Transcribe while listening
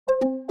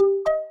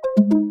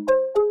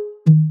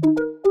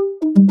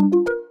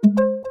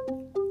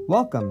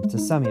Welcome to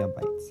Semio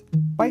Bites,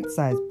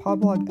 bite-sized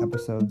podblog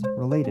episodes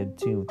related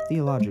to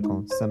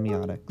theological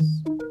semiotics.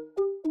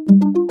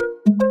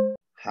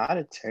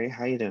 Hi, Terry.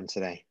 How you doing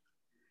today?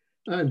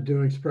 I'm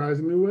doing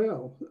surprisingly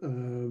well.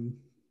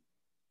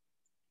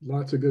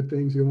 Lots of good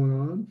things going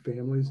on.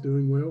 Family's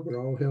doing well. We're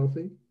all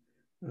healthy.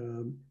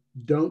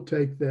 Don't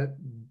take that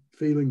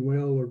feeling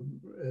well or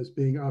as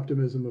being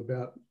optimism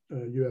about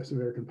U.S.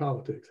 American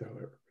politics,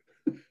 however.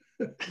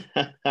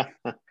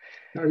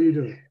 How are you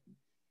doing?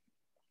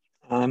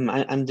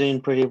 I'm doing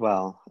pretty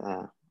well.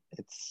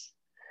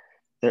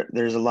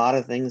 There's a lot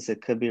of things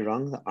that could be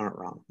wrong that aren't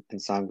wrong,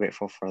 and so I'm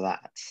grateful for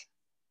that.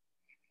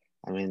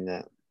 I mean,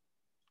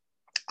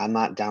 I'm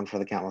not down for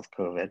the count with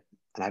COVID,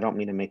 and I don't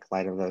mean to make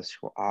light of those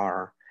who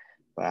are,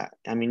 but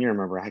I mean, you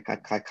remember I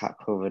caught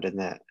COVID in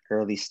the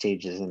early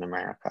stages in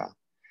America,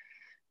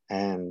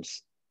 and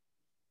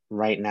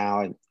right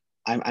now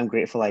I'm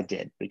grateful I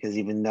did, because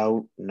even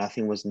though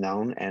nothing was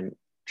known and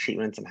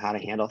treatments and how to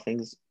handle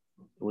things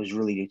was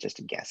really just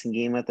a guessing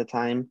game at the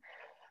time,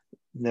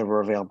 there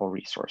were available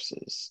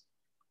resources.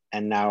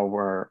 And now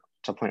we're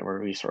to a point where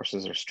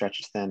resources are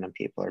stretched thin and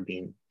people are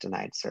being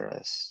denied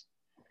service.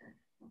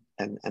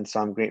 And so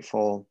I'm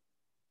grateful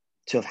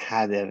to have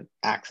had the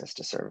access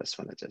to service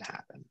when it did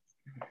happen.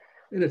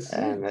 And it's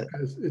sad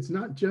because it's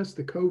not just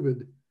the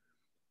COVID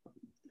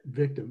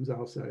victims,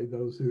 I'll say,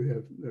 those who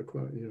have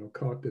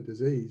caught the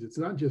disease. It's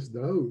not just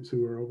those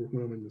who are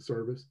overwhelming the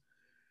service.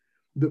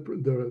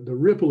 The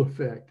ripple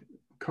effect,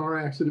 car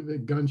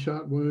accident,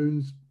 gunshot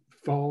wounds,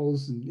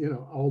 falls, and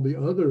all the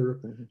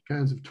other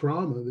kinds of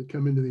trauma that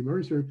come into the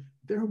emergency room,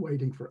 they're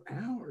waiting for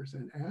hours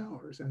and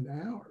hours and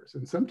hours,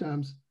 and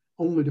sometimes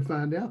only to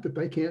find out that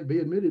they can't be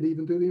admitted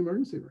even to the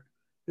emergency room.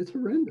 It's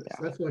horrendous. Yeah.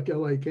 That's like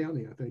LA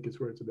County, I think,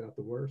 is where it's about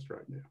the worst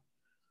right now.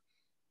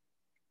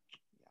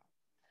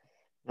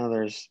 No,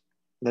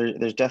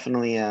 there's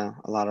definitely a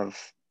lot of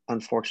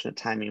unfortunate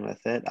timing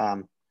with it.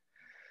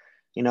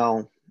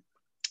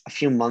 A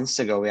few months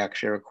ago, we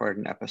actually recorded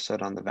an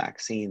episode on the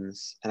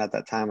vaccines. And at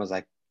that time, I was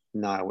like,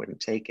 no, I wouldn't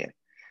take it.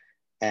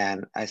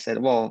 And I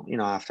said, well,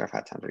 after I've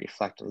had time to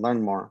reflect and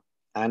learn more.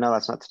 And I know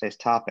that's not today's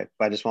topic,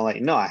 but I just want to let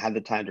you know I had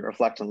the time to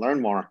reflect and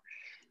learn more.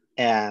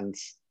 And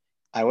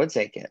I would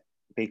take it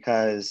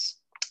because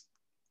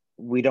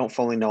we don't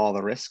fully know all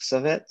the risks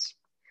of it,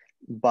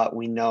 but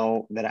we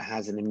know that it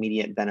has an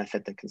immediate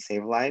benefit that can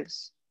save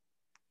lives.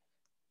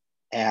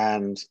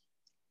 And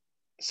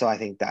so I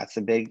think that's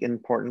a big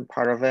important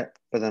part of it.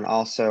 But then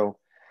also,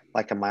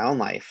 like in my own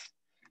life,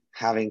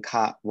 having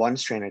caught one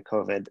strain of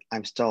COVID,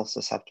 I'm still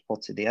susceptible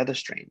to the other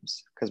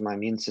strains because my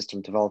immune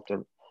system developed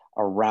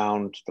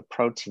around the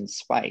protein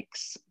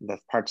spikes, the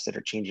parts that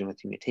are changing with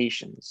the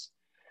mutations.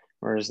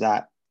 Whereas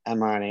that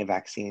mRNA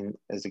vaccine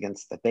is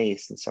against the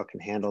base, and so it can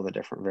handle the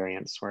different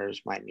variants, whereas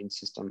my immune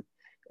system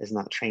is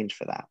not trained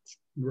for that.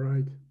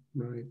 Right.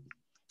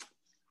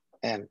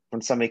 And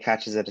when somebody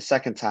catches it a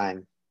second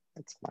time,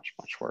 it's much,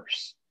 much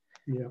worse.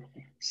 Yeah.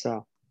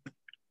 So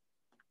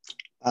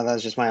that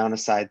was just my own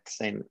aside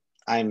saying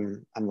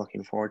I'm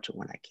looking forward to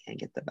when I can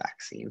get the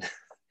vaccine.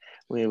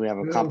 we have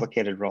a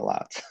complicated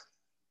rollout.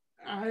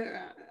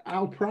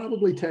 I'll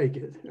probably take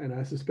it, and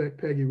I suspect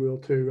Peggy will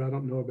too. I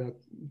don't know about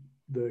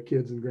the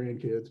kids and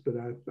grandkids, but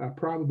I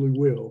probably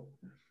will.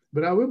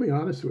 But I will be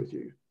honest with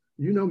you.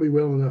 You know me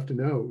well enough to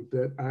know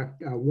that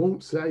I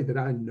won't say that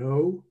I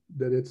know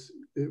that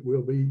it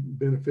will be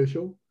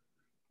beneficial.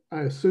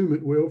 I assume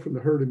it will from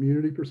the herd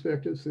immunity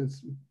perspective,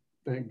 since,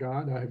 thank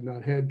God, I have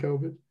not had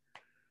COVID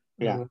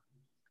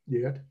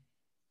yet.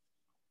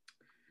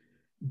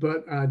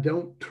 But I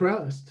don't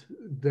trust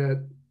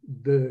that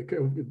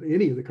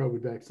any of the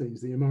COVID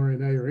vaccines, the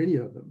mRNA or any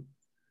of them,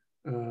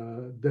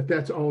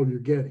 that's all you're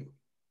getting.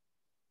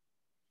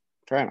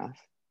 Fair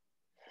enough.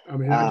 I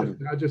mean,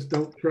 I just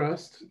don't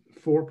trust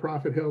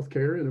for-profit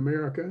healthcare in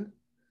America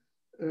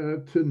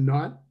to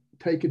not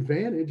take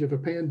advantage of a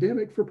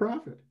pandemic for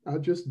profit. I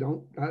just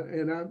don't.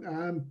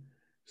 I'm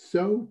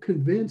so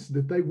convinced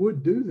that they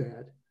would do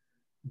that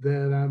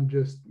I'm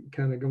just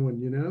kind of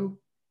going,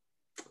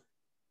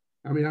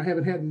 I mean, I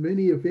haven't had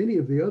many, if any,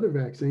 of the other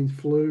vaccines,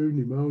 flu,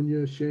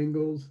 pneumonia,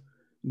 shingles,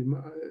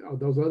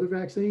 those other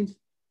vaccines,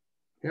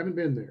 haven't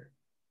been there.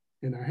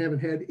 And I haven't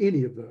had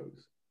any of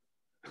those.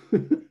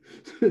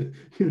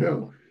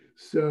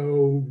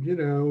 So,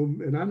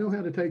 and I know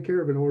how to take care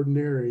of an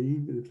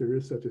ordinary, if there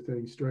is such a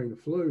thing, strain of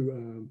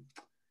flu.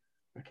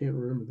 I can't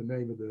remember the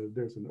name of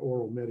there's an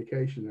oral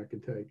medication I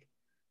can take.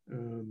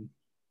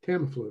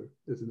 Tamiflu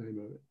is the name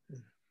of it.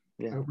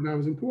 Yeah. When I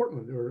was in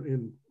Portland or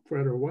in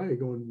Federal Way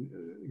going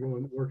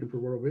working for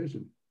World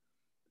Vision,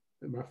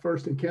 and my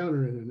first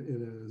encounter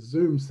in a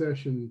Zoom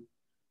session,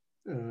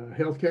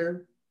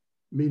 healthcare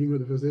meeting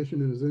with a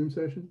physician in a Zoom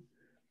session,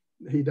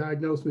 he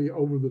diagnosed me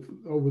over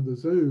the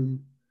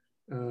Zoom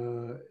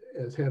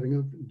as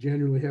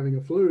genuinely having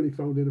a flu, and he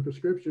phoned in a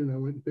prescription, and I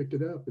went and picked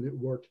it up, and it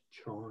worked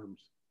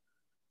charms.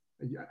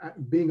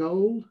 Being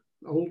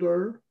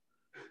older,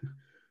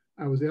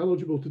 I was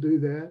eligible to do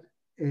that,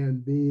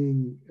 and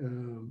being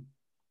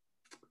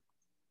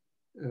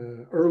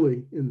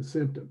early in the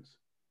symptoms,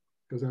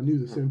 because I knew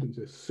the symptoms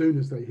as soon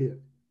as they hit.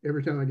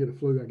 Every time I get a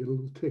flu, I get a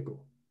little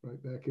tickle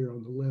right back here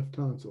on the left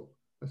tonsil.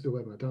 I still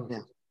have my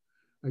tonsils.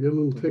 Yeah. I get a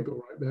little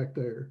tickle right back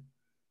there.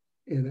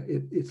 And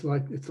it's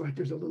like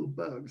there's a little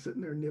bug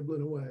sitting there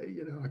nibbling away.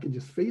 You know, I can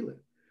just feel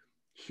it.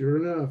 Sure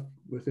enough,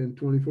 within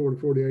 24 to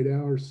 48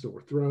 hours,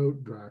 sore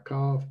throat, dry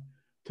cough,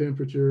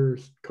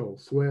 temperatures, cold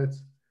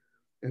sweats.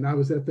 And I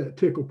was at that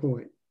tickle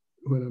point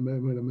when I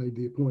made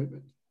the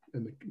appointment,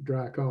 and the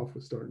dry cough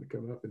was starting to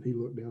come up, and he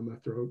looked down my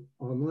throat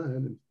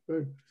online and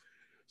boom.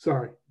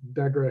 Sorry,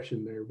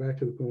 digression there. Back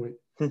to the point.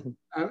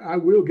 I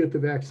will get the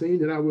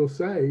vaccine, and I will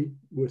say,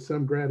 with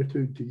some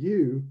gratitude to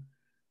you,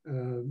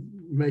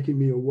 making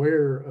me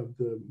aware of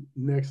the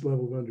next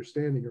level of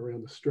understanding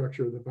around the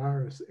structure of the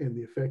virus and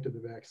the effect of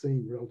the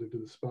vaccine relative to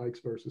the spikes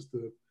versus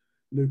the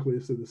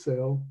nucleus of the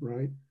cell,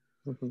 right?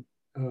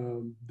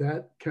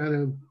 That kind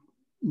of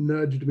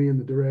nudged me in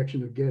the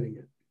direction of getting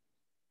it.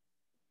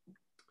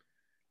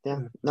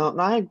 Yeah, no,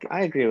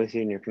 I agree with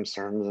you and your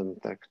concerns and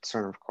the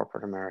concern of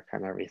corporate America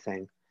and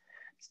everything.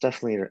 It's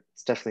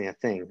definitely a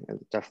thing.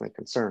 It's definitely a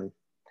concern.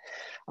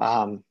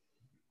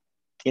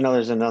 You know,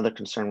 there's another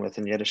concern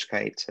within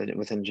Yiddishkeit,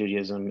 within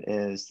Judaism,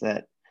 is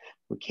that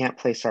we can't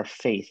place our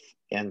faith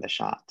in the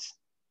shots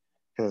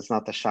because it's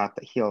not the shot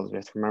that heals. We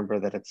have to remember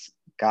that it's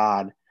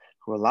God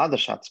who allowed the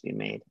shot to be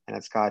made, and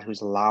it's God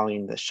who's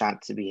allowing the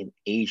shot to be an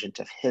agent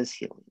of his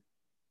healing.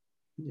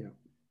 Yeah.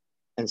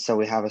 And so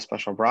we have a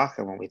special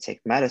bracha when we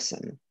take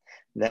medicine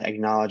that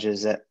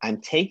acknowledges that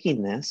I'm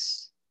taking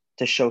this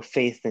to show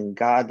faith in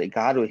God, that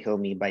God will heal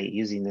me by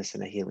using this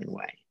in a healing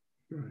way.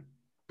 Right.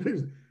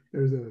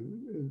 There's a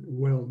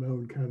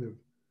well-known kind of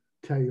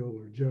tale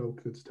or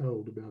joke that's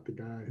told about the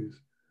guy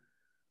who's,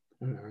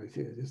 I don't know,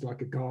 it's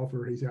like a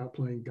golfer. He's out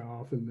playing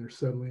golf, and there's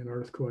suddenly an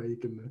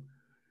earthquake, and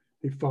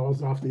he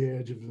falls off the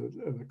edge of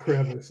the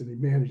crevice, and he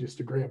manages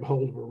to grab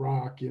hold of a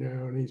rock, you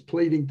know, and he's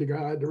pleading to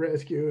God to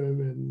rescue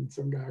him. And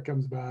some guy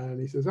comes by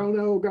and he says, "Oh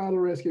no, God will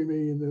rescue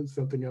me." And then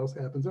something else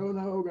happens. "Oh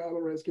no, God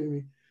will rescue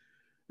me."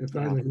 And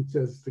finally he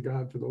says to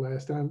God for the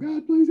last time,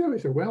 "God, please help me."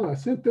 He said, "Well, I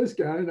sent this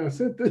guy and I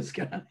sent this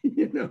guy."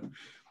 You know,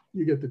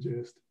 you get the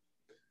gist.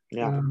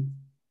 Yeah.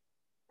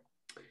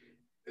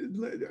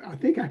 I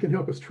think I can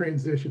help us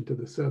transition to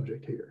the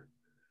subject here,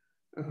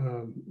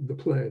 the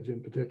pledge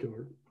in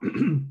particular.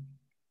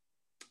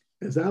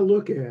 As I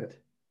look at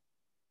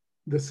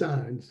the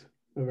signs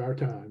of our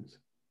times,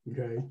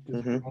 okay,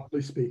 just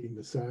broadly speaking,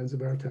 the signs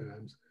of our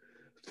times,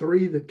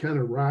 three that kind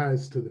of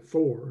rise to the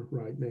fore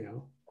right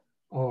now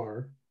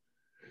are,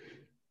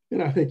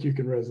 and I think you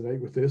can resonate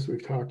with this,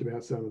 we've talked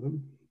about some of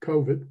them,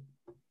 COVID,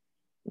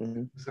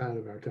 sign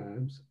of our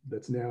times,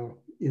 that's now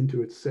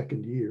into its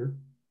second year,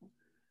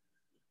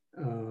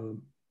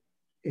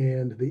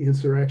 and the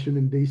insurrection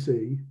in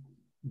DC,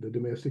 the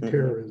domestic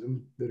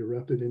terrorism that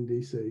erupted in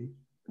DC,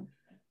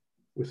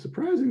 with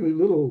surprisingly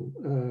little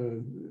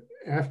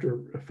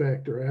after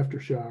effect or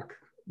aftershock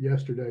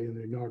yesterday in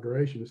the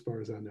inauguration, as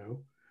far as I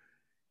know.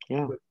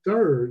 Yeah. But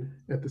third,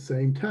 at the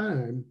same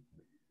time,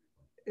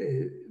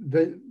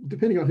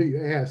 depending on who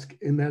you ask,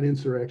 in that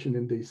insurrection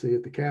in DC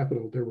at the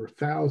Capitol, there were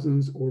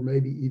thousands or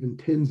maybe even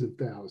tens of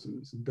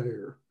thousands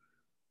there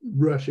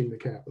rushing the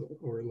Capitol,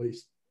 or at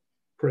least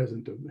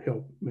present to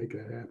help make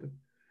that happen.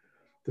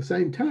 At the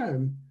same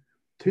time,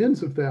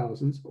 tens of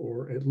thousands,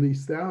 or at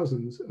least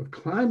thousands, of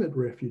climate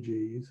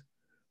refugees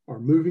are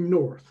moving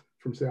north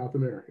from South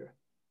America.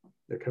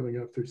 They're coming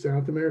up through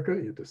South America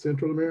into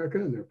Central America,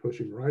 and they're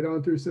pushing right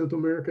on through Central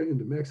America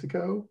into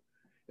Mexico,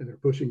 and they're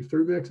pushing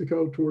through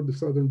Mexico toward the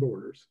southern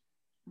borders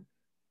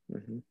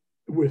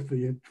with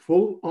the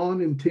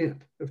full-on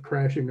intent of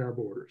crashing our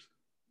borders.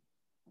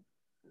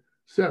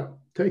 So,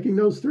 taking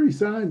those three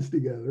signs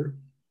together,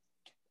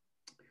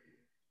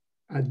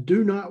 I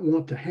do not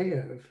want to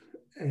have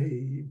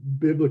a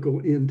biblical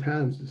end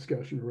times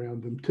discussion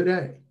around them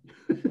today.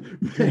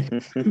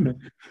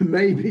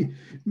 maybe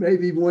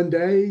one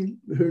day,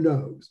 who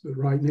knows? But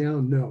right now,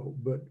 no.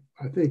 But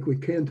I think we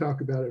can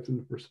talk about it from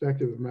the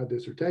perspective of my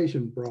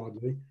dissertation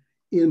broadly,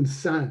 in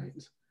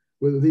signs.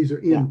 Whether these are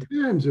end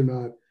times or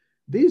not,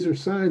 these are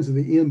signs of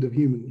the end of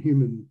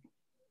human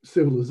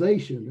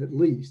civilization, at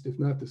least, if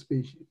not the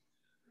species.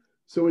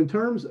 So in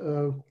terms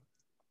of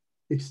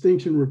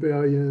Extinction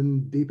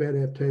Rebellion, deep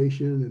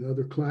adaptation, and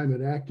other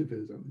climate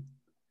activism,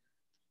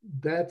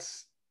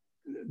 that's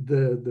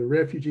the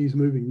refugees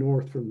moving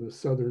north from the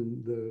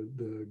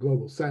the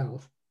global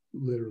south,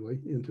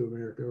 literally, into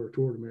America or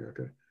toward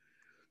America.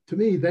 To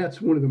me, that's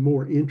one of the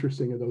more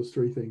interesting of those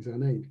three things I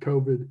named: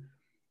 COVID,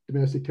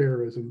 domestic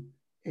terrorism,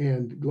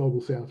 and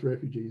global south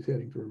refugees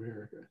heading for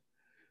America.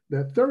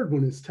 That third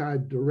one is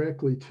tied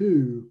directly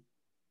to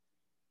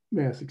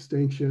mass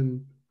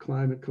extinction,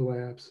 climate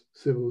collapse,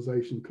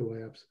 civilization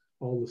collapse,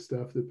 all the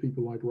stuff that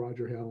people like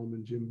Roger Hallam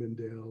and Jim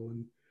Bendell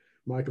and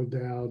Michael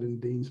Dowd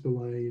and Dean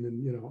Spillane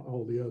and, you know,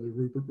 all the other,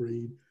 Rupert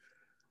Reed,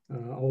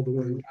 all the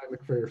way Guy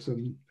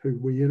McPherson, who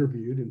we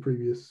interviewed in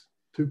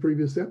two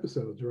previous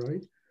episodes,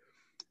 right?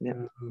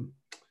 Yeah.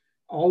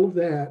 All of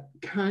that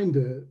kind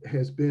of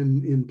has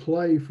been in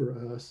play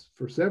for us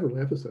for several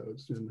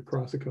episodes and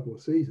across a couple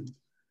of seasons.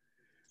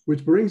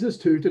 Which brings us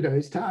to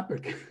today's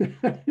topic.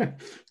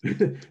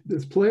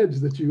 This pledge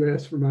that you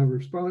asked for my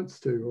response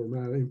to, or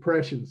my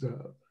impressions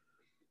of.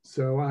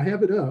 So I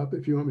have it up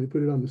if you want me to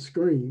put it on the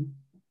screen.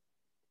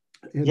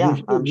 And yeah,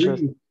 I'm sure.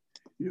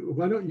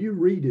 Why don't you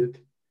read it,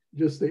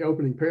 just the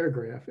opening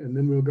paragraph, and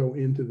then we'll go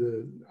into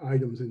the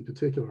items in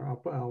particular.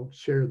 I'll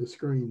share the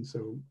screen,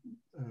 so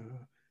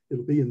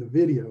it'll be in the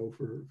video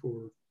for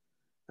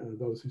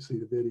those who see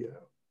the video.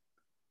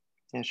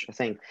 Yeah, sure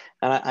thing.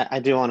 And I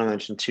do want to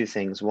mention two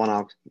things.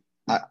 One,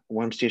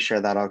 once you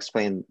share that, I'll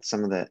explain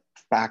some of the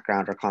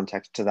background or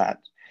context to that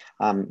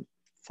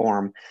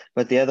form.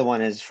 But the other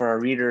one is for our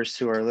readers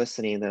who are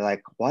listening, they're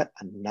like, what,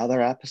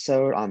 another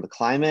episode on the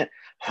climate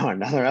or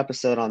another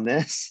episode on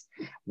this?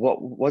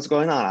 What's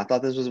going on? I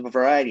thought this was a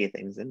variety of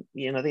things. And,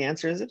 you know, the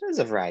answer is it is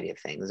a variety of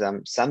things.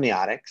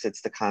 Semiotics,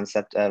 it's the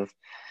concept of,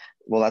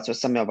 well, that's what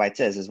semiobites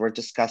is we're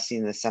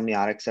discussing the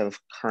semiotics of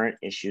current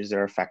issues that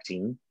are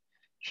affecting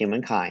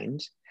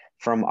humankind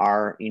from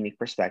our unique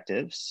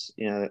perspectives,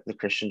 you know, the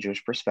Christian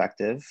Jewish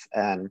perspective,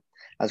 and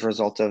as a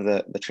result of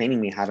the training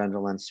we had under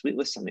Len Sweet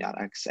with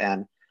semiotics.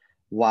 And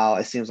while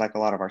it seems like a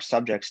lot of our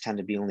subjects tend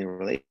to be only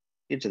related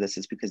to this,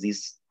 it's because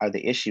these are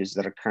the issues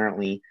that are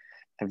currently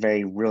a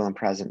very real and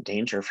present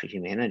danger for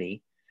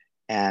humanity,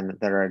 and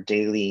that are a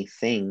daily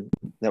thing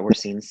that we're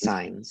seeing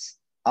signs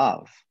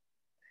of.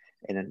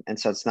 And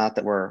so it's not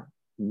that we're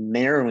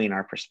narrowing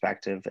our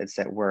perspective, it's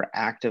that we're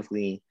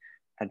actively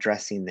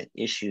addressing the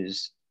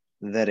issues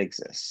that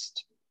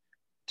exist.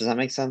 Does that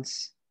make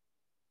sense?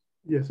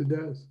 Yes, it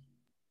does.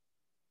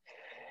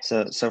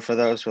 So for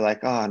those who are like,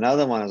 oh,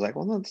 another one, I was like,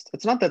 well, no,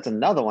 it's not that it's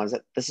another one, it's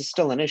that this is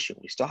still an issue.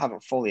 We still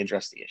haven't fully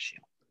addressed the issue.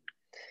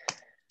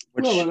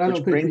 Well, and I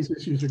don't think these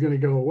issues are going to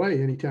go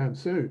away anytime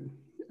soon.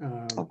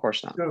 Of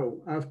course not. So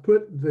I've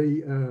put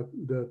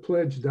the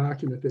pledge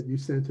document that you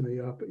sent to me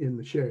up in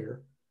the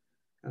share.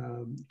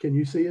 Can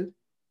you see it?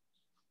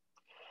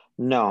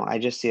 No, I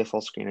just see a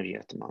full screen of you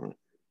at the moment.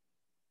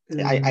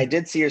 I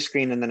did see your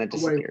screen and then it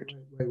disappeared.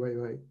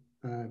 Wait.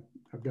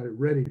 I've got it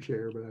ready to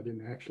share, but I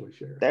didn't actually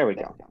share. There we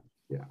go.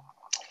 Yeah.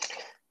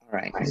 All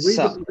right.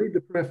 Read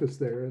the preface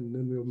there, and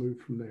then we'll move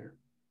from there.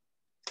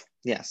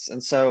 Yes.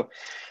 And so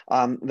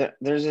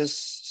there's this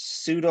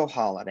pseudo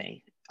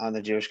holiday on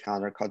the Jewish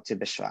calendar called Tu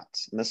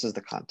B'Shvat. And this is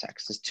the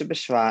context. This Tu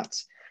B'Shvat,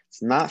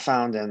 it's not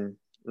found in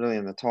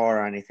the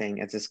Torah or anything.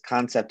 It's this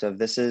concept of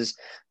this is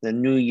the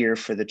new year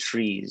for the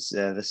trees.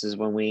 This is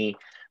when we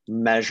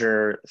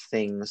measure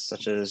things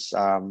such as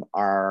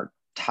our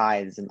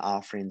tithes and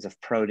offerings of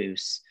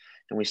produce.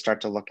 And we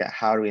start to look at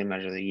how do we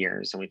measure the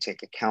years, and we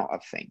take account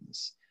of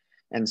things.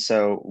 And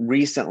so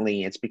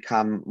recently it's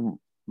become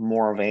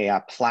more of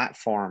a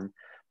platform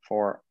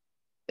for,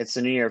 it's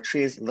the new year of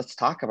trees. Let's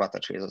talk about the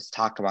trees. Let's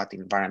talk about the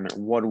environment.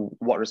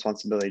 What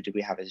responsibility do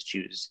we have as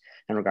Jews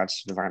in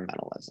regards to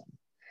environmentalism?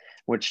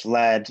 Which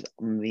led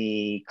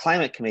the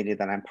climate committee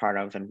that I'm part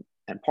of in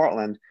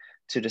Portland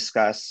to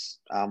discuss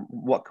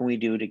what can we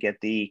do to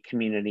get the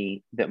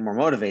community a bit more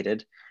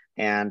motivated.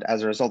 And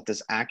as a result,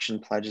 this action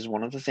pledge is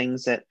one of the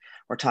things that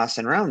we're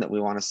tossing around that we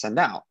want to send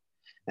out.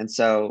 And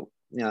so,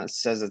 you know, it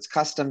says it's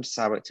custom to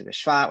celebrate Tu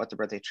B'Shvat with the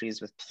birthday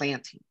trees with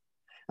planting.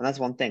 And that's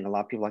one thing a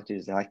lot of people like to do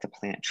is they like to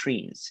plant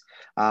trees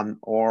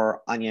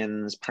or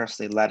onions,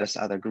 parsley, lettuce,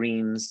 other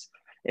greens.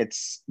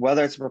 It's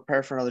whether it's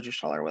prepared for another Jewish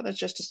holiday or whether it's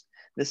just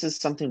this is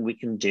something we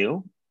can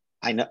do.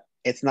 I know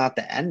it's not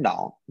the end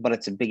all, but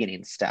it's a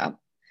beginning step.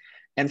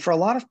 And for a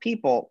lot of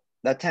people,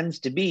 that tends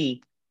to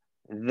be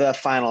the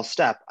final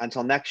step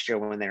until next year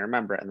when they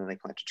remember it and then they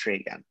plant a tree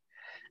again.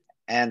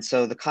 And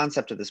so the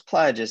concept of this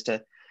pledge is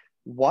to,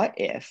 what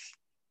if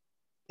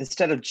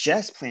instead of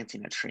just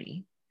planting a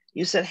tree,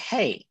 you said,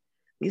 hey,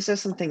 these are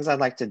some things I'd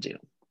like to do.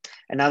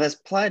 And now this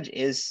pledge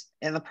is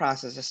in the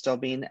process of still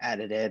being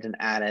edited and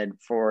added,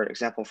 for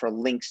example, for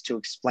links to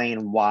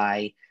explain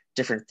why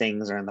different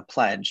things are in the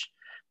pledge.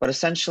 But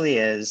essentially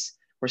is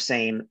we're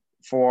saying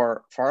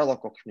for our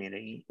local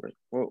community,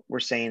 we're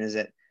saying is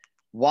that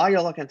while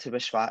you're looking to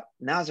B'Shvat,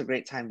 now's a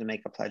great time to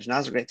make a pledge.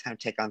 Now's a great time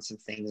to take on some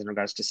things in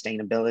regards to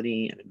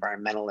sustainability and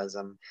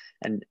environmentalism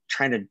and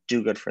trying to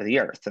do good for the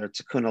earth, the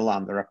tikkun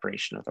olam, the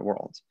reparation of the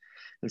world.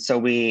 And so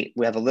we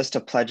have a list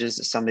of pledges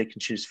that somebody can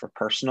choose for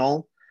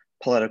personal,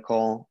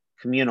 political,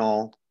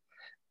 communal,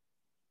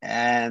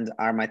 and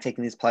am I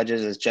taking these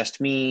pledges as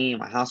just me,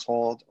 my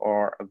household,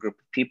 or a group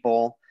of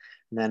people?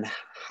 And then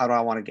how do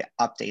I want to get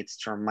updates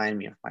to remind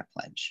me of my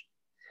pledge?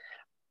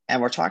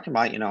 And we're talking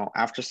about, you know,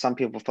 after some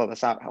people fill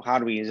this out, how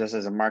do we use this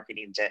as a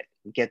marketing to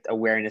get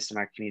awareness in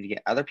our community,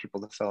 get other people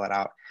to fill it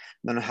out?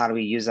 And then how do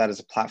we use that as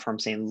a platform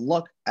saying,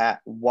 look at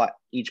what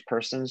each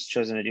person's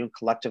chosen to do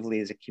collectively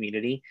as a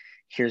community.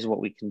 Here's what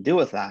we can do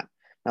with that.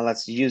 Now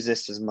let's use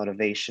this as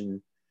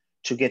motivation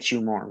to get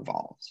you more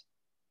involved.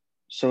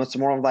 So it's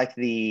more like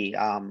the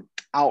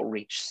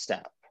outreach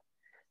step.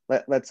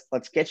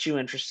 Let's get you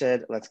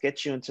interested. Let's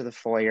get you into the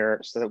foyer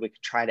so that we can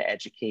try to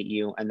educate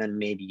you. And then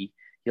maybe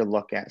you'll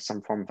look at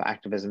some form of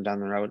activism down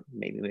the road.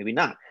 Maybe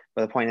not.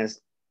 But the point is,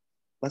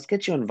 let's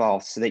get you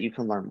involved so that you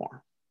can learn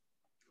more.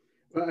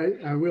 Well,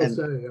 I will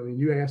say, I mean,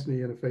 you asked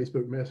me in a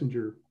Facebook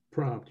Messenger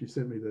prompt, you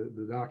sent me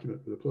the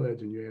document for the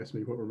pledge, and you asked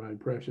me what were my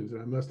impressions.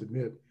 And I must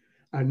admit,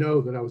 I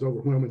know that I was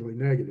overwhelmingly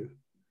negative.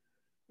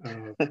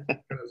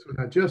 Because when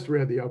I just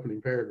read the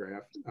opening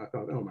paragraph, I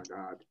thought, oh my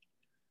God,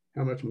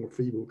 how much more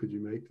feeble could you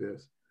make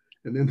this?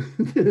 And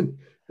then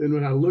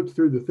when I looked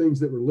through the things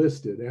that were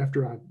listed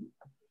after I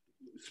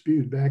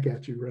spewed back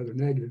at you rather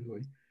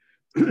negatively,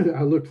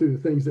 I looked through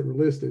the things that were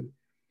listed,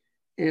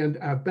 and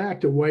I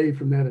backed away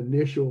from that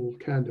initial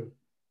kind of,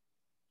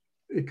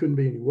 it couldn't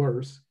be any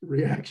worse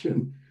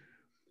reaction,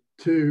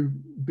 to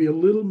be a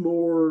little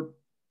more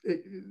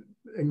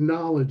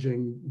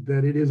acknowledging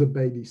that it is a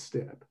baby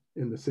step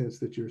in the sense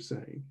that you're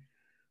saying.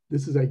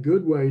 This is a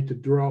good way to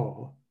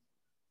draw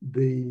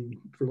the,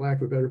 for lack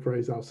of a better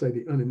phrase, I'll say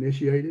the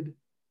uninitiated.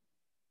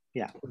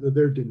 Yeah. Whether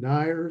they're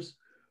deniers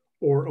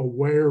or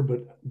aware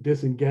but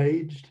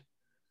disengaged.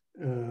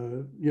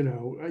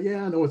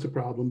 Yeah, I know it's a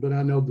problem, but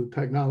I know the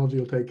technology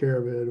will take care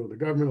of it, or the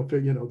government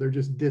will, they're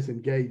just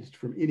disengaged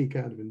from any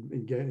kind of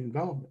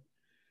involvement.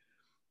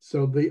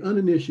 So the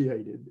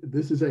uninitiated,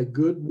 this is a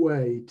good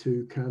way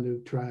to kind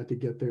of try to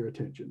get their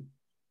attention.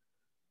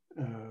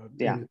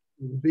 Yeah.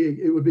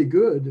 It would be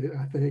good,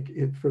 I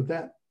think, for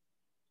that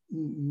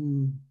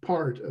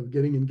part of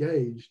getting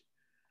engaged,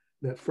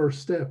 that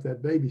first step,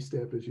 that baby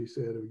step, as you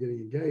said, of getting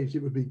engaged,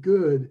 it would be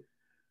good,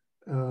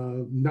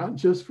 not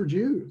just for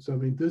Jews. I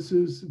mean, this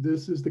is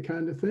the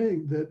kind of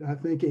thing that I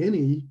think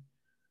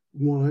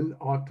anyone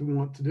ought to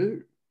want to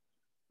do.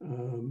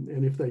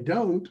 And if they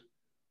don't,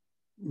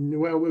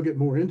 well, we'll get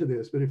more into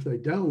this, but if they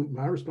don't,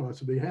 my response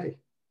would be, hey,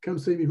 come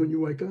see me when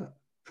you wake up.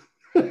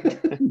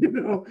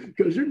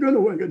 Because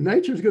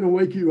nature's going to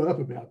wake you up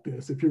about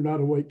this. If you're not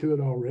awake to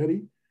it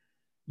already,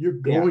 you're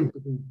going to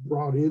be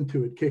brought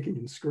into it kicking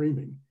and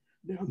screaming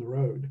down the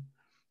road.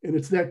 And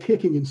it's that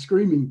kicking and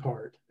screaming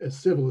part, as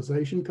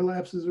civilization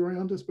collapses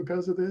around us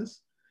because of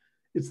this,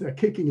 it's that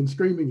kicking and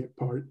screaming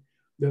part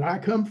that I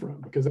come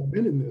from, because I've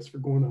been in this for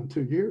going on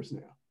 2 years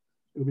now.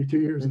 It'll be 2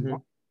 years in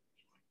March,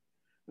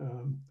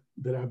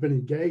 that I've been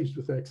engaged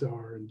with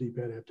XR and deep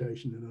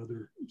adaptation and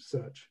other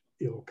such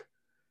ilk.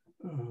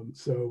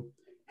 So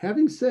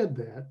having said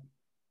that,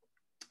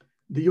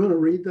 do you want to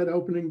read that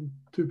opening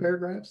 2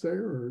 paragraphs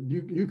there? Or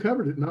you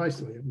covered it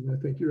nicely. I mean,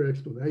 I think your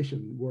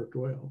explanation worked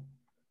well.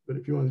 But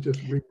if you want to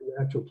just read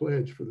the actual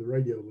pledge for the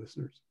radio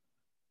listeners.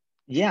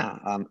 Yeah,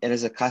 it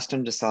is a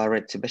custom to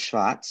celebrate Tu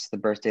B'Shvat, the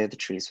birthday of the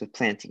trees, with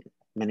planting.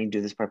 Many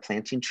do this by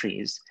planting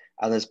trees,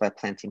 others by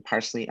planting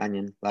parsley,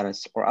 onion,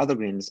 lettuce, or other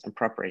greens in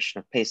preparation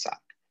of Pesach.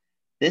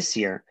 This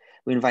year,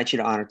 we invite you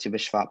to honor Tu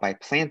B'Shvat by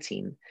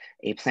planting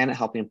a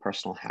planet-helping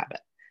personal habit.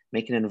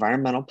 Make an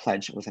environmental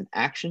pledge with an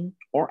action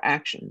or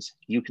actions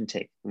you can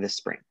take this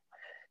spring.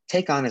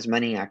 Take on as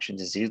many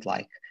actions as you'd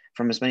like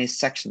from as many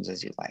sections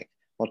as you'd like.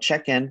 We'll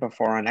check in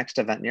before our next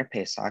event near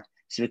Pesach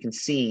so we can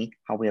see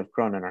how we have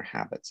grown in our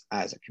habits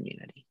as a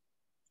community.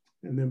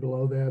 And then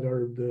below that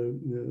are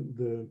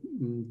the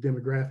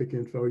demographic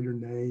info, your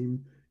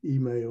name,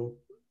 email,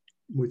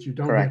 which you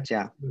don't Correct,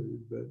 have to do,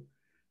 but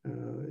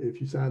if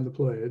you sign the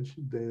pledge,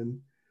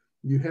 then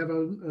you have a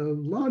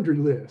laundry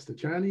list, a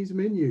Chinese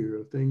menu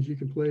of things you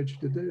can pledge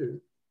to do.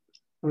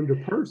 Under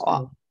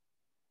personal,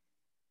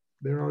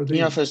 there are these.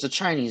 If there's a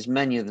Chinese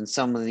menu, then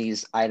some of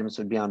these items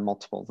would be on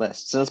multiple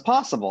lists. So it's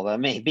possible that it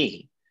may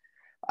be.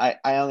 I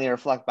only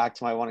reflect back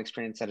to my one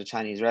experience at a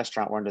Chinese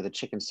restaurant where under the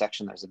chicken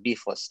section, there's a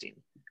beef listing.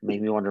 It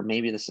made me wonder,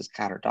 maybe this is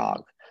cat or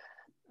dog.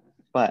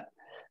 But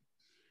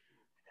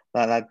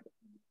my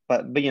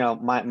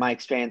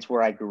experience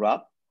where I grew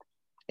up,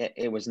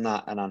 it was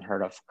not an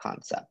unheard of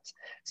concept.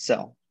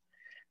 So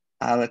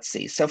let's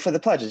see. So for the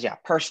pledges,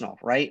 personal,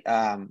 right?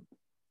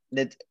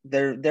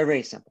 They're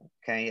very simple.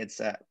 Okay,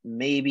 it's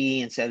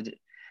maybe instead of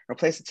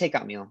replace a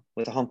takeout meal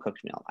with a home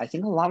cooked meal. I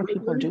think a lot of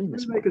people are doing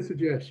this. Let me make a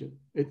suggestion.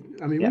 We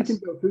can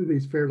go through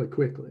these fairly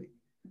quickly.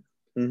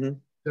 Mm-hmm.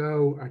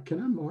 So can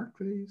I mark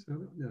these? I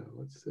don't know.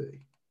 Let's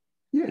see.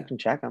 Yeah, you can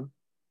check them.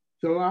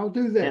 So I'll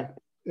do that,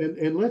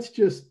 and let's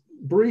just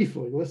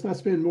briefly. Let's not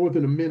spend more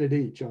than a minute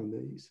each on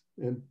these,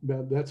 and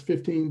that's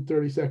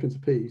 15-30 seconds a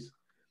piece,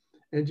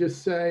 and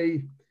just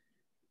say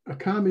a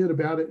comment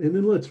about it, and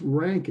then let's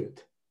rank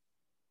it,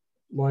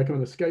 like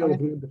on a scale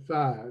of 1 to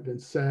 5,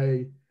 and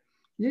say,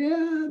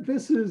 yeah,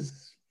 this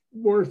is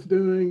worth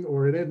doing,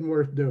 or it isn't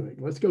worth doing.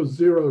 Let's go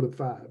 0 to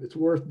 5. It's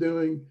worth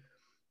doing.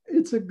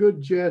 It's a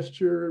good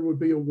gesture. It would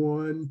be a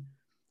 1.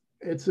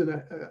 It's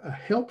a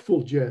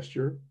helpful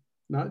gesture,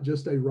 not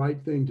just a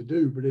right thing to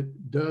do, but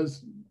it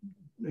does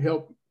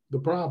help the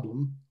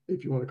problem,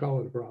 if you want to call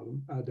it a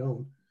problem. I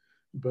don't.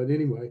 But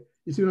anyway,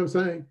 you see what I'm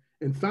saying?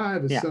 And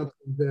 5 is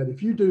something that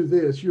if you do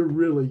this, you're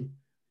really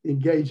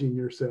engaging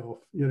yourself.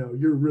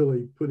 You're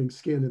really putting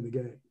skin in the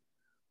game.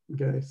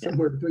 Okay,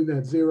 somewhere between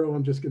that 0,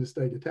 I'm just going to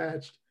stay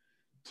detached,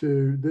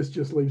 to this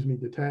just leaves me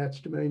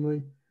detached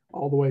mainly,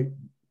 all the way,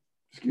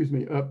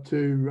 up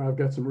to I've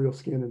got some real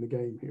skin in the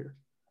game here.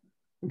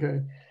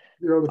 Okay,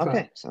 0 to 5.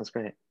 Okay, sounds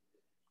great.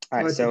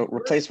 All right, so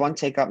replace 1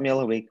 takeout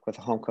meal a week with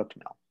a home cooked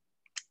meal.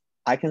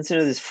 I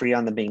consider this free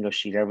on the bingo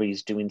sheet.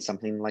 Everybody's doing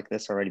something like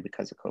this already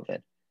because of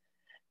COVID.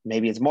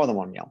 Maybe it's more than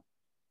 1 meal,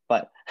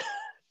 but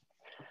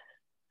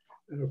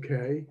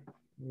Okay.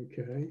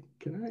 Okay.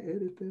 Can I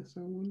edit this,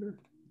 I wonder?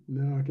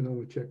 No, I can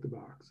only check the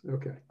box.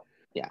 Okay.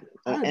 Yeah.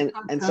 I'm And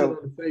kind of so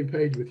on the same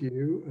page with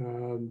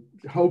you.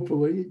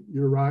 Hopefully,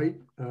 you're right.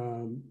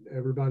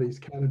 Everybody's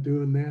kind of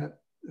doing that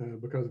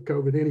because of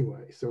COVID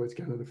anyway. So it's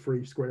kind of the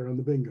free square on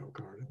the bingo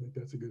card. I think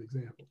that's a good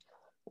example.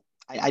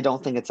 I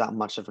don't think it's that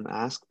much of an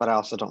ask, but I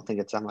also don't think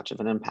it's that much of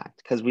an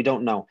impact because we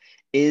don't know,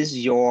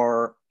 is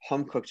your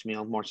home cooked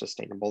meal more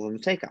sustainable than the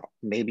takeout?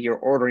 Maybe you're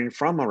ordering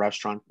from a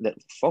restaurant that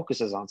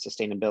focuses on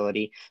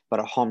sustainability,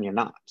 but at home you're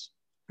not.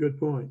 Good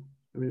point.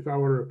 I mean, if I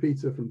order a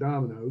pizza from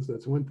Domino's,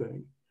 that's one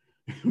thing.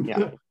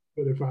 Yeah.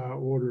 But if I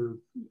order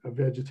a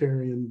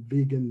vegetarian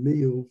vegan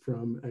meal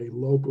from a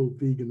local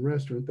vegan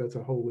restaurant, that's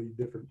a wholly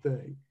different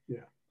thing.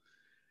 Yeah.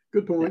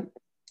 Good point.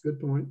 Yeah. Good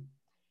point.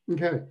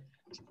 Okay.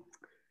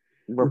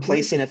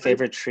 Replacing a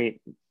favorite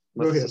treat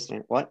with a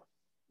sustainable, what?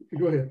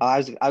 Go ahead. I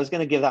was going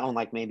to give that one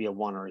like maybe a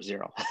 1 or a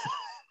 0.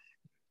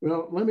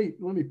 Well, let me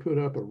put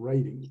up a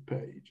rating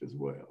page as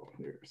well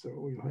here, so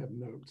we'll have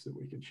notes that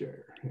we can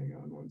share. Hang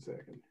on one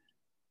second.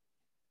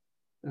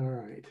 All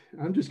right,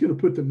 I'm just going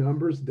to put the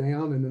numbers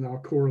down, and then I'll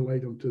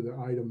correlate them to the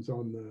items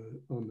on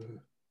the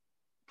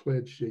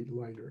pledge sheet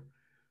later.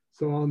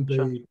 So on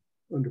the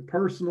under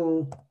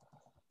personal,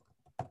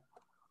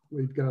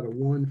 we've got a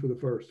 1 for the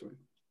first one.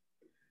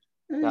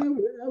 And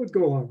I would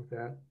go along with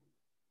that.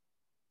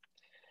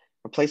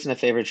 Replacing a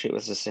favorite treat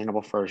with a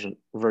sustainable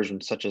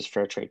version such as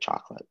fair trade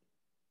chocolate.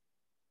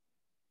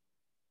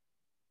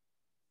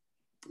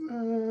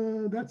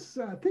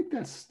 I think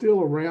that's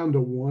still around a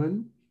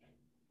 1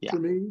 for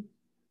me.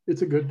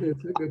 It's a good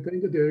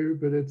thing to do,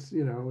 but it's,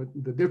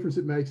 the difference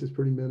it makes is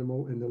pretty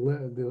minimal, and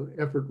the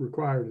effort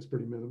required is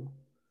pretty minimal.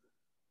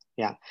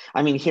 Yeah,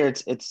 I mean, here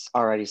it's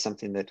already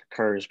something that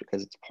occurs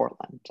because it's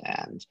Portland,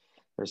 and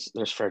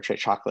there's fair trade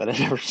chocolate at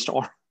every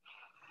store.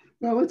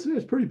 Well, it's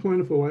pretty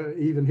plentiful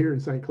even here in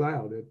St.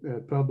 Cloud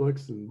at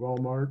Publix and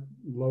Walmart,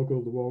 the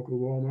local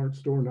Walmart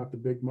store, not the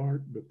big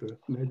mart, but the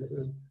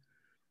neighborhood.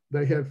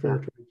 They have fair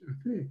trade. I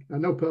think I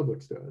know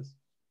Publix does.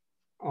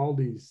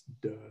 Aldi's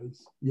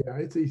does. Yeah,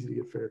 it's easy to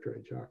get fair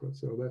trade chocolate.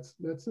 So that's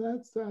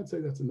I'd say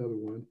that's another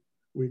 1.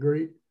 We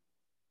agree?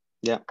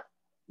 Yeah.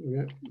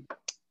 Yeah.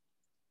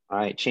 All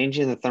right,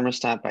 changing the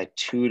thermostat by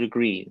 2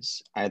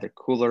 degrees, either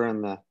cooler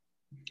in the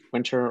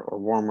winter or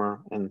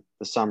warmer in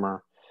the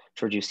summer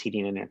to reduce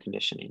heating and air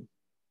conditioning.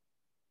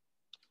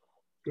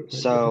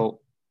 So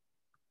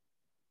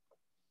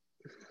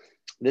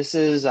this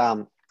is,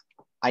 I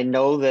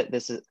know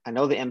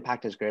the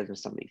impact is greater than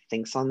somebody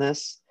thinks on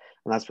this.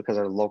 And that's because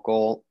our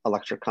local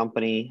electric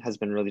company has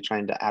been really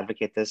trying to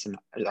advocate this and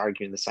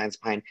arguing the science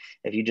behind,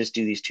 if you just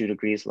do these 2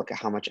 degrees, look at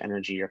how much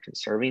energy you're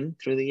conserving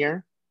through the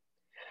year.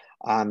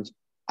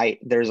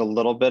 There's a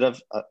little bit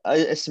of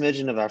a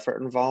smidgen of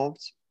effort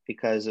involved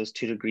because those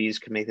 2 degrees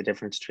can make the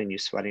difference between you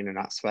sweating or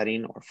not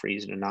sweating or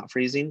freezing or not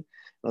freezing. It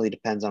really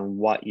depends on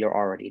what you're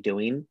already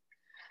doing.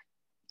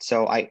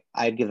 So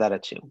I'd give that a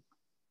 2.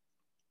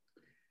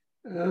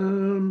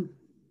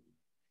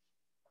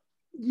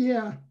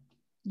 Yeah.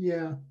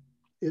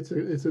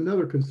 It's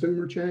another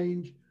consumer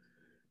change,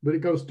 but it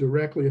goes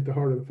directly at the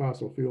heart of the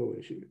fossil fuel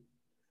issue.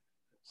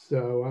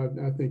 So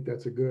I think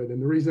that's a good. And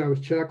the reason I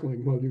was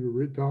chuckling while you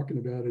were talking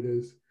about it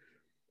is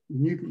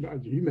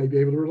you may be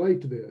able to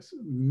relate to this.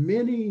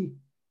 Many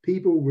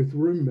people with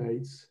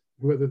roommates,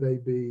 whether they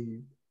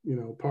be,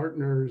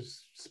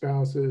 partners,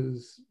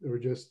 spouses, or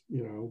just,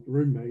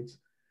 roommates,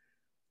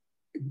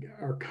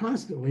 are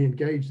constantly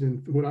engaged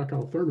in what I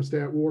call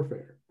thermostat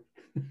warfare.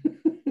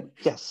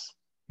 Yes.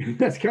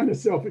 That's kind of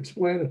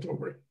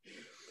self-explanatory.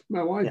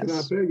 My wife and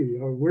I, Peggy,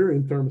 we're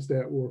in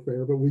thermostat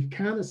warfare, but we've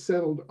kind of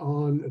settled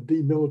on a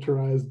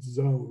demilitarized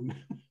zone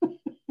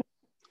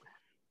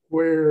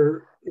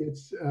where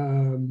it's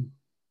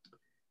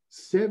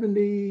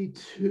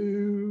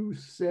 72,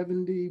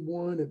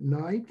 71 at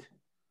night.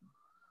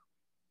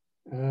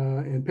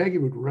 And Peggy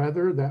would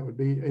rather that would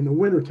be in the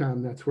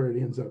wintertime, that's where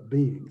it ends up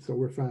being. So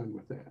we're fine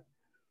with that.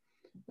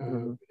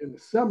 In the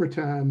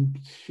summertime,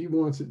 she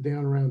wants it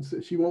down around,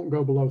 she won't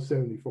go below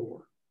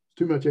 74. It's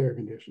too much air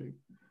conditioning.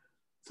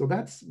 So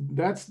that's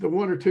the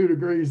 1 or 2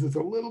 degrees that's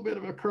a little bit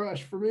of a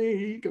crush for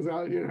me because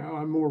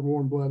I'm more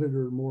warm-blooded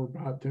or more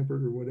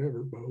hot-tempered or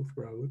whatever, both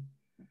probably.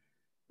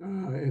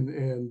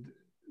 And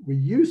we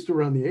used to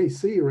run the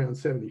AC around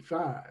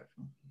 75,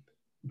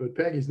 but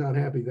Peggy's not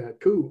happy that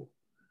cool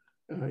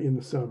in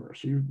the summer.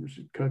 She's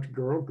a country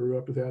girl, grew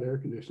up without air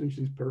conditioning.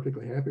 She's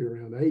perfectly happy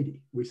around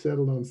 80. We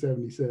settled on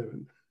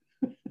 77.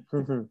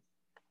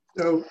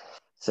 So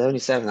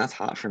 77, that's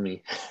hot for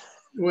me.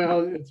 Well,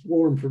 it's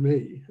warm for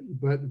me,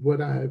 but what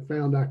I have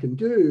found I can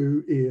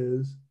do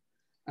is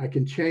I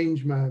can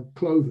change my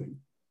clothing,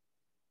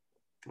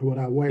 what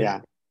I wear.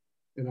 Yeah.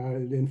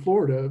 And in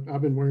Florida,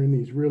 I've been wearing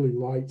these really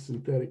light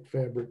synthetic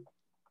fabric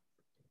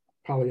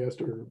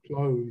polyester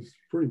clothes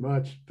pretty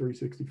much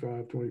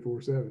 365,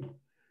 24/7,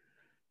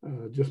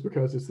 just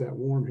because it's that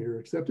warm here,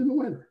 except in the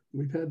winter.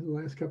 We've had the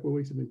last couple of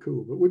weeks have been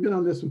cool, but we've been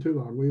on this one too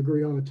long. We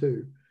agree on it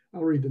too.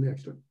 I'll read the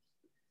next one.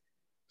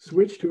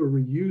 Switch to a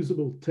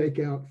reusable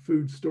takeout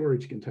food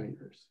storage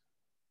containers.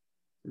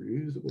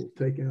 Reusable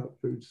takeout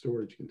food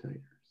storage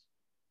containers.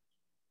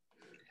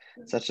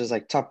 Such as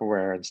like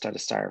Tupperware instead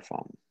of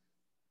styrofoam.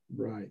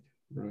 Right.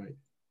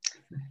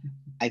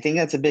 I think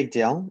that's a big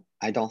deal.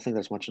 I don't think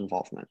there's much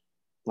involvement.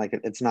 Like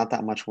it's not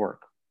that much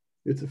work.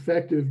 It's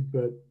effective,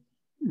 but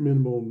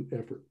minimal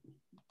effort.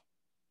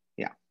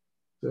 Yeah.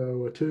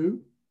 So a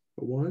 2,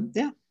 a 1?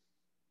 Yeah.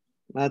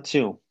 A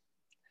 2. All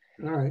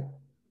right.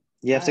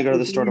 You have to go to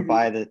the store to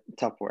buy the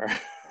Tupperware.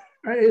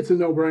 It's a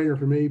no-brainer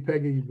for me.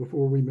 Peggy,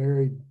 before we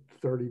married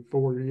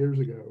 34 years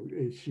ago,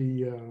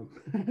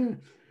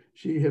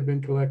 she had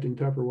been collecting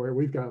Tupperware.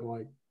 We've got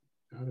like,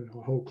 I don't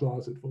know, a whole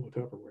closet full of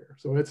Tupperware.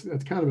 So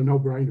that's kind of a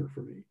no-brainer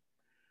for me.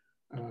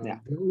 Yeah.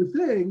 The only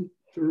thing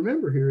to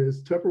remember here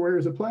is Tupperware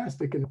is a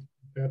plastic, and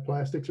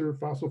plastics are a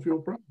fossil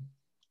fuel problem.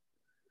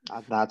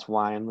 That's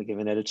why I'm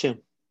giving it a 2.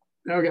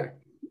 Okay.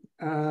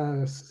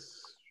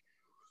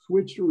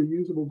 Switch to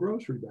reusable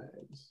grocery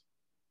bags.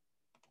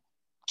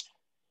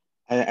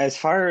 As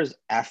far as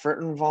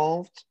effort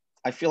involved,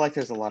 I feel like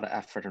there's a lot of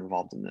effort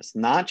involved in this.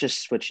 Not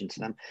just switching to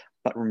them,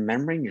 but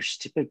remembering your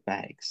stupid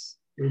bags.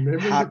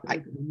 Remembering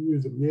to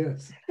use them,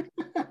 yes.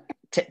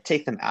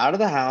 Take them out of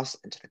the house,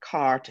 into the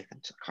car, take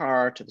them to the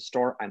car, to the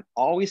store. I'm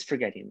always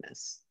forgetting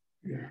this.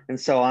 Yeah. And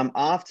so I'm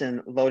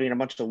often loading a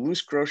bunch of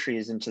loose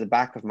groceries into the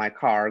back of my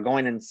car,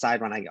 going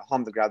inside when I get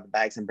home to grab the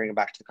bags and bring them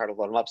back to the car to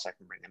load them up so I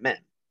can bring them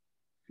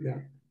in.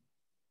 Yeah.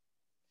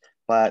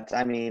 But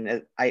I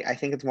mean, I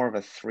think it's more of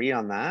a 3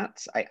 on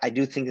that. I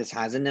do think this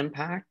has an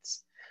impact.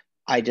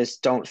 I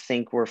just don't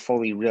think we're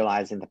fully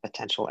realizing the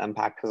potential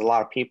impact because a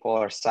lot of people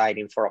are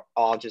citing for,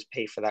 oh, I'll just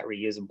pay for that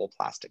reusable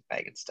plastic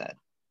bag instead.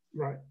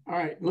 Right. All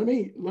right. Let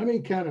me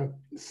kind of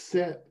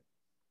set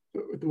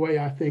the way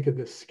I think of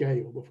this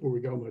scale before we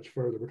go much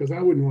further, because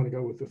I wouldn't want to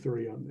go with the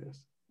 3 on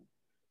this.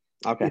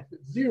 Okay.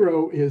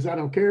 0 is I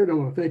don't care, don't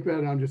want to think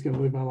about it. I'm just going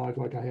to live my life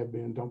like I have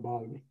been. Don't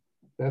bother me.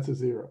 That's a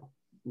 0.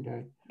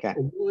 Okay. Okay.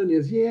 1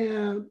 is,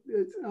 yeah,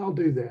 I'll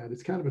do that.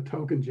 It's kind of a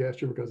token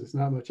gesture because it's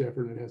not much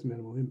effort and it has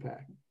minimal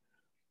impact.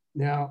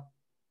 Now,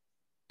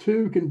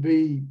 2 can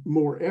be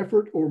more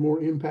effort or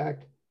more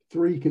impact.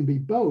 3 can be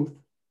both.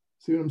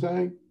 See what I'm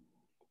saying?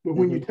 But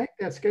when you take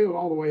that scale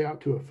all the way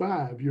out to a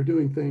 5, you're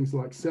doing things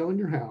like selling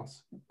your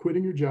house,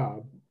 quitting your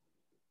job,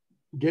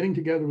 getting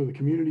together with a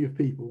community of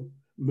people,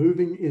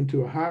 moving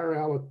into a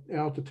higher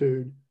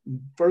altitude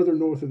further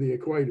north of the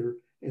equator,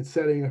 and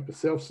setting up a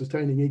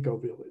self-sustaining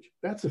eco-village.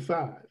 That's a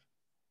 5.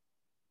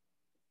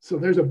 So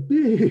there's a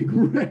big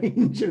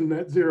range in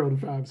that 0 to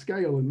 5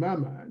 scale in my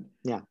mind.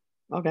 Yeah.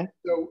 Okay.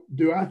 So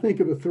do I think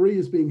of a 3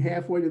 as being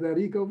halfway to that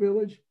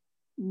eco-village?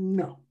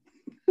 No.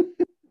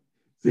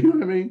 See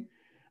what I mean?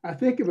 I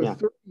think of a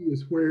 3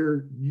 is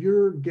where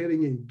you're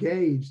getting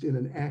engaged in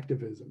an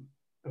activism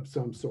of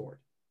some sort.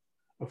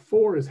 A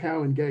 4 is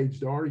how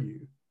engaged are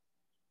you?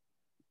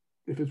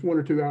 If it's 1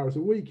 or 2 hours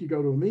a week, you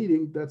go to a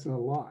meeting, that's not a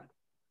lot.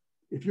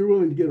 If you're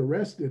willing to get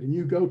arrested and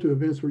you go to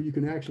events where you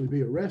can actually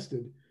be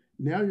arrested,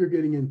 now you're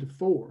getting into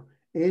 4,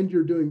 and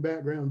you're doing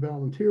background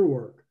volunteer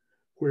work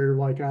where,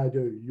 like I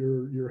do,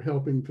 you're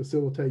helping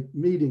facilitate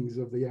meetings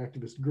of the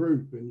activist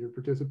group, and you're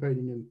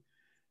participating in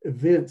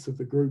events of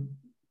the group,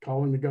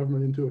 calling the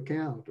government into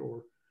account,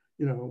 or,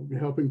 you know,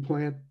 helping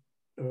plant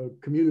a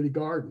community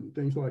garden,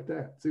 things like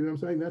that. See what I'm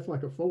saying? That's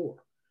like a 4.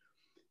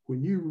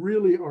 When you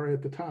really are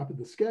at the top of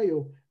the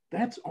scale,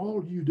 that's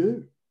all you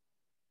do.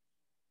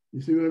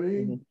 You see what I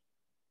mean? Mm-hmm.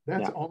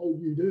 That's all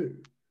you do.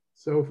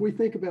 So if we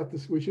think about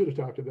this, we should have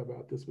talked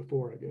about this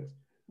before, I guess.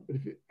 But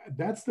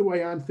that's the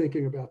way I'm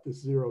thinking about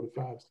this 0 to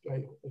 5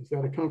 scale. Is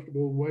that a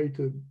comfortable way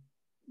to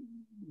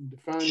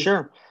define it?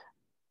 Sure.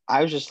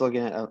 I was just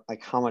looking at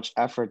like how much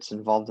effort's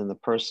involved in the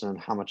person and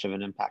how much of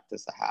an impact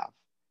does it have.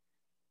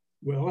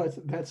 Well,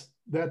 that's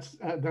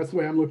the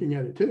way I'm looking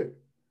at it too.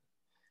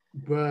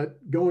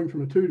 But going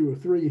from a 2 to a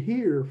 3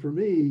 here for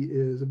me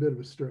is a bit of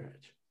a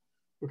stretch,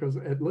 because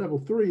at level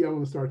 3, I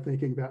want to start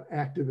thinking about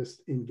activist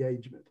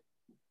engagement.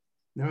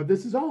 Now,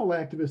 this is all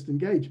activist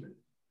engagement,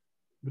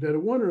 but at a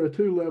 1 or a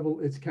 2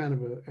 level, it's kind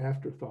of an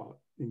afterthought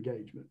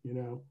engagement. You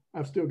know,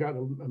 I've still got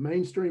a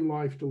mainstream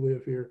life to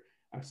live here.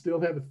 I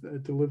still have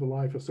to live a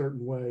life a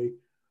certain way,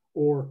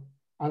 or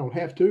I don't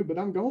have to, but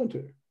I'm going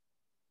to,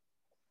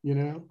 you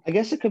know? I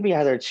guess it could be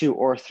either 2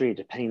 or 3,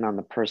 depending on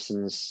the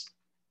person's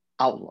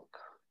outlook.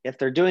 If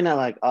they're doing it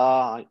like,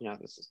 oh, you know,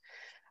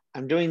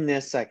 I'm doing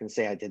this so I can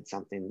say I did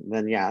something,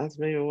 then yeah, that's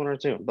maybe 1 or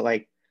 2. But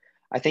like,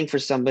 I think for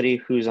somebody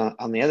who's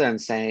on the other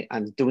end saying,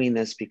 I'm doing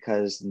this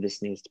because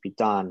this needs to be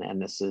done,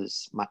 and this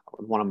is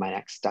one of my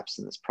next steps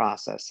in this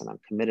process, and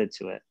I'm committed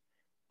to it,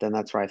 then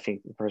that's where I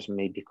think the person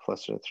may be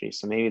closer to 3.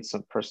 So maybe it's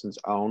a person's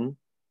own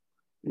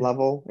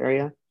level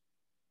area.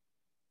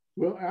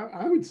 Well,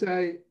 I would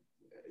say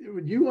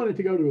you wanted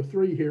to go to a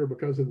 3 here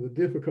because of the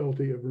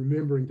difficulty of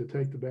remembering to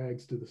take the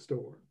bags to the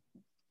store.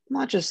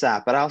 Not just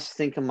that, but I also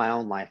think in my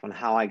own life on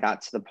how I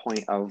got to the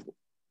point of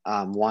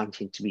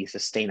wanting to be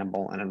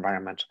sustainable and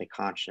environmentally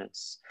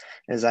conscious.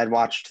 Is I'd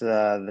watched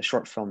the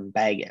short film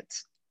Bag It.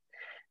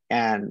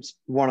 And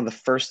one of the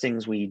first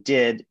things we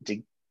did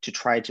to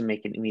try to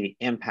make an immediate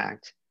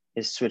impact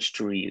is switch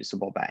to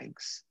reusable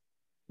bags.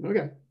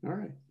 Okay. All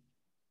right.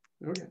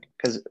 Okay.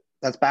 Because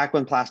that's back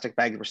when plastic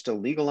bags were still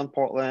legal in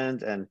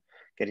Portland and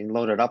getting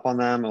loaded up on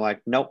them. And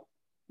like, nope,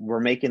 we're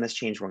making this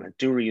change. We're going to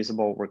do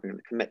reusable. We're going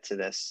to commit to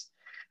this.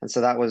 And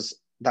so that was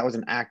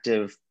an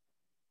active,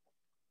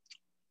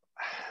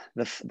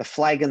 the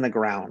flag in the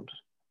ground.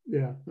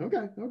 Yeah.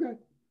 Okay. Okay.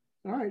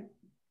 All right.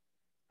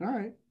 All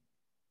right.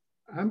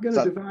 I'm going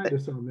to divide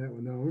us on that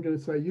one, though. I'm going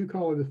to say you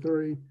call it a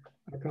 3,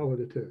 I call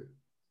it a 2.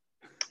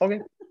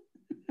 Okay,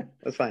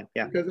 that's fine.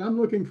 Yeah, because I'm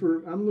looking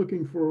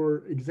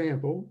for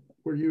example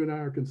where you and I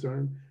are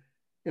concerned,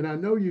 and I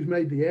know you've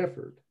made the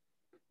effort,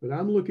 but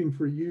I'm looking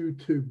for you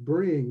to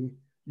bring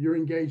your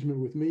engagement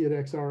with me at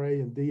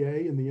XRA and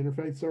DA in the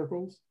interfaith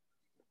circles.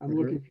 I'm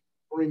looking to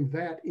bring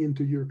that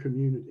into your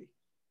community.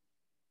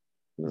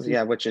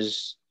 Yeah, which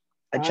is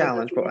a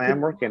challenge, but I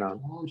am working on.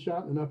 A long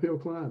shot and an uphill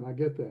climb. I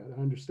get that.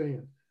 I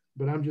understand.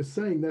 But I'm just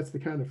saying that's the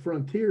kind of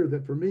frontier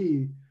that for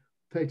me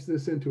takes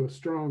this into a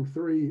strong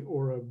 3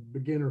 or a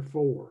beginner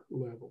 4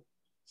 level.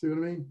 See what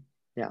I mean?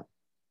 Yeah.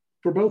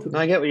 For both of them. No,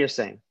 I get what you're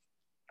saying.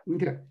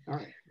 Okay. All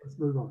right. Let's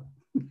move on.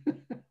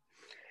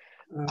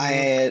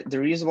 The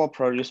reusable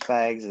produce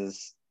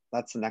bags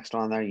that's the next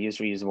one there. Use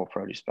reusable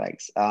produce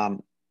bags. I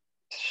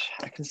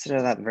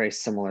consider that very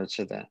similar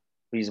to the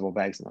reusable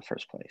bags in the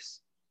first place.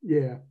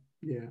 Yeah,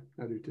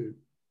 I do too.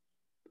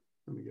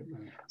 Let me get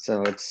that.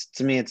 So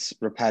to me, it's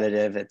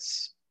repetitive.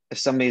 It's if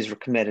somebody's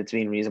committed to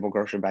being reusable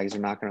grocery bags,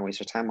 they're not going to waste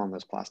their time on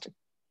those plastic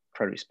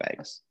produce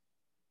bags.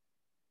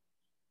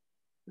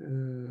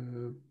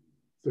 So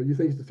you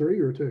think it's a 3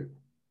 or a 2?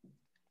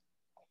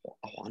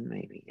 A 1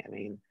 maybe. I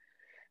mean,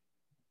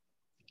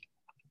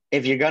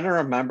 if you're going to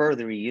remember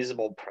the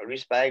reusable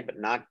produce bag but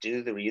not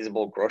do the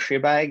reusable grocery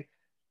bag,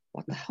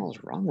 what the hell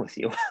is wrong with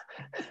you?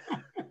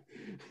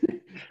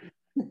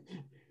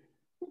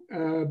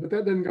 But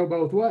that doesn't go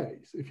both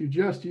ways. If you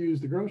just use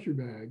the grocery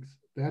bags,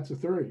 that's a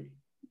 3,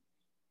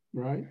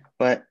 right?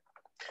 But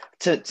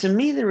to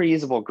me, the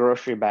reusable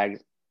grocery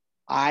bags,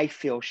 I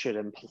feel should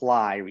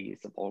imply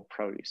reusable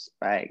produce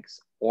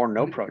bags or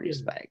no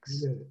produce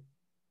bags.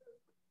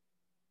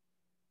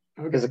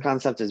 Because the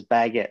concept is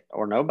bag it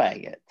or no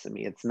bag it. To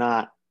me, it's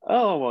not,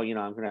 oh,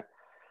 well,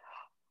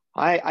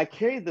 I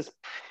carried this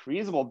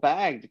reusable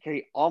bag to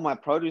carry all my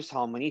produce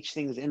home and each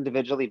thing is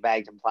individually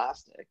bagged in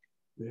plastic.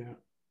 Yeah.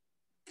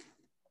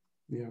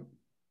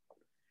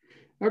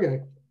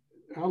 Okay.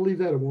 I'll leave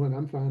that a 1.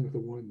 I'm fine with a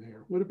 1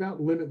 there. What about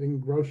limiting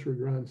grocery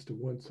runs to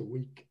once a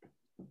week?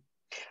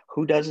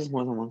 Who does this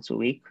more than once a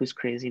week? Who's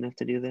crazy enough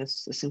to do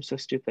this? This seems so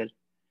stupid.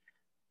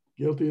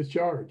 Guilty as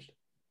charged.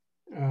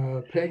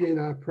 Peggy and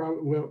I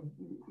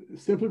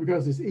simply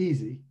because it's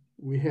easy.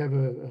 We have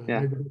a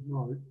neighborhood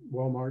mart,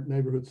 Walmart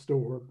neighborhood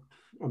store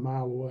a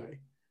mile away.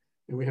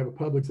 And we have a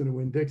Publix and a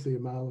Winn-Dixie a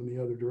mile in the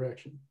other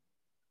direction.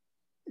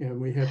 And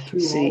we have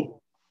 2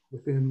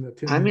 within the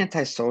 10 I'm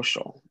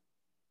antisocial.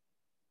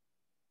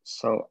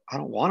 So I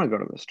don't want to go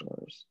to the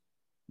stores.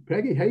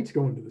 Peggy hates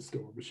going to the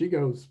store, but she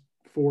goes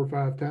 4 or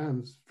 5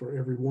 times for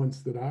every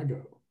once that I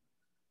go.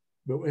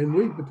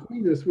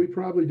 Between us, we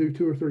probably do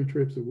 2 or 3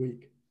 trips a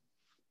week.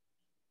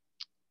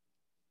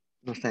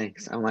 No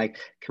thanks. I'm like,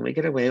 can we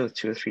get away with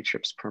 2 or 3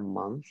 trips per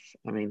month?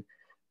 I mean,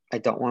 I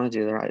don't want to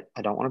do that.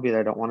 I don't want to be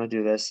there. I don't want to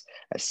do this,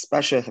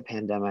 especially with a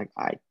pandemic.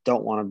 I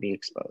don't want to be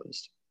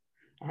exposed.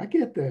 I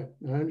get that.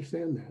 I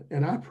understand that.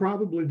 And I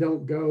probably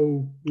don't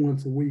go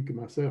once a week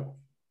myself.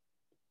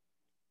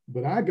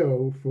 But I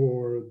go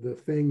for the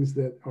things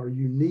that are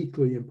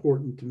uniquely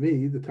important to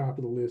me, the top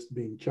of the list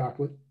being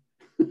chocolate,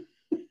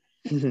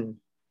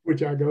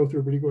 which I go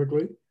through pretty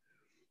quickly.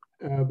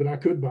 But I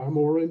could buy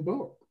more in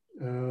bulk.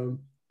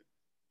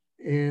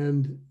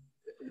 And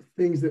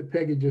things that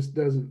Peggy just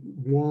doesn't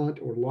want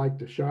or like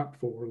to shop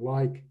for,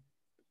 like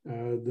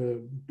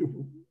the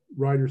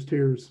Writer's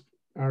Tears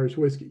Irish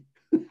whiskey.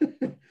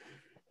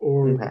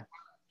 Or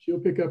she'll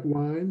pick up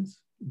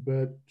wines,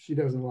 but she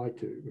doesn't like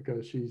to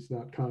because she's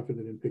not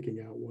confident in picking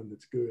out one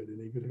that's good.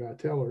 And even if I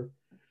tell her,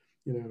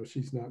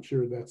 she's not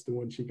sure that's the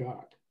one she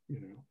got,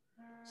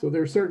 So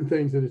there are certain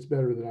things that it's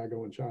better that I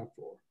go and shop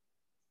for.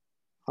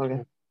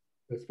 Okay.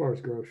 As far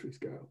as groceries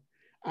go.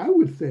 I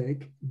would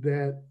think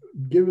that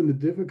given the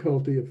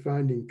difficulty of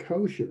finding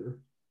kosher,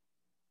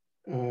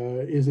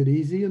 is it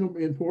easy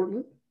in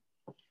Portland?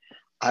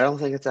 I don't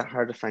think it's that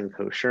hard to find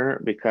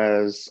kosher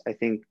because I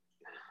think,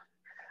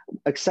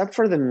 except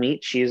for the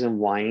meat, cheese, and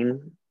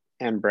wine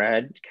and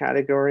bread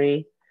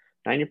category,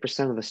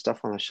 90% of the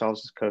stuff on the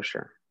shelves is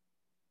kosher.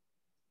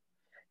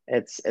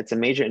 It's a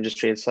major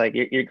industry. It's like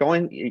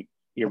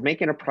you're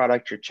making a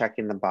product, you're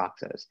checking the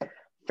boxes.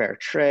 Fair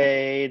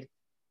trade,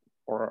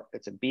 or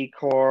it's a B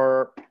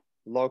Corp,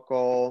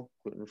 local,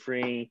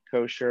 gluten-free,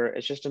 kosher.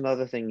 It's just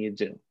another thing you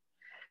do.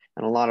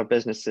 And a lot of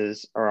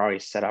businesses are already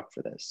set up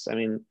for this. I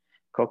mean,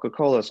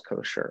 Coca-Cola is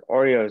kosher,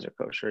 Oreos are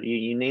kosher.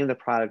 You name the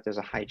product, there's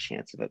a high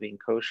chance of it being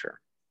kosher.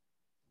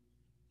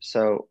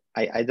 So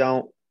I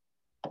don't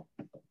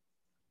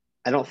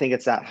think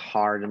it's that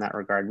hard in that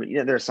regard. But,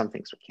 there are some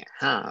things we can't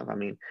have. I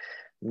mean,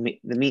 the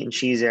meat and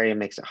cheese area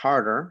makes it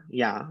harder,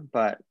 yeah,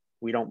 but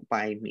we don't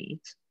buy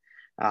meat.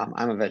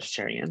 I'm a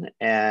vegetarian,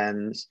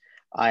 and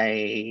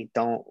I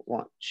don't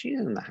want cheese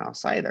in the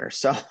house either.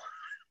 So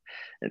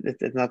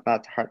it's not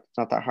that hard. It's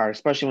not that hard,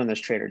 especially when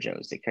there's Trader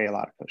Joe's. They carry a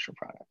lot of kosher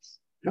products.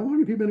 How long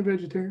have you been a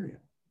vegetarian?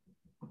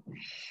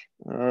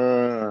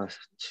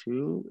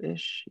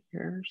 2-ish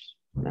years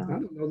now. I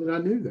don't know that I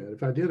knew that.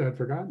 If I did, I'd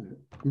forgotten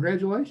it.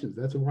 Congratulations.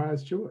 That's a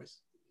wise choice.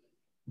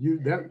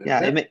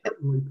 That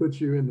certainly puts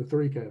you in the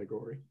 3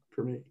 category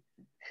for me.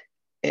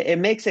 It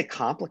makes it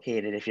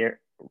complicated if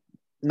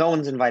no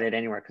one's invited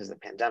anywhere because of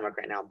the pandemic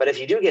right now. But if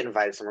you do get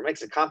invited somewhere, it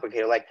makes it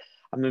complicated. Like,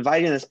 I'm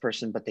inviting this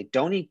person, but they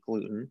don't eat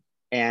gluten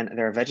and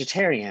they're a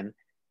vegetarian.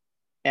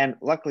 And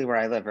luckily where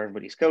I live,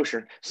 everybody's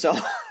kosher. So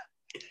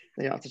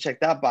you have to check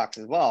that box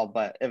as well.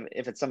 But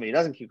if it's somebody who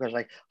doesn't keep kosher,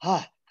 like,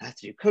 I have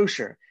to do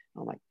kosher.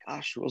 I'm like,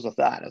 gosh, rules with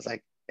that. It's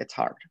like, it's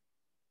hard.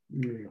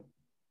 Yeah.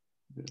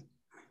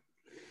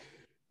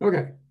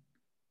 Okay.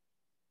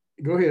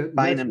 Go ahead.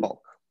 Buying in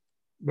bulk.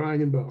 Buying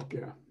in bulk,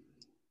 yeah.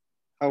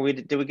 Oh,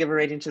 did we give a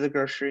rating to the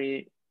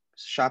grocery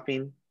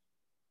shopping?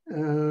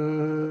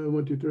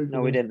 1, 2, 3.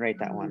 No, we didn't rate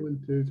that one.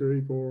 1, 2,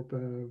 3, 4,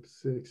 5,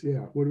 6. Yeah.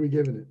 What are we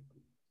giving it?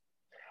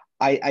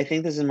 I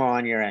think this is more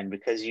on your end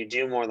because you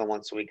do more than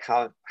once a week.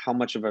 How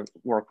much of a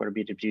work would it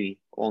be to be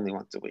only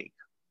once a week?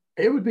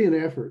 It would be an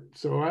effort.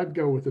 So I'd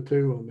go with a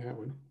 2 on that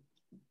one.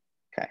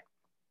 Okay.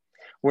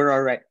 We're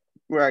all right.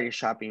 We're already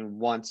shopping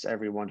once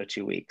every 1 to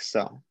 2 weeks.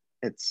 So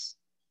that's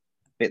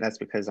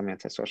because I'm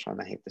antisocial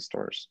and I hate the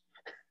stores.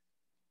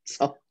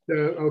 So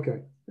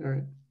okay. All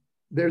right.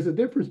 There's a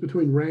difference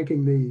between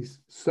ranking these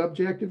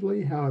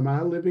subjectively, how am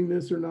I living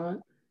this or not,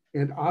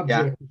 and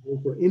objectively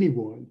for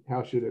anyone,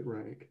 how should it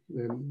rank?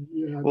 And,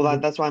 well,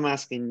 that's why I'm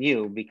asking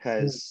you,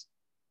 because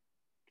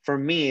for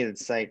me,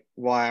 it's like,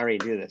 well, I already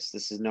do this.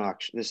 This is no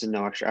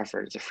extra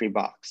effort. It's a free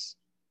box.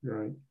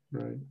 Right.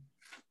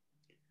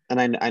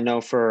 And I know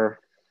for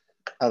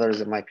others,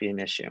 it might be an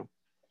issue.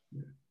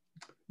 Yeah.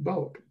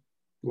 Bulk,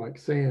 like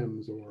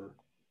Sam's or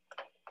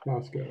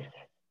Costco.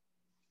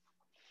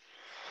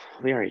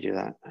 We already do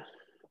that.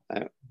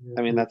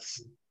 I mean,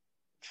 that's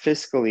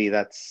fiscally,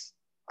 that's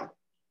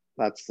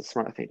the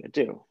smart thing to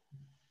do.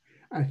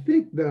 I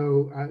think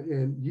though,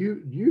 and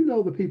you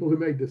know the people who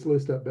made this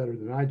list up better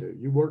than I do.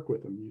 You work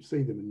with them, you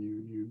see them,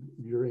 and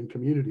you're in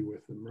community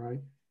with them,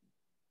 right?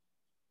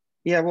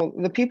 Yeah, well,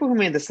 the people who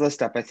made this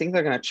list up, I think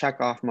they're going to check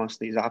off most of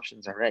these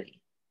options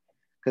already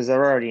because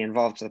they're already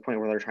involved to the point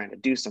where they're trying to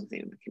do something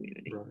in the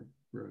community.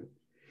 Right.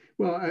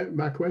 Well,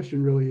 my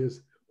question really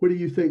is, what do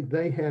you think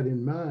they had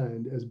in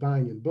mind as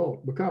buying in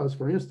bulk? Because,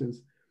 for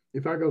instance,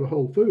 if I go to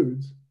Whole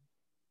Foods,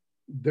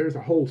 there's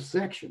a whole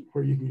section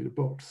where you can get a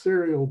bulk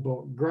cereal,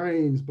 bulk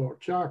grains, bulk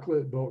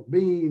chocolate, bulk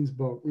beans,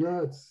 bulk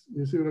nuts.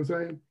 You see what I'm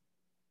saying?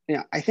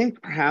 Yeah, I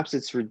think perhaps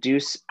it's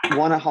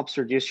one, it helps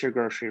reduce your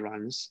grocery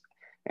runs,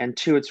 and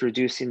 2, it's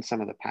reducing some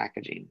of the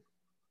packaging.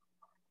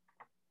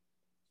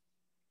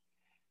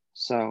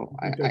 So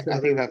I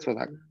think that's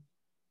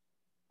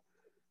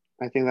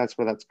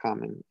where that's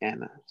common,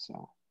 Anna.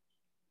 So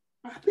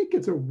I think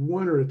it's a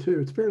 1 or a 2.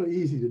 It's fairly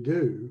easy to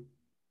do,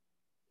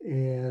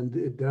 and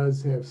it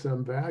does have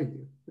some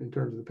value in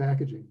terms of the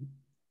packaging.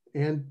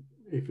 And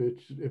if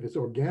it's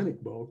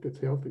organic bulk, it's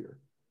healthier.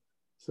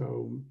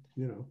 So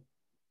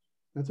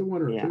that's a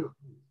 1 or a 2.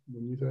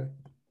 When you say,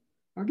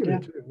 I'll give it a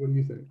 2. What do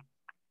you think?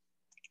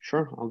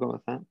 Sure, I'll go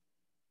with that.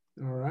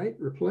 All right.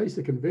 Replace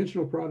a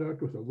conventional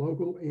product with a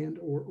local and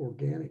or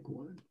organic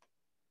one.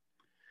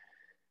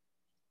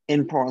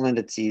 In Portland,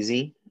 it's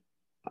easy.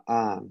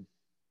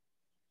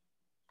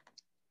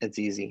 It's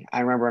easy.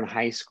 I remember in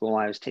high school,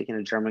 I was taking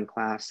a German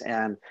class,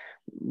 and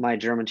my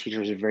German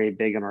teacher was very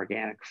big on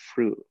organic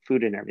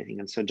food and everything.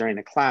 And so during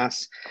the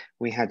class,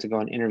 we had to go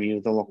and we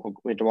had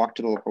to walk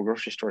to the local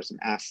grocery stores and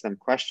ask them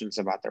questions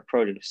about their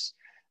produce.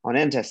 On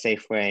Enta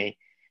Safeway,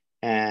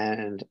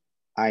 and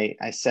I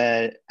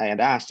said, I had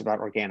asked about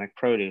organic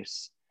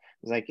produce. I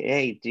was like,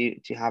 hey, do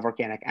you have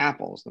organic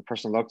apples? The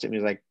person looked at me,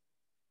 was like,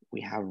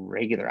 we have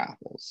regular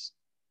apples.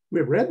 We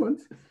have red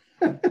ones.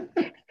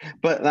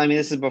 But I mean,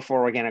 this is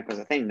before organic was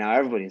a thing. Now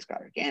everybody's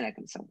got organic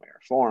in some way or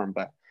form.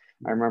 But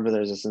I remember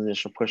there's this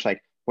initial push,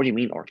 like, what do you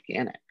mean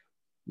organic?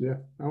 Yeah.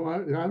 Oh, I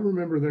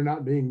remember there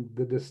not being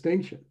the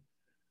distinction.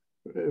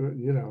 I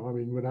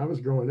mean, when I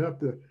was growing up,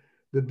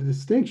 the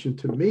distinction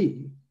to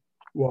me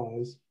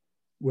was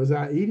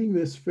I eating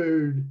this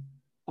food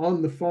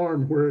on the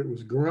farm where it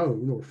was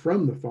grown, or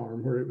from the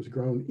farm where it was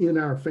grown in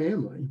our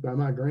family by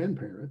my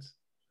grandparents,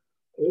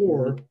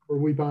 or were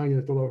we buying it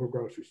at the local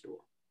grocery store?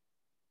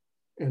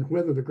 And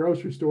whether the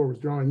grocery store was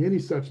drawing any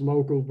such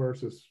local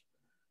versus,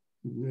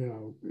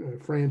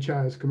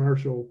 franchise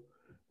commercial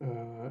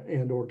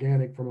and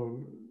organic from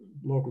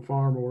a local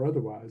farm or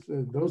otherwise,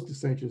 those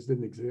distinctions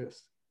didn't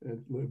exist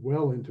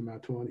well into my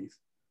 20s,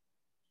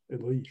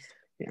 at least.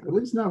 Yeah. At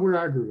least not where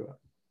I grew up.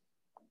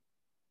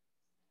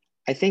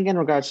 I think in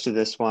regards to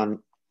this one,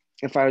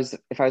 if I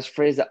was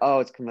phrased that,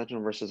 it's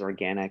conventional versus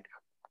organic,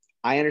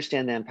 I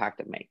understand the impact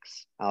it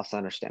makes. I also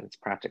understand it's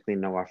practically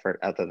no effort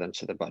other than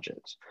to the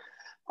budget.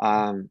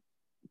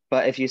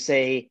 But if you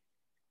say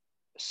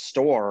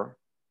store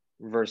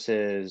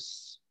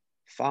versus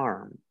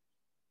farm,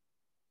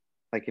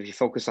 like if you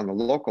focus on the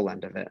local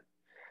end of it,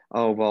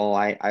 oh, well,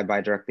 I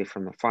buy directly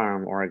from the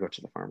farm, or I go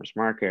to the farmer's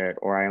market,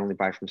 or I only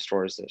buy from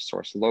stores that are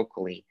sourced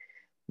locally,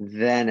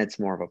 then it's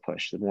more of a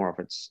push. It's more of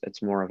it's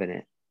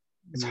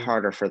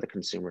harder for the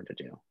consumer to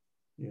do.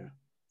 Yeah.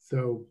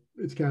 So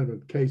it's kind of a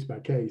case by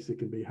case. It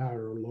can be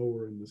higher or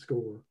lower in the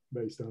score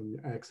based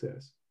on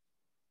access.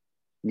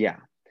 Yeah.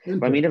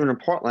 But I mean, even in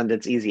Portland,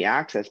 it's easy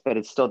access, but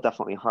it's still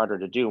definitely harder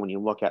to do when you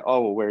look at,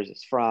 oh, well, where's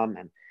this from?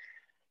 And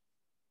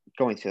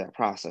going through that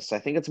process. So I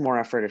think it's more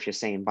effort if you're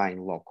saying buying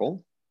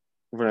local.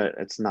 But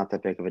it's not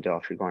that big of a deal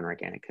if you're going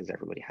organic, because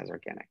everybody has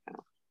organic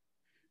now.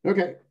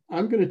 Okay,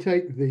 I'm going to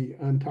take the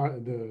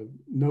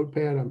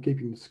notepad I'm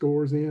keeping the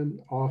scores in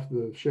off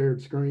the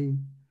shared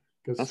screen,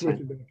 because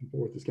switching back and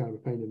forth is kind of a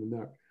pain in the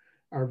neck.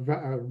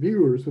 Our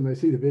viewers, when they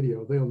see the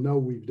video, they'll know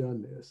we've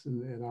done this,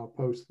 and I'll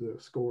post the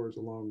scores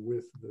along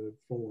with the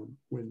form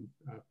when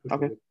I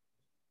put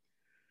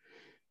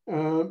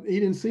it.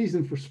 Eat in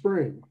season for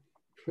spring.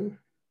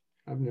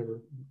 I've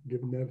never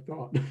given that a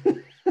thought.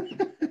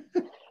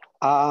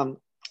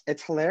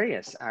 It's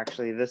hilarious,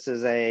 actually. This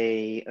is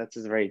a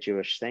very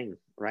Jewish thing,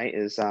 right?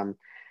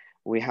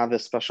 We have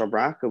this special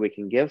bracha we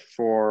can give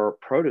for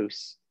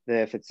produce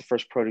if it's the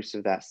first produce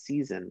of that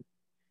season.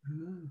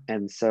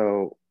 And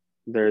so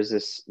there's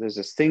this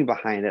thing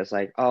behind it. It's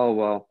like, oh,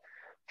 well,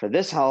 for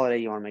this holiday,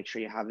 you want to make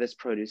sure you have this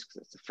produce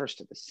because it's the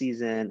first of the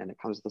season, and it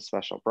comes with a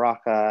special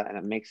bracha, and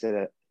it makes it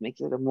a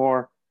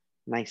more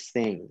nice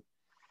thing.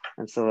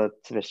 And so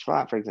to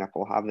Bishvat, for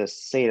example, we'll have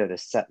this seder,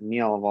 this set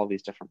meal of all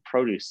these different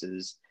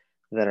produces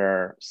that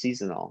are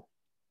seasonal.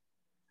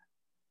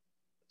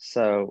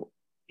 So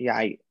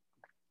yeah,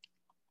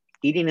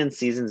 eating in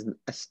seasons,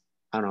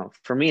 I don't know,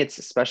 for me, it's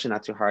especially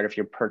not too hard if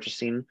you're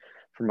purchasing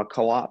from a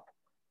co-op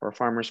or a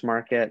farmer's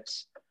market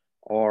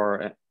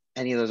or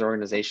any of those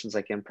organizations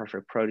like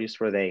Imperfect Produce,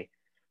 where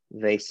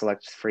they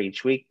select for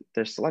each week.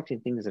 They're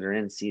selecting things that are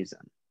in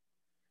season.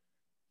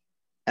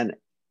 And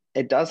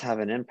it does have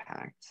an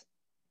impact.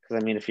 Because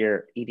I mean, if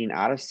you're eating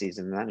out of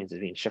season, that means it's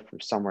being shipped from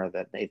somewhere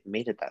that they've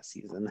made it that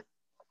season.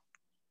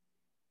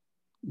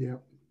 Yeah.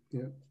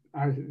 The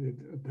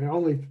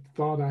only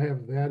thought I have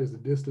of that is a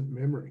distant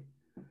memory.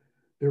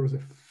 There was a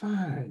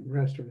fine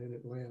restaurant in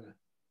Atlanta,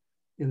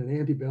 in an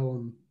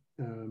antebellum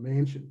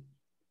mansion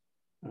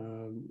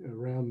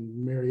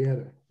around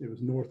Marietta. It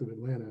was north of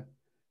Atlanta,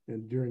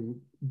 and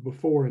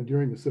before and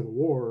during the Civil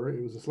War,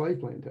 it was a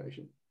slave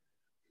plantation,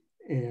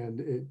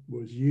 and it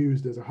was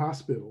used as a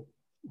hospital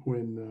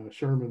when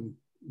Sherman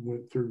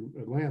went through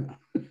Atlanta.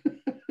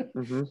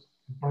 Mm-hmm.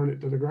 Burn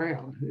it to the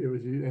ground. It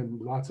was,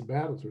 and lots of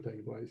battles were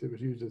taking place. It was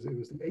used as, it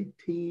was an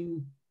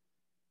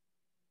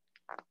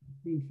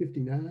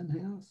 1859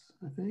 house,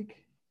 I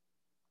think,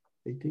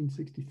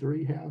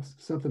 1863 house,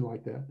 something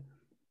like that.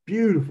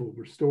 Beautiful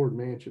restored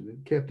mansion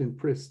and kept in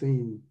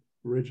pristine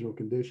original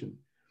condition.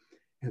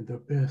 And the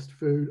best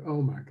food,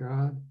 oh my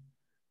God.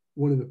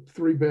 One of the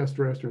 3 best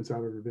restaurants I've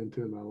ever been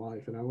to in my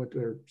life. And I went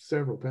there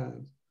several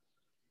times.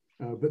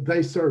 But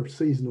they served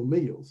seasonal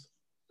meals.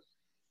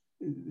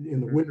 In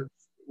the winter,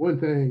 one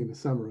thing, in the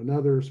summer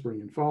another,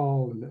 spring and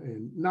fall,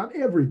 and not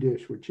every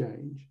dish would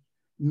change.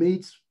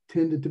 Meats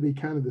tended to be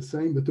kind of the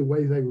same, but the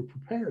way they would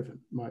prepare them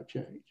might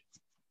change.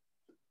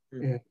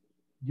 And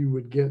you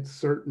would get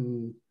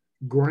certain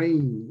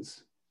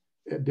grains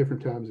at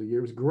different times of year.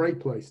 It was a great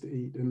place to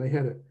eat. And they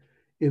had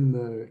in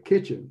the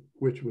kitchen,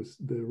 which was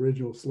the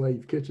original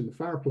slave kitchen, the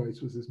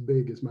fireplace was as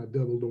big as my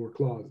double door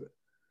closet.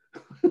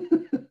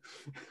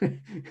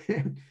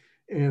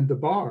 and the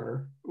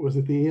bar was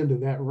at the end of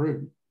that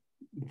room.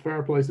 The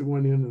fireplace at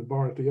one end and the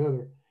bar at the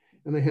other.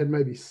 And they had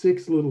maybe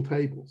 6 little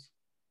tables.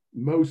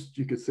 Most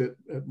you could sit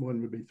at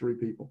one would be 3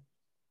 people.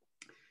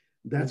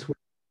 That's where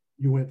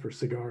you went for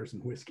cigars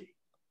and whiskey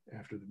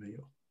after the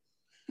meal.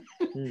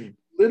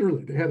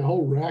 Literally, they had a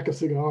whole rack of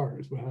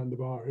cigars behind the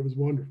bar. It was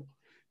wonderful.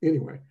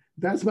 Anyway,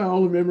 that's my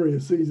only memory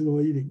of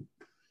seasonal eating.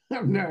 I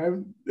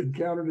haven't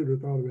encountered it or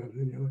thought about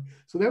it anyway.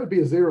 So that would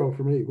be a 0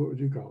 for me. What would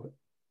you call it?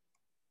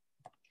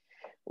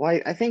 Well,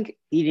 I think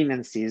eating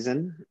in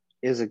season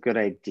is a good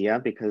idea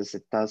because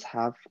it does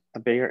have a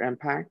bigger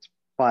impact,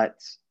 but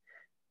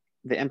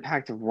the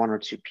impact of 1 or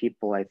 2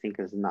 people, I think,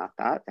 is not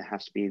that. It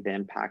has to be the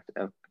impact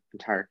of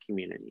entire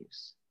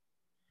communities.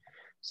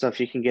 So if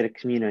you can get a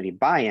community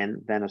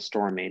buy-in, then a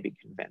store may be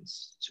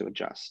convinced to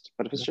adjust.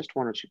 But if it's just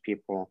 1 or 2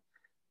 people,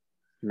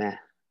 meh.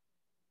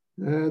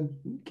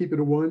 Keep it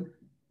a 1.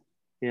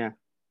 Yeah.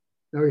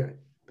 Okay.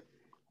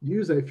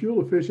 Use a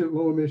fuel-efficient,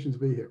 low-emissions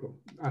vehicle.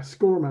 I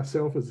score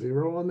myself a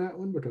 0 on that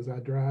one because I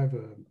drive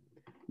a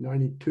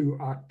 92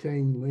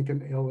 octane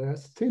Lincoln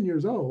LS, 10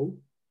 years old.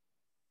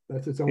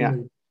 That's its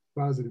only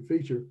positive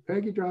feature.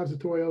 Peggy drives a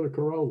Toyota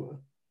Corolla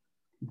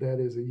that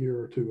is a year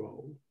or 2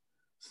 old.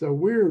 So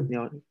we're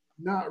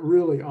not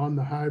really on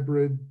the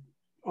hybrid,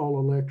 all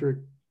electric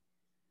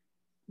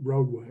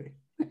roadway.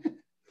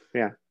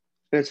 Yeah.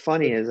 It's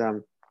funny is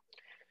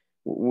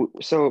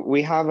so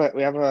we have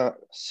a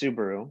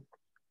Subaru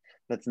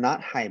that's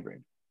not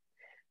hybrid,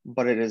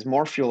 but it is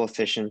more fuel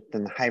efficient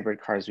than the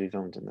hybrid cars we've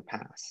owned in the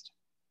past.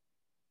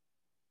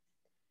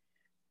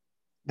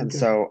 And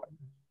so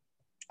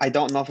I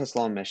don't know if it's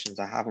low emissions.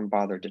 I haven't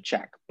bothered to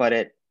check, but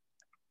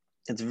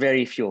it's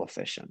very fuel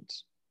efficient.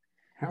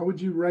 How would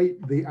you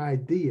rate the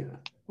idea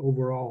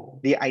overall?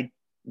 The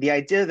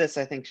idea of this,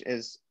 I think,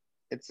 it's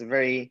a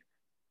very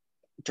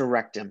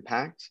direct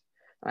impact.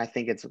 I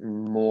think it's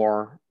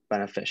more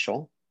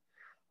beneficial,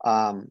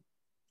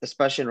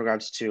 especially in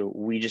regards to,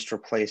 we just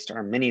replaced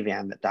our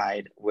minivan that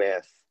died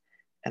with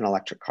an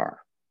electric car.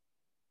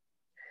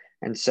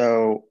 And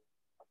so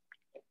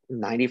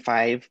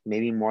 95,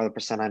 maybe more the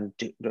percent of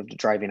the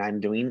driving I'm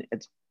doing,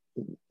 it's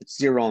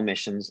zero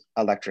emissions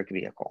electric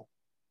vehicle.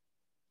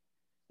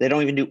 They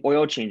don't even do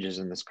oil changes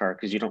in this car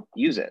because you don't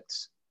use it.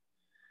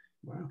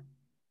 Wow.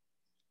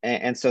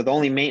 And so the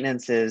only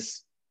maintenance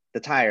is the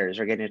tires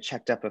are getting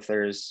checked up if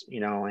there's,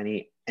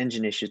 any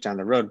engine issues down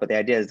the road. But the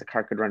idea is the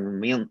car could run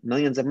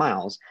millions of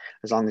miles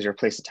as long as you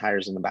replace the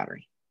tires and the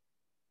battery.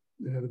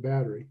 Yeah, the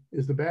battery.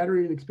 Is the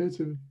battery an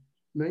expensive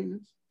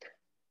maintenance?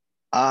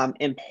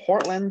 In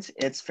Portland,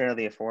 it's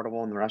fairly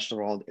affordable. In the rest of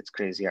the world, it's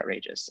crazy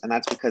outrageous. And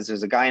that's because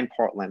there's a guy in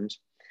Portland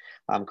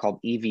called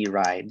EV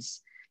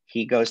Rides.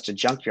 He goes to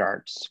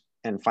junkyards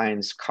and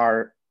finds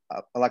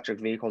electric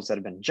vehicles that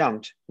have been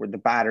junked where the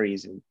battery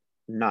is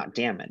not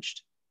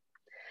damaged.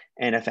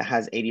 And if it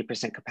has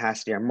 80%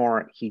 capacity or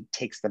more, he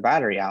takes the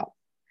battery out.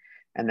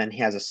 And then he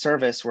has a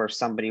service where if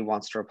somebody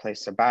wants to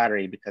replace their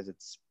battery because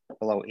it's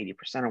below 80%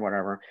 or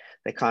whatever,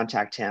 they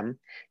contact him.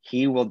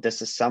 He will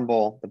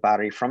disassemble the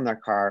battery from their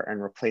car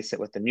and replace it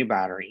with the new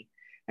battery.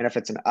 And if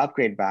it's an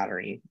upgrade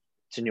battery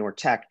to newer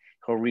tech,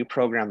 he'll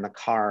reprogram the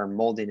car,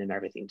 molding and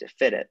everything to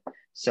fit it.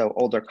 So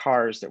older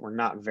cars that were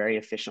not very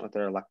efficient with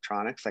their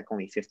electronics, like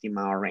only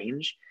 50-mile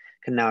range,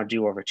 can now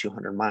do over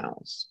 200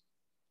 miles.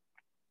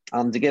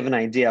 To give an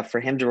idea,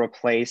 for him to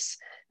replace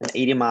an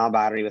 80-mile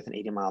battery with an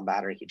 80-mile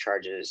battery, he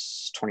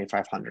charges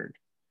 $2,500.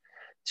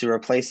 To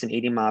replace an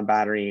 80-mile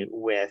battery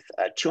with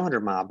a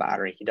 200-mile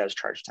battery, he does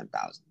charge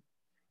 $10,000.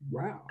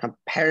 Wow.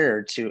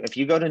 Compared to if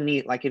you go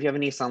to like if you have a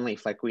Nissan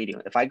Leaf like we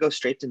do, if I go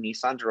straight to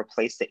Nissan to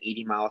replace the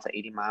 80-mile with the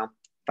 80-mile,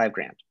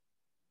 $5,000.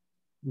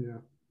 Yeah.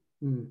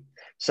 Hmm.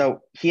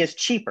 So he is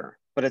cheaper,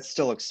 but it's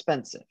still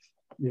expensive.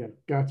 Yeah,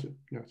 gotcha.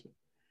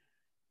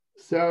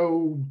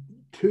 So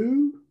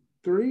 2,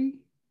 3?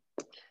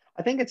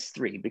 I think it's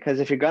 3, because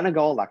if you're going to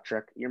go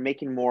electric, you're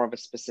making more of a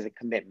specific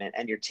commitment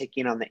and you're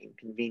taking on the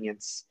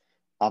inconvenience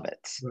of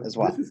it as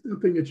well. This is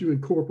something that you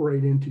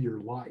incorporate into your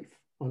life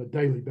on a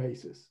daily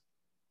basis,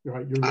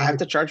 right? I have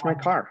to charge my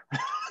car.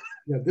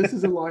 Yeah, this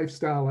is a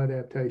lifestyle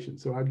adaptation.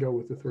 So I'd go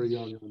with the 3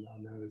 on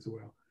that as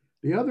well.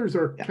 The others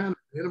are kind of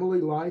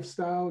minimally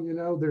lifestyle,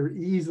 they're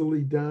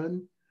easily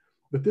done,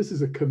 but this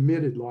is a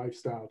committed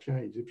lifestyle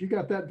change. If you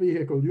got that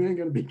vehicle, you ain't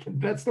going to be,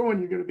 that's the one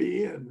you're going to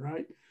be in,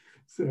 right?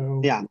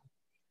 So yeah,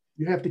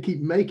 you have to keep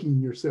making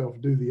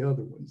yourself do the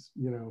other ones,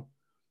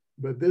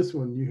 but this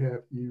one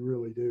you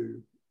really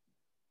do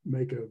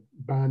make a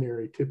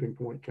binary tipping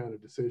point kind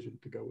of decision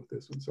to go with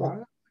this one. So I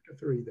like a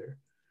 3 there.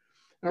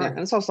 All right. And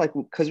it's also like,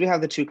 because we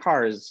have the 2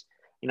 cars,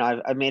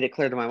 I've made it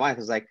clear to my wife,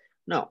 is like,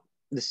 no,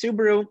 the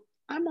Subaru,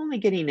 I'm only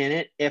getting in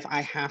it if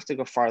I have to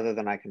go farther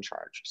than I can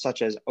charge,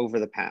 such as over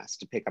the pass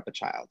to pick up a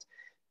child.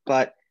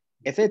 But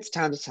if it's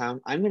town to town,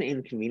 I'm going to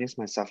inconvenience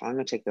myself. I'm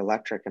going to take the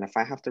electric. And if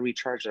I have to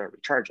recharge it, I'll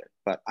recharge it.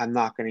 But I'm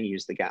not going to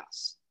use the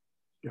gas.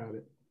 Got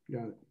it.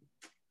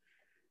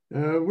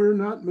 We're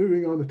not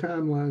moving on the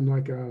timeline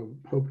like I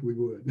hoped we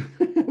would.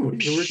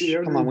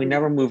 Come on, we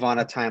never move on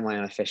a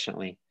timeline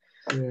efficiently.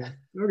 Yeah.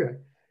 Okay.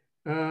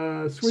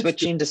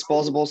 Switching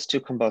disposables to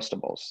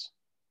combustibles.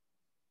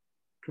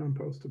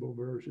 Compostable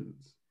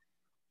versions.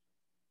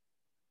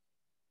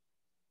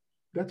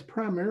 That's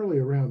primarily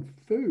around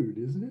food,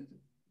 isn't it?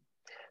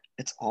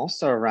 It's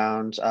also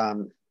around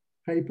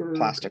paper,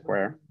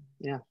 plasticware.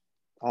 Yeah,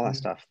 all that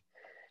stuff.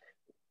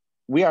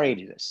 We already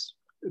do this.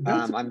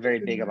 I'm very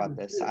big about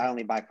this. I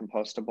only buy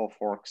compostable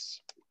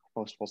forks,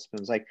 compostable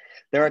spoons. Like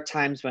there are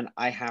times when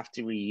I have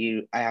to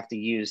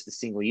use the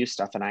single-use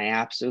stuff, and I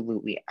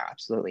absolutely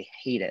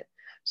hate it.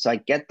 So I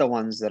get the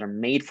ones that are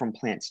made from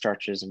plant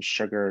starches and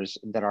sugars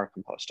that are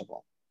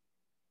compostable.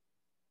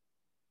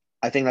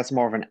 I think that's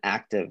more of an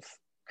active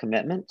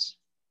commitment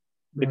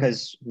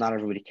because not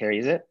everybody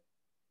carries it.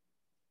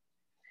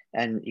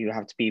 And you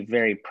have to be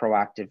very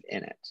proactive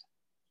in it.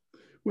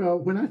 Well,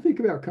 when I think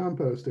about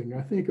composting,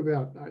 I think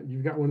about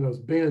you've got one of those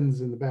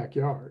bins in the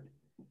backyard,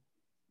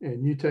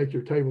 and you take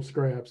your table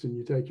scraps and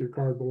you take your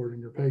cardboard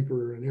and your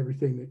paper and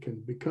everything that can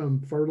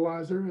become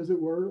fertilizer, as it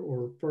were,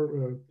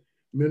 or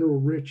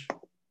mineral-rich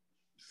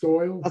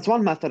soil. That's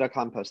one method of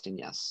composting,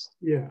 yes.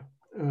 Yeah.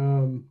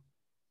 To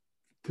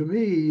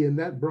me, in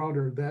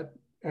that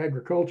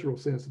agricultural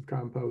sense of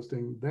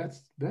composting,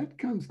 that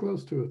comes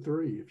close to a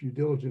 3 if you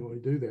diligently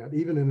do that,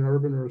 even in an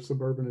urban or a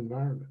suburban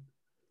environment.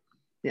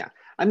 Yeah,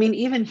 I mean,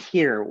 even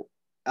here,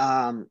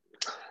 the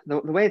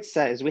way it's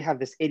set is we have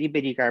this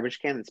itty-bitty garbage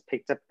can that's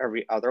picked up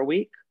every other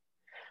week,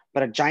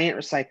 but a giant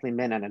recycling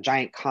bin and a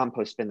giant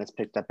compost bin that's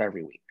picked up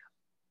every week.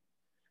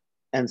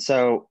 And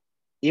so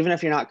even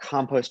if you're not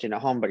composting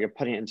at home, but you're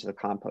putting it into the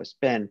compost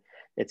bin,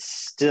 it's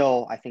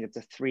still, I think it's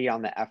a 3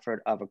 on the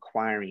effort of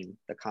acquiring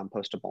the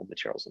compostable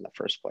materials in the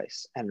first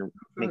place and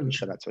making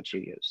sure that's what you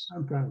use.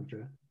 I'm fine with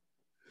that.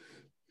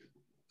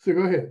 So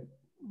go ahead.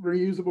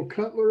 Reusable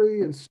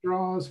cutlery and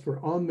straws for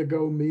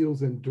on-the-go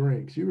meals and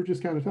drinks. You were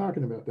just kind of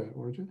talking about that,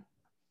 weren't you?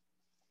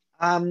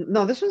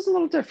 No, this one's a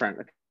little different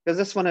because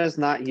this one is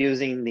not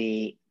using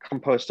the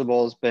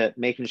compostables, but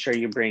making sure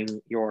you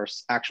bring your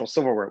actual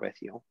silverware with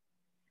you.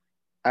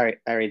 I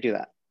already do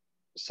that.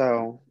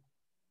 So,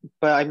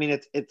 but I mean,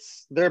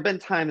 it's there have been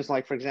times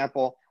like, for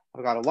example,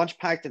 I got a lunch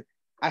packed and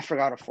I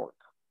forgot a fork.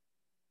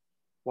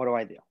 What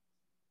do?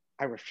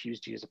 I refuse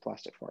to use a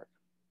plastic fork.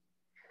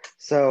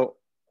 So,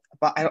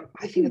 but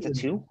I think it's a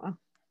 2. Huh?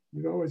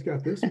 You've always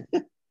got this one.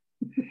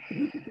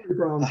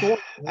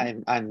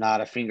 I'm not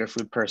a finger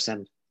food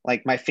person.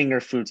 Like my finger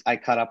foods, I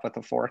cut up with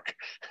a fork.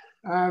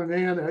 Oh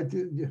man,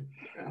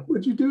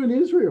 what'd you do in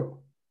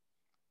Israel?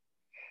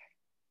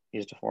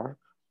 Used a fork.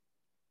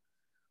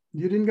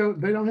 You didn't go,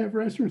 they don't have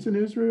restaurants in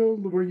Israel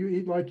where you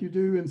eat like you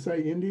do in,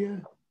 say,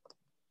 India?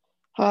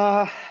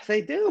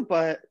 They do,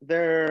 but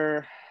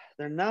they're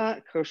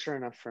not kosher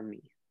enough for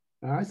me.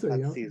 I see.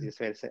 That's the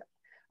easiest way to say it.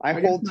 I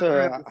hold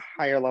to a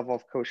higher level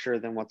of kosher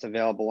than what's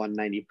available in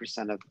 90%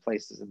 of the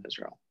places in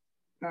Israel.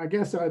 I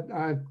guess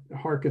I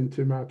hearken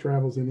to my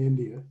travels in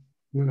India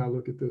when I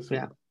look at this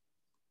one.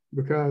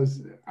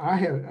 Because I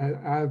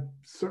have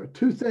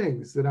 2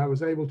 things that I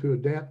was able to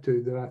adapt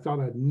to that I thought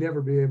I'd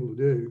never be able to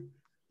do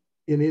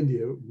in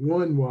India.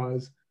 One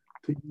was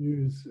to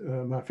use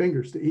my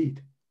fingers to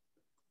eat.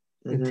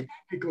 Mm-hmm. And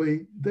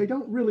technically, they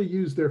don't really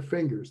use their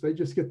fingers. They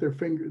just get their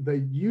finger. They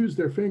use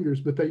their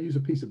fingers, but they use a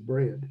piece of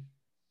bread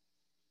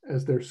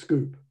as their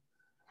scoop.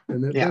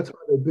 And that's why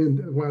they bend.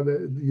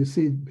 You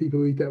see people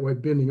who eat that way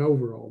bending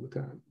over all the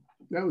time.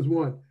 That was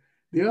one.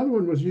 The other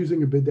one was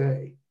using a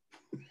bidet.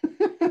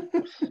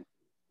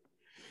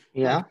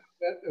 Yeah.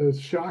 That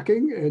was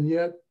shocking, and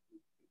yet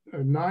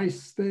a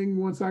nice thing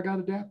once I got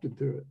adapted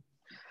to it.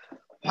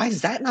 Why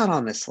is that not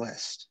on this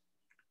list?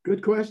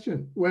 Good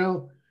question.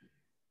 Well,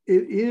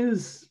 it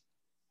is,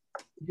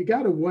 you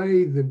got to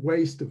weigh the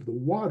waste of the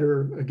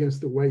water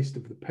against the waste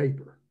of the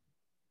paper.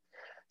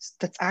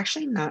 That's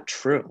actually not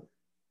true.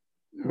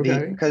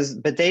 Okay. Because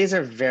bidets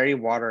are very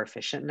water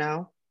efficient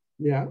now.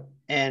 Yeah.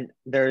 And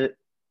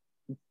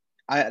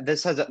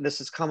this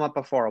has come up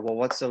before. Well,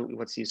 what's the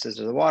usage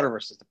of the water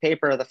versus the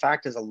paper? The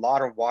fact is, a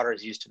lot of water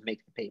is used to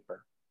make the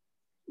paper.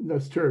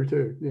 That's true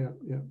too. Yeah.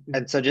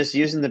 And so just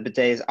using the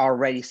bidet is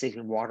already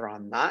saving water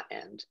on that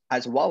end,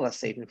 as well as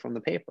saving from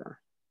the paper.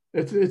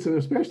 It's an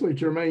especially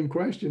germane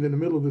question in the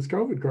middle of this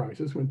COVID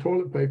crisis when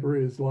toilet paper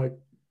is like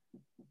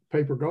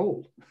paper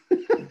gold.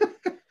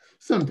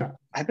 Sometimes.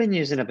 I've been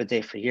using a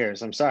bidet for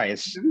years. I'm sorry. It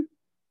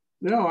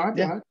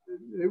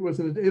was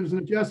an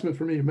adjustment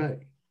for me to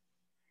make.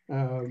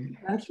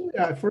 Actually,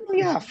 I first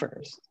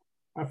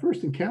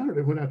encountered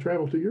it when I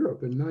traveled to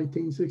Europe in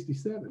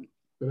 1967,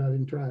 but I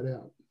didn't try it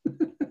out.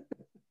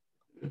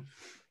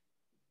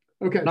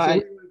 Okay, so what do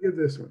you want to give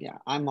this one? Yeah,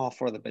 I'm all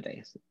for the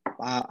bidets.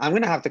 I'm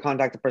going to have to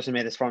contact the person who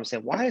made this form and say,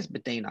 why is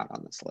bidet not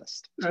on this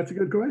list? That's a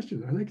good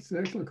question. I think it's an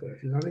excellent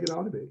question. I think it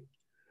ought to be.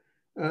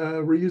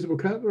 Reusable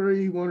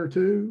cutlery, 1 or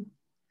 2?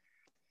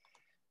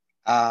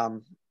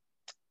 1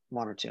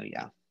 or 2,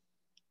 yeah.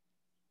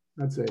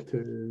 I'd say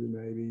 2,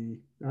 maybe.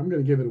 I'm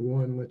going to give it a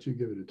 1 and let you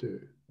give it a 2.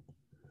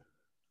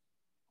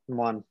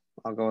 1.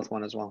 I'll go with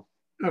 1 as well.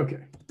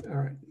 Okay. All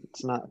right.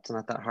 It's not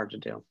that hard to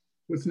do.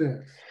 What's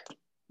next?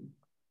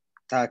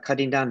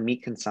 Cutting down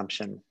meat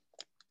consumption.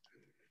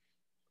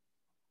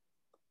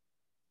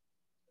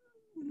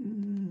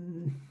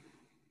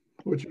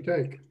 What's your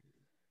take?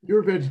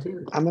 You're a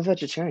vegetarian. I'm a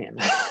vegetarian.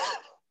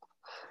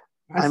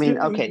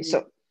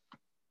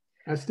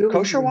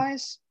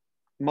 Kosher-wise,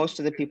 most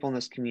of the people in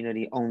this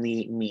community only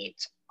eat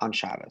meat on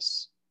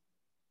Shabbos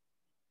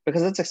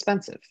because it's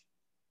expensive.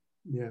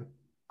 Yeah.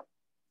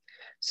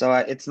 So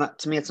it's not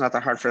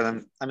that hard for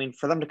them. I mean,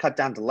 for them to cut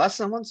down to less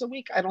than once a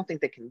week, I don't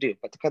think they can do.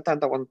 But to cut down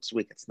to once a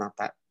week, it's not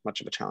that much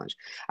of a challenge.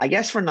 I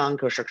guess for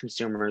non-kosher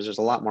consumers, there's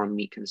a lot more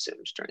meat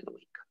consumed during the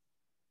week.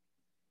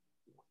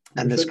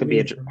 And this could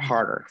be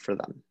harder for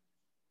them.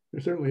 There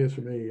certainly is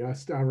for me.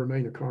 I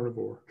remain a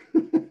carnivore.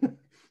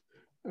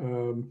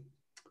 In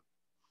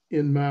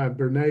my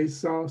béarnaise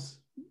sauce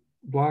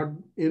blog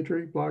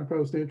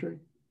post entry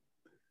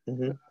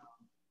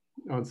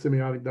on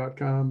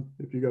semiotic.com,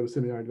 if you go to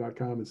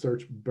semiotic.com and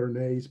search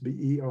béarnaise,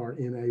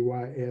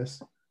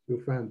 BERNAYS, you'll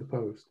find the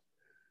post.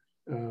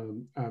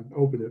 I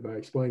opened it by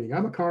explaining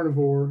I'm a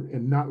carnivore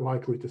and not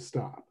likely to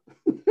stop.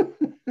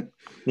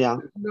 Yeah.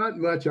 There's not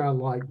much I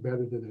like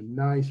better than a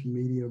nice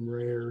medium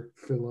rare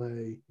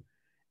filet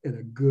and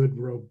a good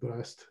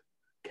robust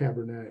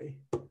Cabernet.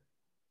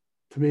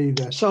 To me,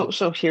 that's so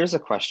here's a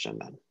question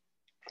then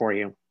for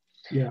you.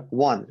 Yeah.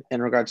 1,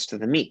 in regards to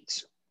the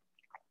meat,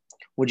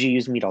 would you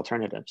use meat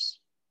alternatives?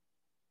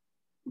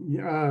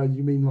 Yeah,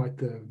 you mean like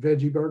the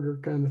veggie burger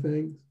kind of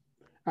things?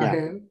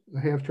 Yeah. I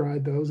have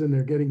tried those, and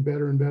they're getting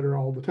better and better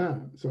all the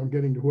time. So I'm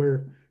getting to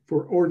where,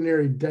 for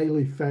ordinary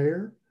daily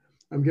fare,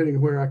 I'm getting to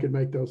where I could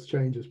make those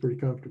changes pretty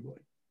comfortably.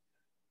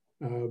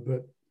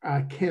 But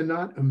I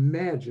cannot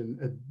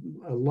imagine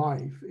a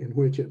life in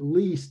which at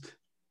least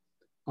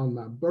on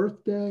my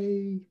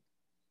birthday,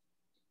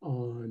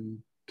 on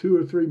 2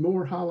 or 3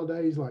 more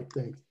holidays like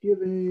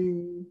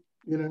Thanksgiving,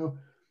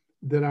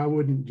 that I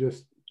wouldn't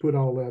just put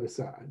all that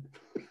aside.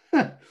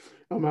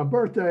 On my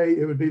birthday,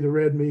 it would be the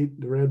red meat,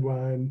 the red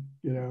wine,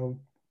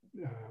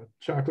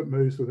 chocolate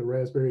mousse with a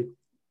raspberry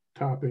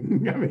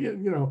topping. I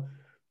mean,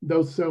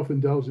 those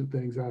self-indulgent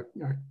things,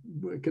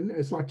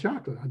 it's like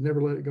chocolate. I'd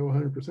never let it go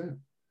 100%.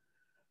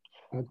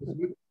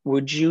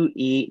 Would you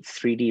eat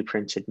 3D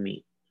printed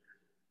meat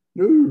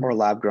or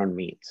lab-grown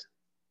meat?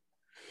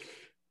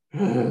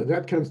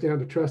 That comes down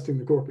to trusting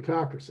the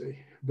corporatocracy,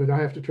 but I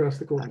have to trust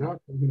the corporatocracy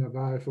when I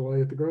buy a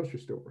filet at the grocery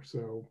store.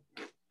 So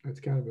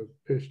that's kind of a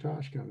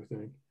pish-tosh kind of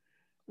thing.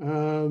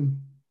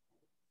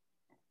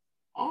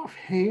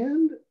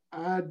 Offhand,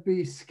 I'd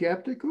be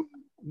skeptical,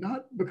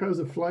 not because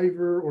of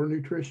flavor or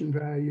nutrition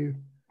value,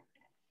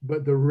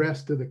 but the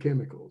rest of the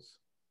chemicals.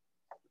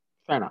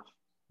 Fair enough.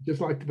 Just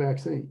like the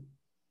vaccine.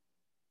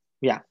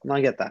 Yeah, no,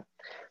 I get that.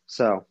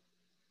 So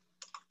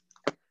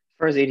as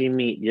far as eating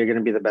meat, you're going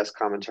to be the best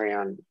commentary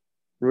on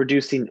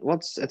reducing. Well,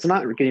 it's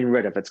not getting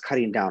rid of, it's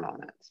cutting down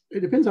on it.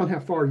 It depends on how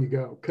far you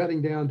go.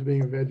 Cutting down to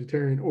being a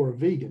vegetarian or a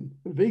vegan.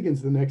 A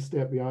vegan's the next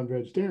step beyond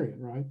vegetarian,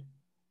 right?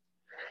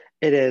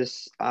 It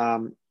is.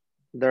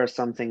 There are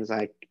some things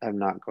I'm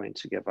not going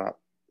to give up.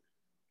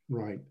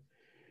 Right.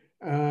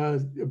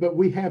 But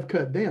we have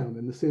cut down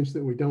in the sense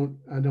that we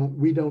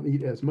don't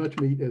eat as much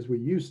meat as we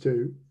used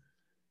to.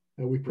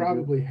 We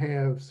probably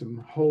have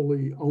some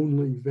wholly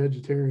only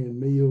vegetarian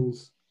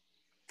meals.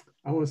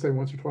 I want to say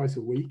once or twice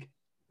a week,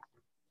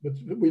 but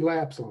we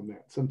lapse on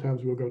that.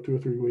 Sometimes we'll go 2 or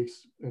 3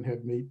 weeks and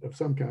have meat of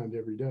some kind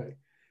every day.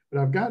 But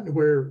I've gotten to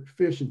where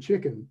fish and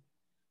chicken,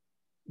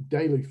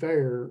 daily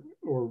fare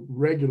or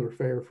regular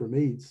fare for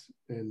meats,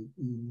 and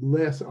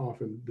less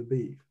often the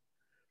beef.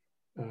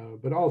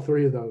 But all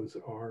 3 of those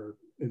are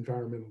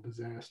environmental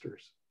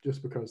disasters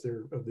just because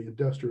they're of the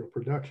industrial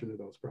production of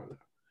those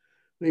products.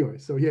 Anyway,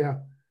 so yeah,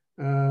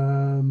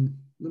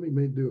 let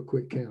me do a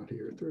quick count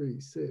here. 3,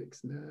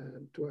 6,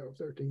 9, 12,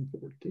 13,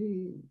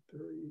 14, 3,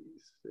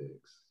 6,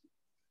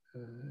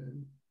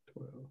 9,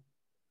 12,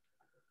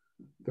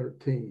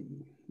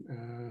 13.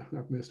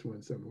 I've missed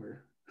one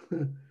somewhere.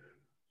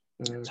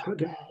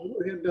 Okay.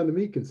 We haven't done the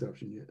meat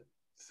consumption yet.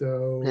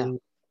 So yeah.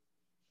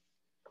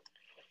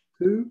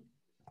 2.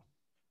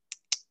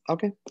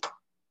 Okay.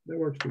 That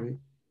works for me.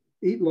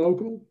 Eat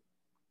local.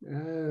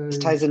 This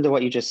ties into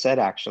what you just said,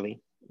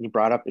 actually. You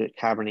brought up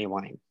Cabernet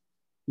wine.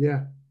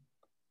 Yeah.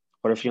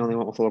 What if you only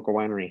went with a local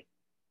winery?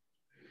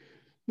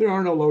 There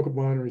are no local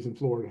wineries in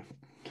Florida.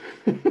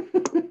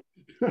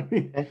 I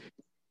mean, okay.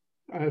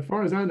 As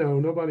far as I know,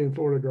 nobody in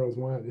Florida grows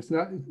wine. It's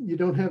not, you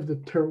don't have the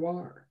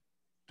terroir,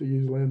 to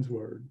use Lynn's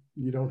word.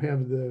 You don't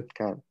have the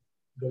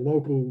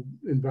local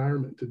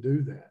environment to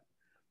do that.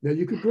 Now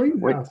you could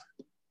greenhouse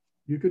it.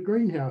 You could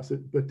greenhouse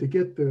it, but to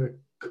get the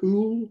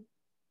cool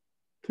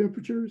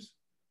temperatures,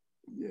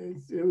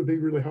 it would be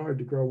really hard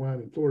to grow wine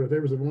in Florida.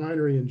 There was a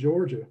winery in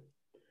Georgia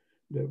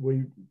that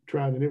we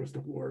tried, and it was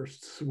the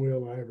worst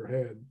swill I ever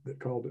had that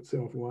called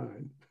itself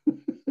wine.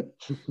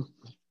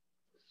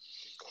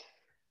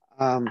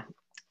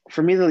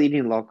 For me, the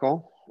leading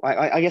local,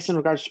 I guess in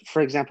regards,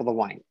 for example, the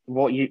wine,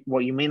 what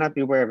you may not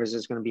be aware of is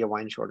there's going to be a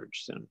wine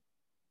shortage soon.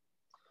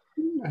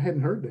 I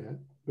hadn't heard that,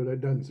 but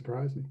it doesn't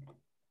surprise me.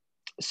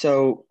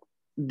 So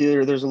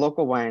there's a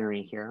local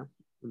winery here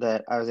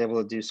that I was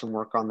able to do some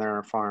work on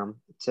their farm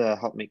to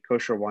help make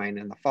kosher wine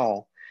in the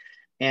fall.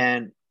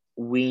 And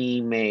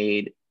we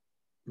made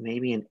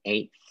maybe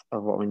 1/8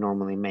 of what we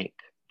normally make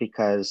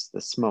because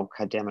the smoke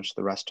had damaged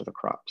the rest of the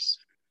crops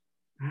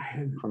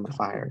from the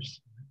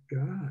fires.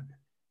 God.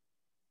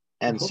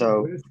 And the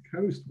so West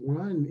Coast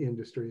wine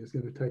industry is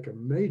going to take a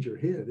major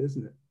hit,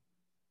 isn't it?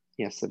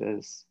 Yes, it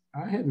is.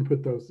 I hadn't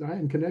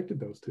connected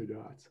those 2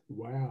 dots.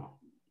 Wow.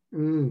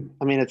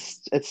 I mean,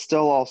 it's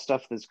still all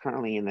stuff that's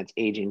currently in its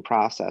aging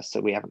process, so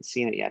we haven't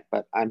seen it yet,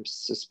 but I'm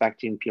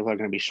suspecting people are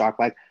going to be shocked,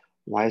 like,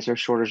 why is there a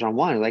shortage on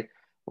wine? Like,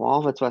 well, all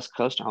of it's West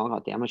Coast all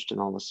got damaged in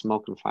all the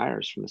smoke and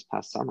fires from this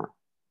past summer.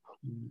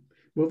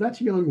 Well, that's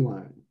young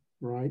wine,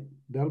 right?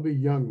 That'll be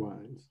young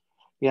wines.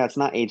 Yeah, it's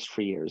not aged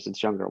for years.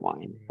 It's younger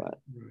wine, but.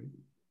 Right.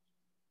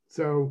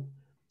 So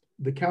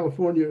the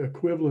California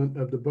equivalent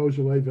of the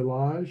Beaujolais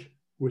Village,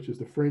 which is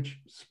the French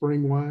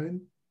spring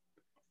wine,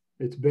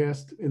 it's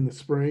best in the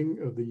spring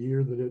of the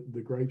year that the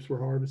grapes were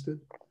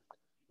harvested.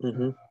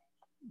 The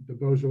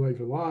Beaujolais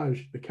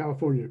Village, the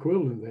California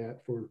equivalent of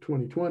that for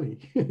 2020,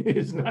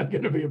 is not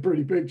going to be a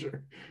pretty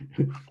picture.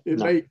 It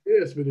may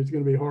exist, but it's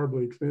going to be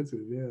horribly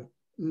expensive. Yeah.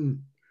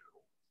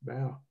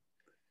 Wow.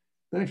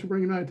 Thanks for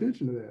bringing my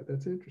attention to that.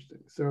 That's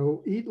interesting.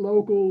 So eat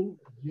local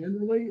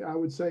generally, I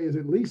would say, is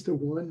at least a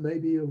 1,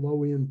 maybe a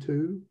low end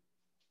 2.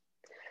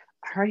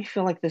 I already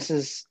feel like this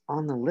is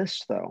on the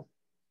list, though.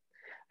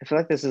 I feel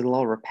like this is a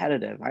little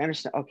repetitive. I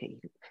understand. Okay,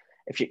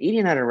 if you're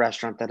eating at a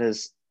restaurant that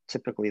is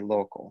typically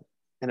local,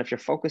 and if you're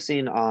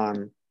focusing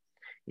on,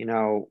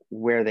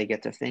 where they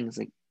get their things,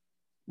 like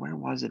where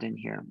was it in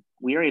here?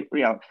 We already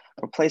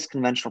replace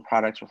conventional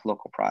products with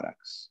local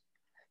products.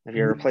 If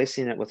you're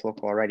replacing it with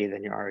local already,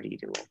 then you're already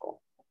eating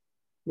local.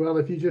 Well,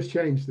 if you just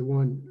change the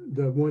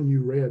one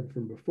you read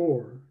from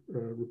before,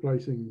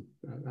 replacing,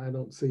 I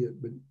don't see it,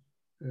 but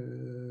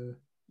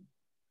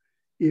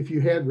if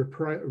you had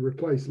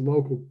replaced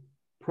local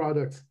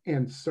products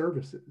and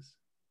services,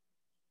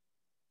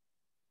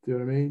 do you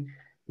know what I mean?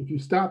 If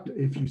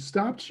you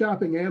stopped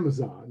shopping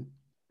Amazon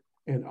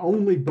and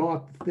only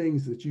bought the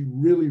things that you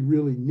really,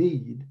 really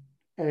need,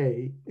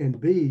 A, and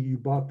B, you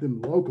bought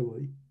them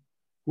locally,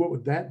 what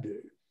would that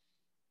do?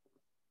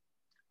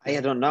 I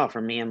don't know.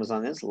 For me,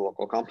 Amazon is a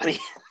local company.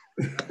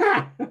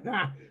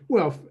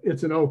 Well,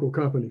 it's an local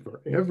company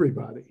for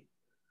everybody.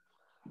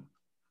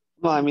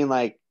 Well, I mean,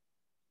 like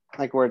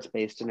where it's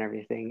based and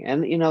everything.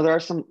 And there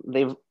are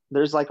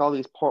there's like all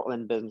these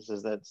Portland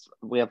businesses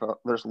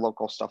there's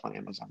local stuff on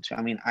Amazon too.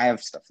 I mean, I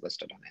have stuff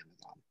listed on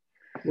Amazon.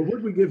 Well, what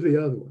did we give the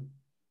other one?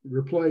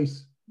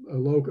 Replace a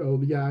local,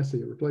 oh yeah, I see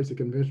it. Replace a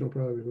conventional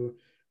product.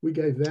 We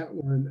gave that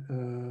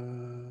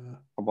one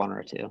a 1 or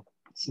a 2.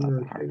 It's not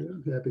that hard.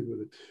 I'm happy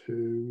with a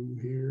 2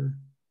 here.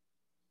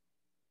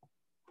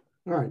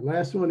 All right,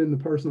 last one in the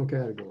personal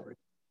category.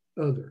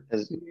 Other.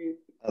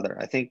 Other.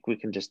 I think we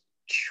can just.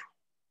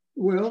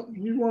 Well,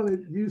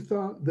 you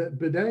thought that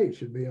bidet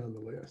should be on the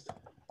list.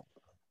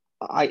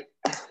 I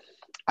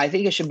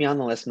think it should be on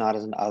the list, not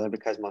as an other,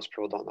 because most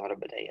people don't know what a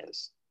bidet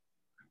is.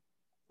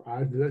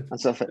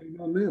 That's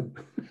on them.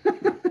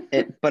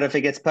 But if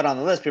it gets put on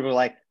the list, people are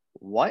like,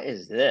 "What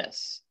is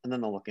this?" And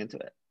then they'll look into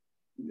it.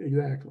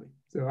 Exactly.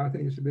 So I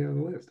think it should be on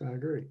the list. I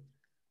agree.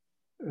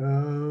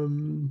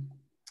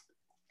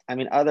 I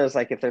mean, others,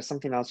 like if there's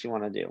something else you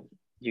want to do,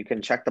 you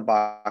can check the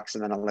box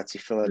and then it lets you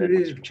fill it in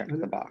once you check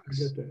the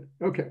box. I get that.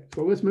 Okay,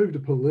 so let's move to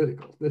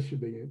political. This should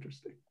be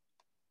interesting.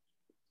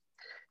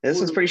 This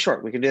one's pretty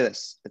short. We can do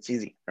this. It's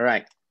easy. All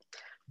right.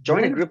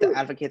 Join a group that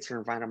advocates for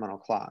environmental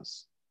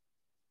clause.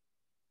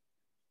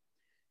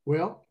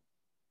 Well,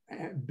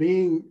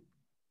 being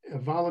a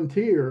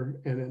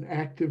volunteer and an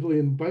actively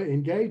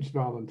engaged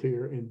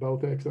volunteer in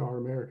both XR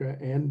America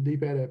and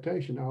Deep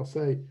Adaptation, I'll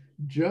say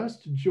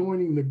just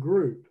joining the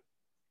group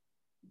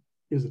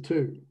is a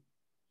 2.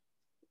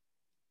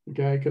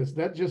 Okay, because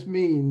that just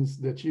means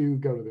that you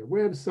go to their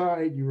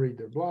website, you read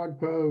their blog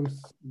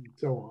posts, and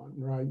so on,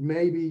 right?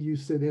 Maybe you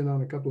sit in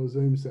on a couple of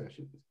Zoom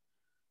sessions.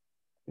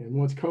 And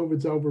once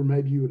COVID's over,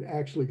 maybe you would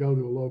actually go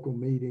to a local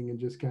meeting and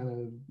just kind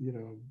of,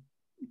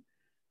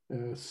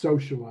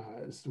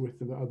 socialize with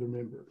the other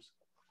members.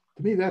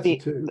 To me, that's a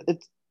 2.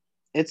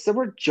 It's the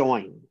word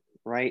join,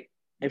 right?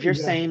 If you're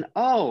saying,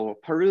 oh,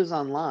 peruse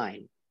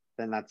online,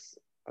 then that's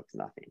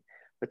nothing.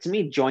 But to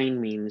me, join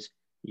means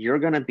you're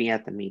going to be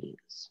at the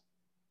meetings.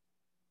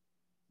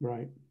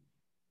 Right.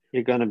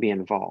 You're going to be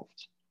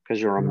involved because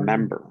you're a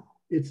member.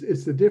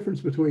 It's the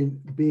difference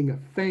between being a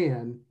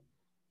fan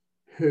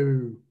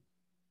who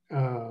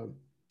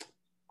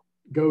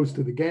goes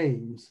to the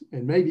games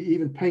and maybe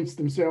even paints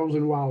themselves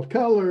in wild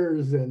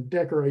colors and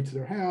decorates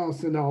their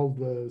house and all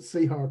the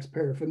Seahawks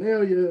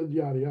paraphernalia,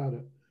 yada,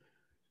 yada,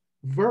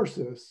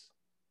 versus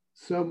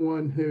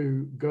someone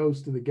who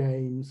goes to the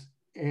games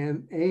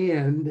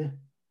and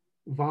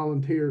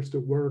volunteers to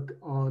work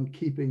on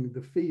keeping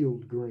the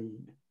field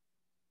green,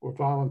 or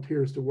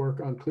volunteers to work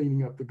on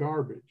cleaning up the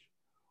garbage,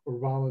 or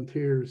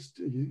volunteers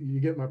you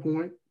get my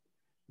point?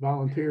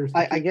 Volunteers.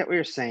 I get what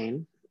you're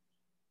saying.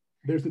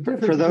 There's a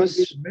difference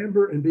between being a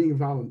member and being a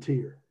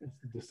volunteer. That's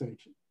the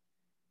distinction.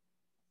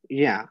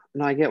 Yeah,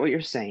 no, I get what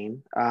you're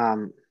saying.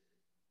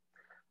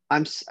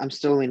 I'm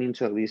still leaning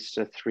to at least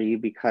a 3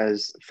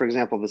 because, for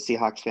example, the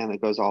Seahawks fan that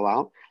goes all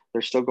out,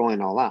 they're still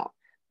going all out.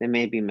 They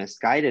may be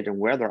misguided in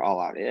where their all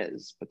out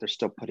is, but they're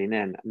still putting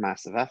in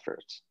massive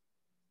effort.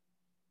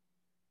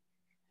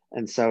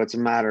 And so it's a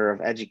matter of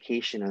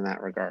education in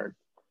that regard.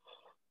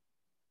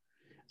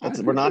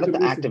 We're not at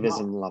the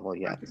activism level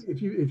yet.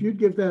 If you'd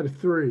give that a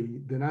 3,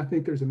 then I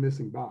think there's a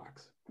missing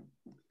box.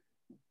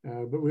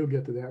 But we'll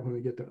get to that when we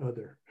get to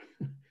other.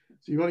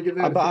 So you want to give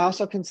that? But I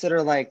also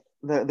consider like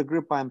the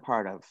group I'm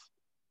part of.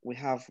 We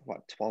have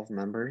 12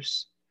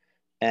 members,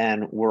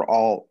 and we're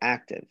all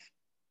active.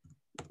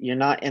 You're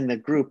not in the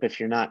group if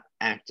you're not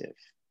active.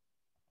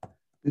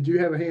 Did you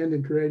have a hand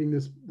in creating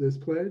this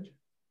pledge?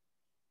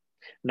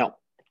 No.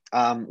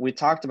 We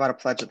talked about a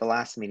pledge at the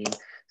last meeting.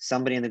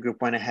 Somebody in the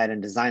group went ahead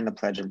and designed the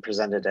pledge and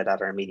presented it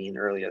at our meeting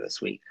earlier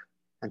this week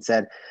and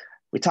said,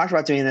 we talked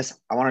about doing this.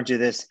 I want to do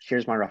this.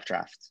 Here's my rough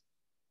draft.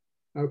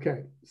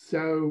 Okay.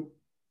 So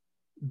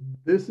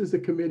this is a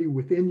committee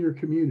within your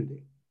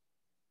community.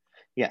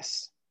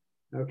 Yes.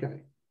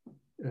 Okay.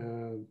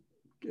 And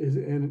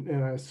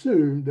I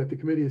assume that the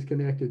committee is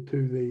connected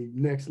to the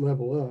next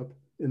level up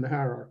in the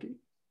hierarchy.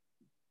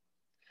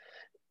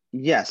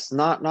 Yes,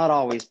 not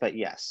always, but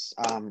yes.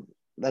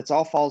 That's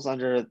all falls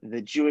under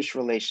the Jewish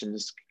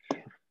Relations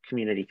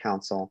Community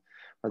Council,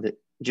 or the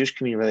Jewish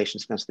Community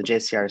Relations Council, the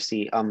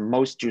JCRC.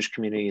 Most Jewish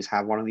communities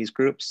have one of these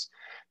groups.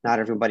 Not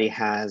everybody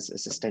has a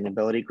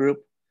sustainability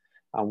group.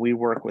 We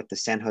work with the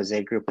San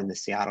Jose group and the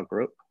Seattle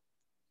group.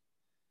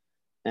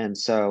 And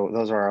so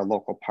those are our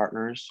local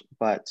partners,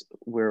 but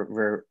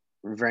we're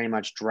very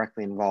much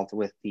directly involved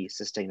with the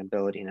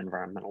sustainability and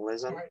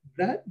environmentalism. Right.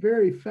 That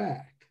very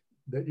fact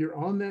that you're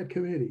on that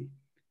committee,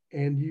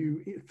 and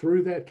you,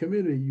 through that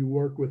committee, you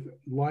work with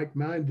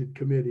like-minded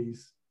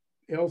committees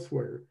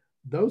elsewhere.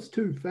 Those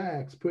two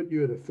facts put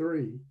you at a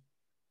 3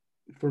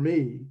 for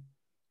me,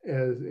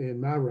 as in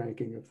my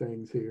ranking of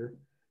things here.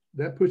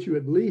 That puts you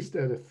at least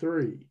at a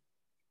 3,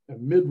 a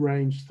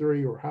mid-range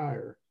 3 or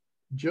higher,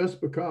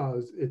 just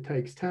because it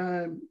takes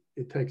time,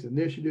 it takes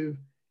initiative,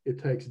 it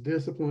takes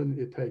discipline,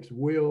 it takes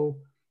will,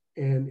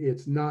 and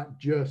it's not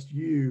just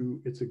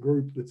you, it's a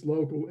group that's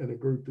local and a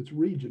group that's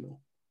regional.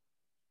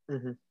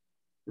 Mm-hmm.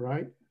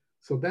 Right?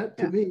 So that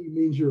to me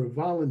means you're a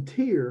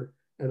volunteer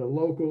at a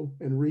local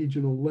and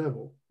regional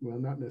level. Well,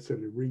 not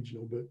necessarily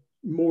regional, but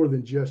more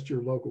than just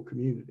your local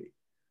community,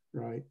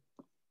 right?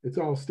 It's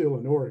all still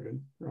in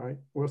Oregon, right?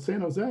 Well,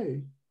 San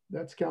Jose,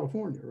 that's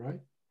California, right?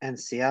 And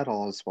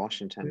Seattle is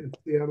Washington. And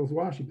Seattle's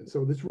Washington.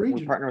 So this region.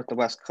 We partner with the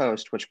West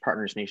Coast, which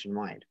partners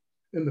nationwide.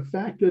 And the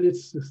fact that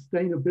it's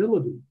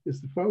sustainability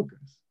is the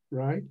focus,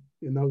 right?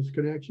 In those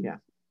connections. Yeah.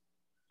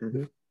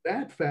 Mm-hmm.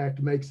 That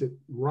fact makes it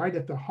right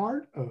at the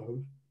heart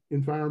of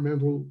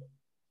environmental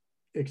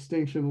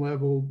extinction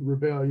level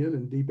rebellion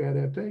and deep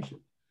adaptation.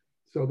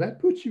 So that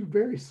puts you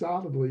very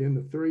solidly in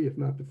the 3, if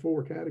not the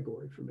 4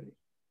 category for me,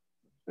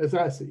 as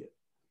I see it.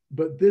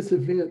 But this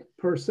event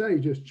per se,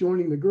 just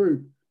joining the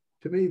group,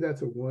 to me,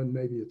 that's a 1,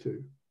 maybe a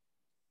 2.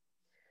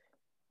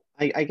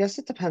 I guess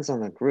it depends on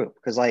the group,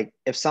 because like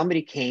if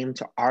somebody came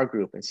to our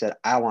group and said,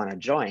 I want to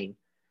join,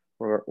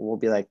 we'll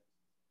be like,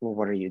 well,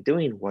 what are you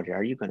doing? What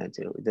are you going to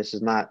do? This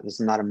is not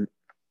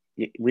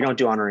we don't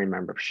do honorary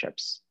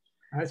memberships.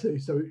 I see.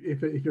 So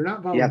if you're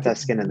not volunteering, you have to have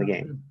skin in the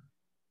game.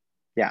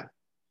 Yeah.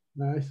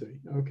 I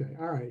see. Okay.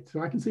 All right. So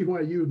I can see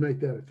why you would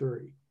make that a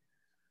 3.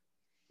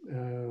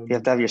 You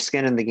have to have your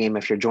skin in the game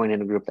if you're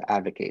joining a group that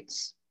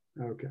advocates.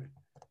 Okay.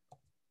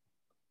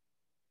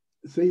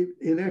 See,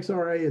 in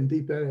XRA and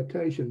deep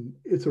adaptation,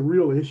 it's a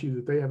real issue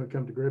that they haven't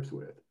come to grips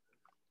with.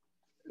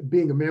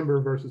 Being a member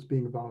versus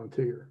being a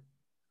volunteer.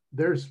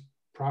 There's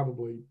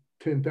probably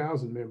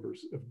 10,000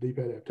 members of deep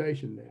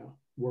adaptation now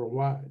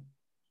worldwide.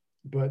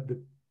 But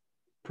the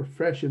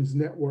Professions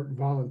Network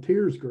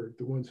Volunteers Group,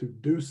 the ones who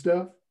do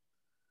stuff,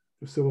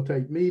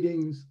 facilitate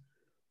meetings,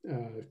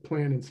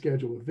 plan and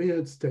schedule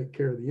events, take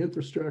care of the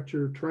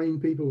infrastructure, train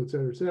people, et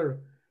cetera,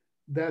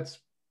 that's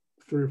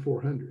 300 or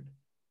 400.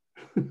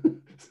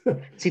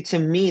 See, to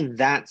me,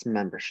 that's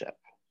membership.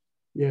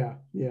 Yeah.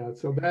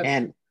 So that's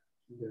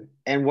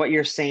and what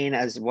you're saying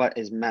as what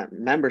is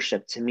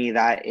membership, to me,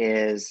 that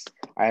is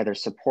either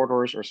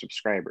supporters or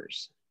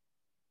subscribers.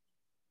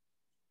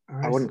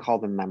 I wouldn't call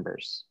them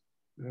members.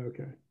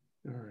 Okay.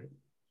 All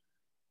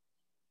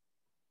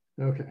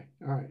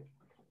right.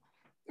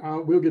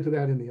 We'll get to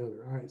that in the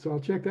other. All right. So I'll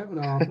check that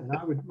one off. And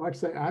I would, like I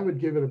say, I would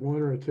give it a 1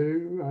 or a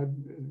 2.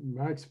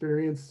 My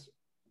experience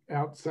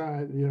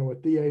outside,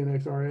 with DA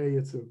and XRA,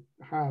 it's a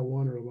high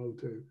 1 or a low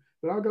 2.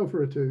 But I'll go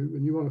for a 2,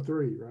 and you want a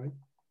 3, right?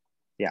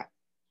 Yeah.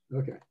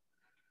 Okay.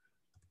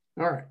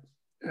 All right.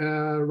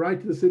 Right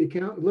to the city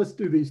council. Let's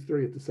do these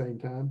 3 at the same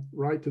time.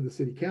 Right to the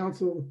city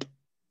council.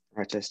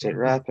 Right to state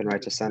rep and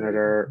right to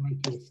senator.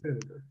 Right to a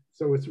senator.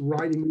 So it's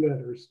writing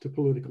letters to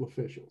political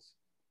officials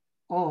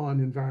on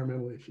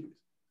environmental issues.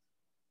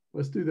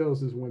 Let's do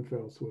those as one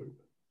fell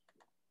swoop.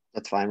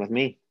 That's fine with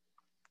me.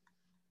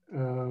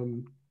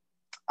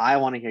 I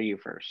want to hear you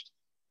first.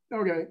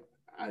 Okay.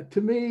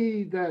 To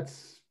me,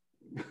 that's,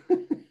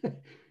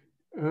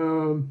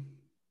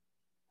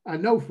 I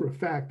know for a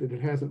fact that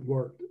it hasn't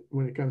worked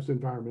when it comes to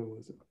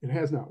environmentalism. It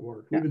has not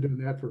worked. We've been doing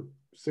that for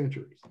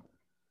centuries.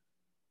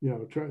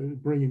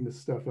 Bringing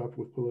this stuff up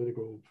with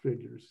political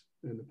figures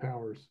and the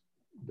powers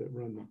that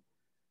run them.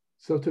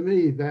 So to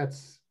me,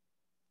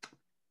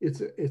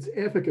 its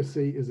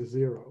efficacy is a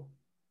 0.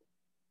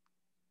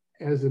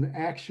 As an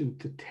action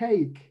to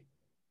take,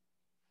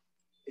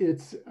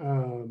 it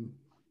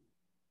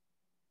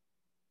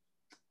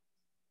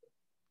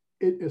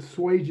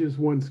assuages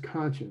one's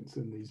conscience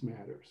in these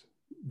matters.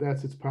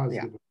 That's its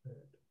positive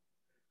effect.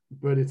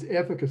 But its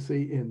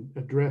efficacy in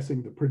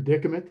addressing the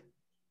predicament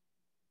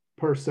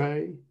per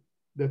se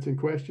that's in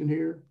question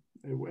here,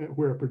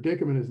 where a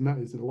predicament is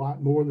a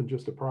lot more than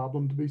just a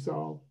problem to be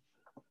solved.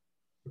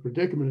 The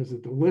predicament is a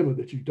dilemma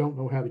that you don't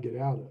know how to get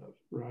out of,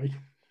 right?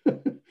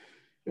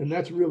 And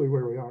that's really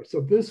where we are. So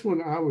this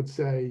one, I would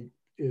say,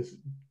 is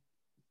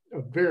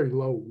a very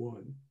low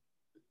 1.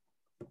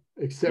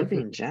 Except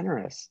You're being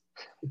generous.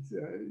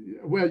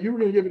 Well, you were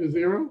going to give it a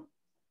 0?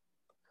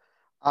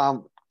 I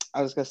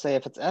was going to say,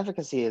 if its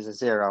efficacy is a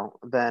 0,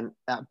 then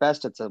at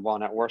best it's a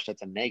 1, at worst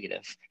it's a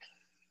negative.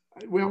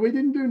 Well, we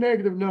didn't do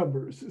negative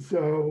numbers,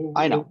 so.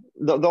 I know.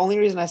 The only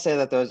reason I say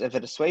that, though, is if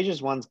it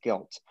assuages one's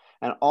guilt,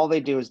 and all they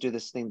do is do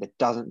this thing that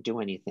doesn't do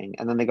anything,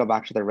 and then they go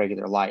back to their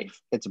regular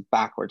life, it's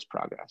backwards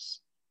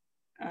progress.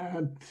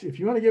 If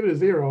you want to give it a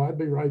 0, I'd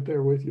be right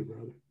there with you,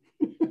 brother.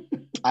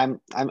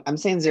 I'm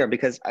saying 0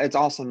 because it's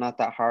also not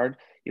that hard.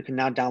 You can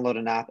now download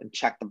an app and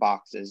check the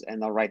boxes,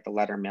 and they'll write the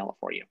letter and mail it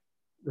for you.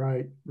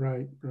 Right.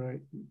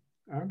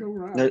 I'll go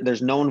right.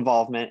 There's no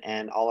involvement,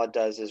 and all it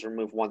does is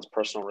remove one's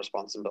personal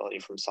responsibility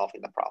from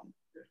solving the problem.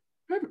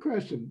 I have a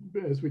question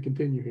as we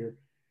continue here.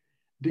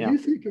 Do Yeah. you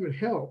think it would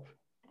help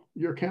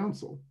your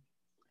counsel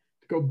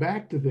to go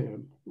back to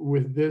them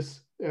with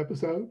this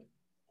episode?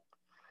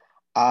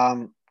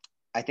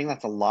 I think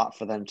that's a lot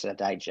for them to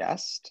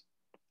digest.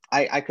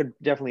 I could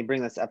definitely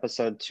bring this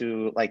episode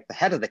to like the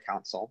head of the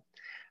council.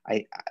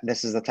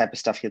 This is the type of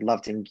stuff he'd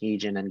love to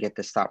engage in and get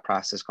this thought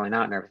process going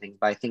out and everything,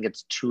 but I think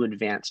it's too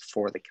advanced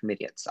for the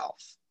committee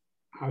itself.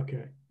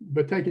 Okay,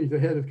 but taking it to the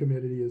head of the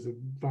committee is a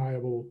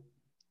viable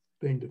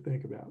thing to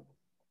think about.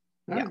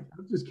 Yeah.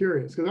 I'm just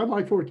curious because I'd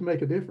like for it to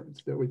make a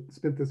difference that we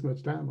spent this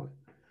much time on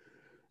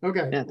it.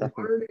 Okay, yeah,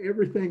 learn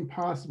everything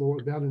possible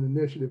about an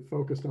initiative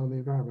focused on the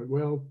environment.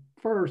 Well,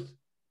 first,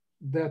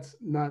 that's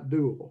not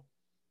doable.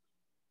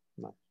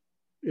 No.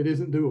 It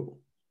isn't doable.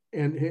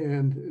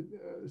 And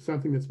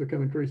something that's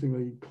become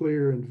increasingly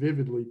clear and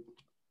vividly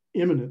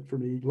imminent for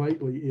me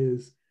lately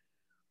is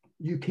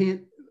you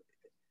can't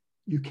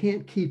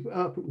keep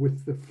up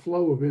with the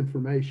flow of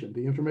information.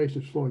 The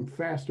information is flowing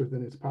faster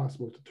than it's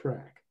possible to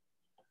track.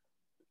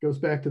 It goes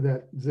back to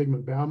that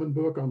Zygmunt Bauman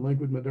book on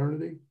liquid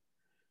modernity.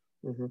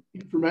 Mm-hmm.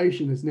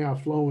 Information is now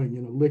flowing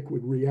in a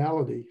liquid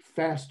reality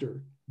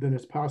faster than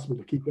it's possible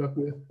to keep up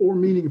with or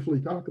meaningfully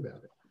talk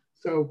about it.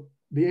 So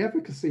the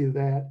efficacy of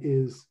that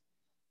is,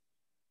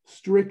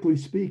 strictly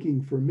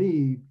speaking, for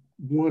me,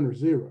 1 or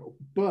 0.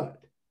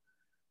 But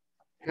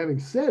having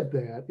said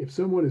that, if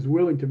someone is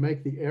willing to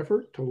make the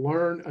effort to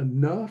learn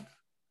enough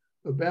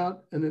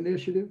about an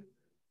initiative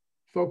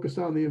focused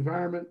on the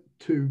environment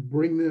to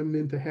bring them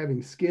into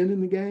having skin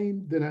in the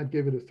game, then I'd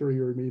give it a 3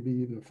 or maybe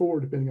even a 4,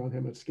 depending on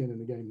how much skin in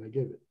the game they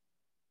give it.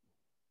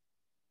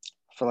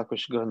 I feel like we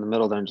should go in the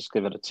middle there and just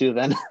give it a 2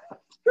 then.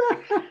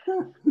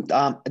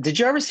 Did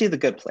you ever see The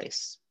Good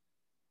Place?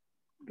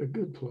 The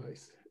Good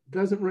Place.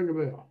 Doesn't ring a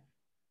bell.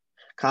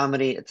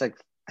 Comedy. It's like,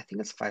 I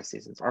think it's 5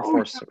 seasons or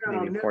 4,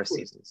 maybe 4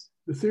 seasons.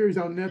 The series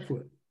on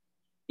Netflix.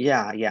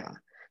 Yeah.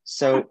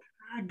 So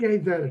I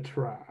gave that a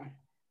try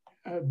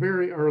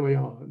very early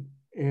on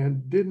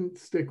and didn't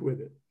stick with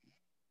it.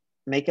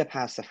 Make it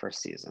past the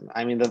first season.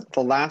 I mean,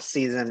 the last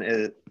season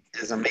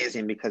is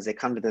amazing because they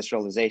come to this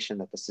realization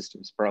that the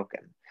system's broken,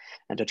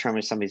 and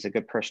determining somebody's a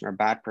good person or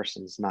bad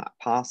person is not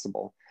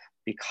possible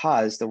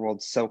because the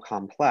world's so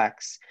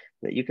complex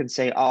that you can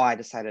say, oh, I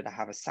decided to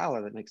have a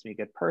salad that makes me a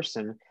good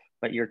person,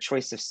 but your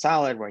choice of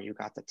salad, where you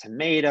got the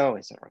tomato,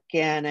 is it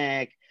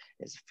organic,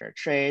 is it fair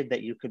trade,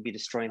 that you could be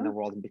destroying the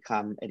world and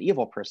become an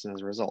evil person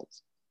as a result.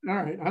 All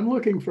right, I'm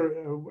looking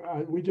for,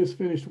 we just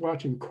finished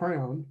watching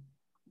Crown,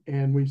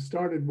 and we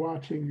started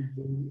watching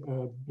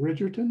the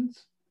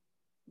Bridgertons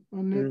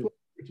on Netflix,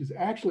 which is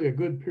actually a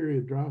good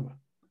period drama.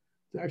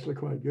 It's actually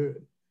quite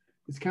good.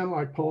 It's kind of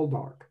like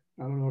Poldark.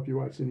 I don't know if you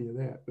watched any of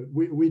that, but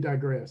we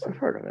digress. I've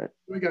heard of it.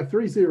 We got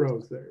 3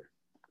 zeros there.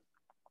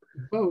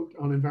 Vote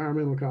on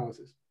environmental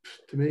causes.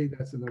 To me,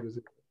 that's another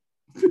 0.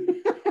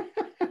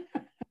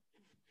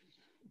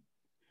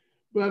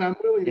 But I'm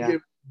willing to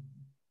give,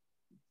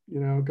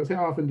 because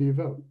how often do you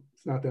vote?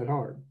 It's not that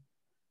hard.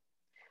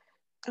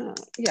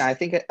 I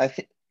think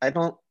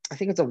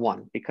it's a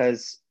 1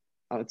 because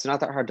it's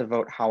not that hard to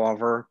vote.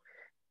 However,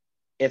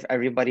 if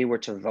everybody were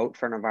to vote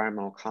for an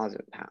environmental cause,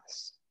 it would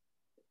pass.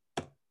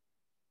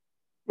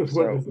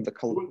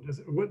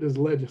 What does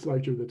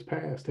legislature that's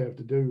passed have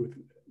to do with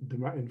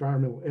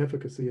environmental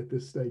efficacy at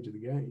this stage of the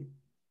game?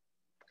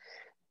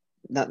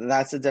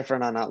 That's a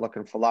different. I'm not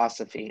looking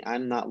philosophy.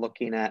 I'm not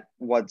looking at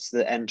what's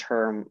this end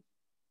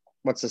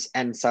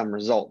sum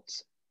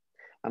results.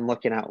 I'm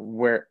looking at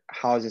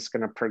how is this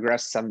going to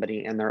progress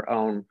somebody in their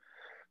own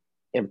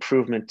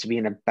improvement to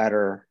being a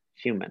better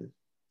human.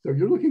 So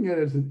you're looking at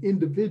it as an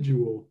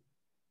individual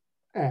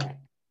act.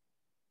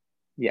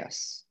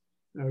 Yes.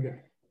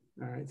 Okay.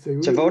 All right. So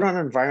to vote on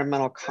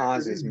environmental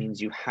causes means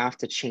you have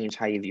to change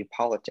how you view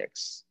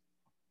politics.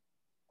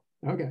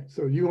 Okay.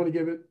 So you want to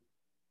give it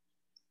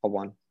a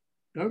 1.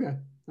 Okay.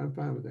 I'm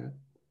fine with that.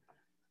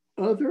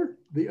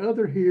 The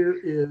other here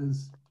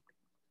is,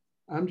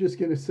 I'm just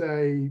going to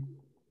say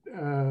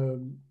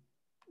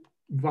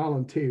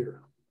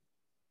volunteer.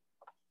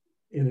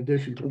 In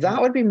addition to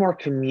that would be more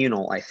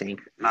communal, I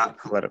think, not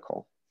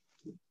political.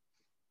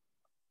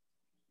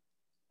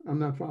 I'm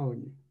not following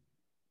you.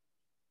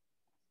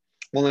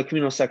 Well, in the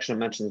communal section, it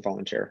mentions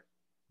volunteer.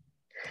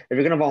 If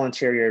you're going to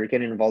volunteer, you're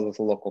getting involved with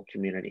the local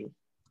community,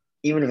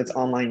 even if it's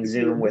online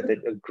Zoom with a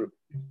group.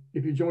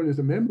 If you join as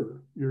a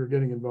member, you're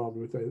getting involved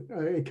with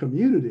a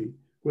community,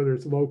 whether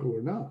it's local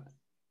or not.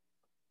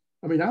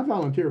 I mean, I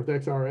volunteer with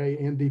XRA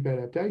and Deep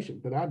Adaptation,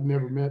 but I've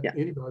never met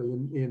anybody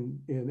in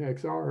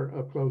XR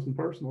up close and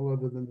personal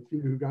other than the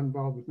few who got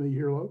involved with me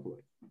here locally.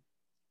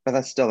 But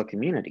that's still a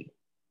community.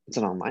 It's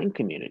an online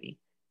community.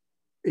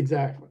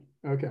 Exactly.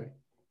 Okay.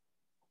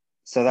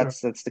 So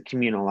that's the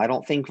communal. I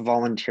don't think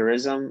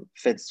volunteerism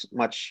fits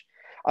much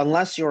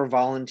unless you're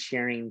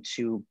volunteering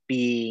to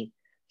be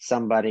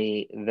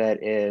somebody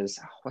that is,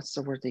 what's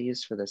the word they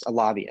use for this? A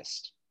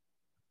lobbyist.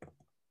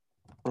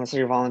 unless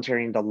you're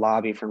volunteering to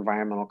lobby for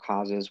environmental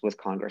causes with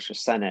Congress or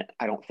Senate,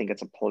 I don't think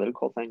it's a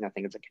political thing. I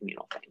think it's a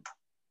communal thing.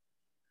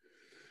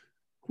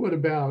 What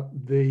about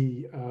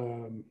the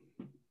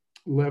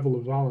level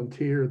of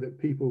volunteer that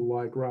people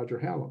like Roger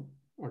Hallam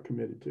are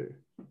committed to?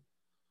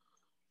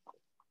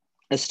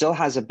 It still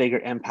has a bigger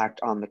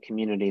impact on the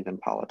community than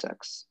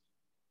politics.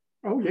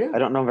 Oh, yeah. I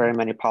don't know very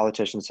many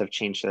politicians have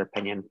changed their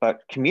opinion,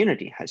 but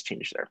community has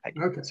changed their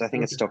opinion. Okay. So I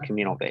think it's still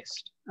communal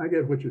based. I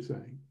get what you're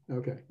saying.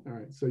 Okay. All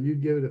right. So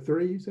you'd give it a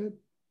 3, you said?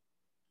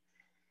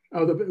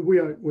 Oh, we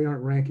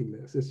aren't ranking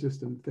this. It's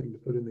just a thing to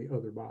put in the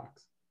other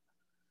box.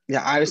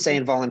 Yeah, I was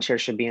saying volunteer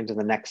should be into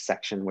the next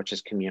section, which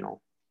is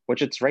communal,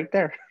 which it's right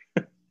there.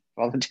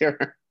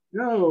 Volunteer.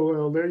 Oh,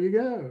 well, there you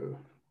go.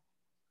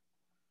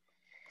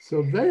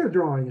 So they are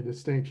drawing a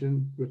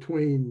distinction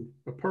between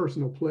a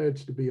personal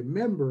pledge to be a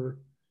member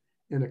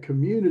and a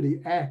community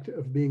act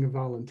of being a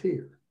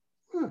volunteer.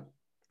 Huh,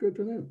 good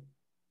for them.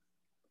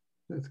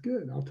 That's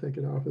good. I'll take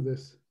it off of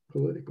this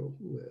political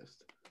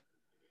list.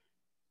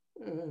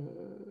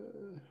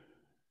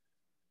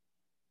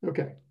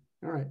 Okay.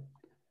 All right.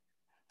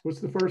 What's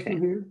the first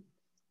one here?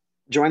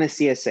 Join a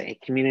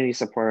CSA, Community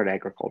Supported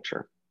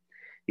Agriculture.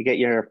 You get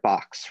your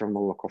box from the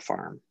local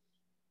farm.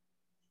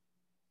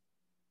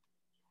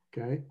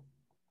 Okay.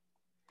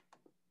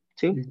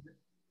 2.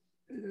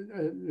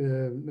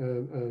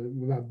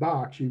 By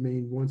box, you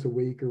mean once a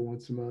week or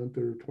once a month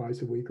or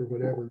twice a week or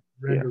whatever,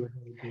 regularly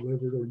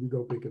delivered, or you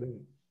go pick it up,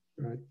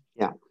 right?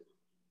 Yeah.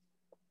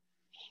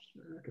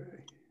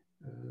 Okay.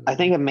 I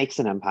think it makes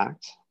an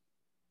impact,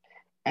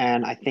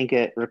 and I think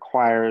it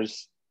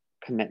requires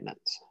commitment,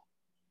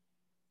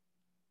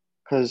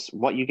 because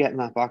what you get in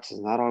that box is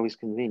not always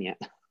convenient.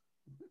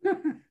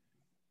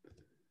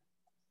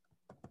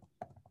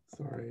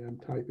 Sorry, I'm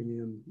typing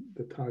in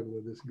the title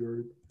of this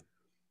group.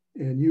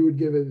 And you would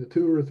give it a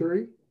 2 or a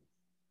 3?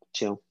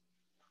 2.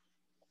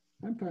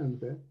 I'm fine with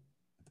that.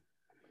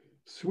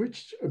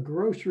 Switched a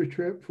grocery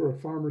trip for a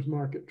farmer's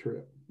market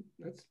trip.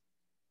 That's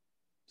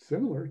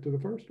similar to the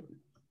first one.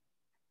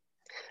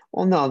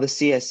 Well, no, the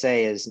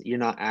CSA is you're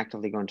not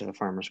actively going to the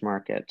farmer's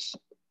market.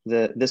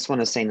 This one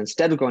is saying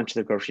instead of going to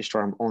the grocery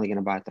store, I'm only going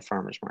to buy at the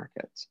farmer's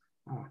market.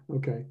 Ah,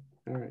 okay.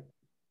 All right.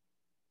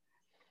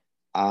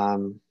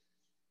 1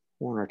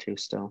 or 2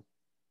 still.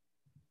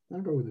 I'll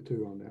go with a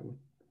 2 on that one.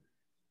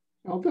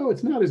 Although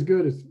it's not as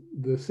good as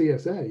the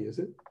CSA, is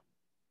it?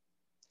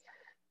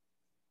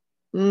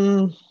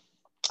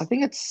 I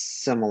think it's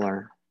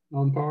similar.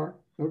 On par?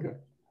 Okay.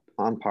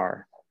 On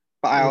par.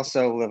 But I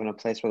also live in a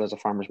place where there's a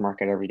farmer's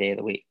market every day of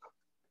the week.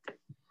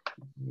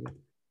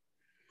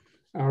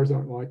 Ours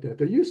aren't like that.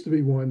 There used to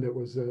be one that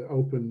was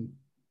open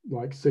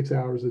like 6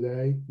 hours a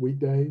day,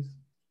 weekdays.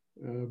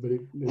 But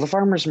the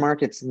farmer's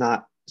market's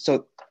not,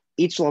 so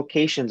each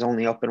location's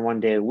only open 1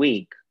 day a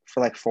week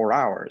for like 4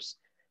 hours.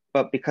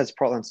 But because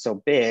Portland's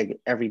so big,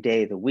 every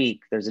day of the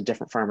week, there's a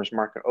different farmer's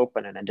market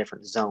open in a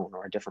different zone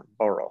or a different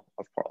borough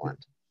of Portland.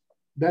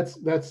 That's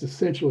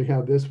essentially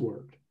how this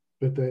worked.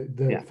 But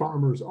the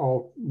farmers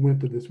all went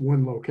to this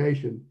one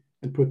location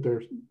and put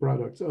their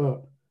products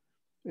up,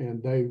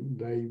 and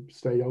they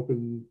stayed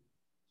open.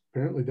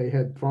 Apparently, they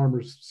had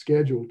farmers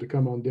scheduled to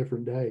come on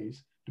different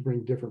days to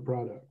bring different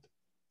product.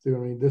 So I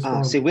mean,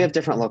 we have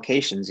different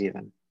locations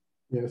even.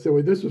 Yeah,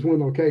 so this was one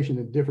location,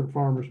 and different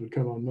farmers would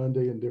come on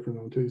Monday, and different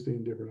on Tuesday,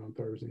 and different on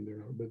Thursday,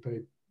 but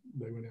they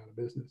went out of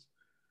business,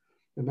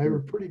 and they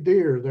were pretty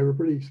dear. They were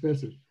pretty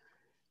expensive.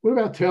 What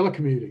about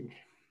telecommuting?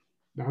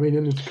 I mean,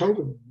 in this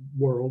COVID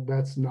world,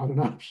 that's not an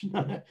option.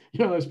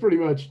 It's pretty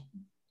much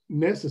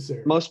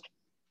necessary. Well,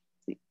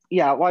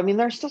 I mean,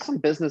 there's still some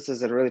businesses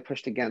that are really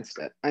pushed against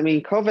it. I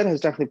mean, COVID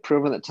has definitely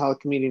proven that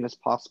telecommuting is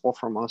possible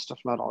for most, if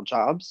not all,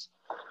 jobs.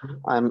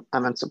 I'm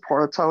in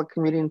support of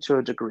telecommuting to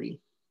a degree.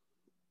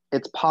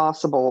 It's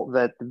possible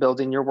that the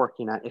building you're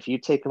working at, if you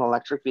take an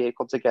electric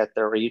vehicle to get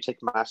there, or you take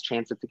mass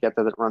transit to get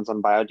there that runs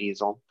on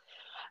biodiesel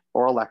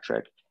or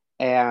electric,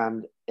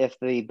 and if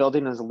the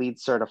building is LEED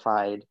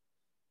certified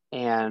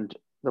and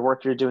the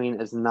work you're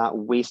doing is not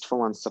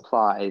wasteful on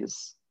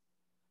supplies,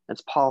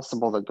 it's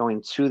possible that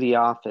going to the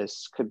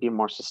office could be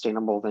more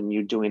sustainable than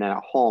you doing it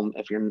at home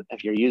if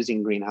you're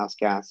using greenhouse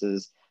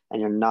gases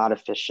and you're not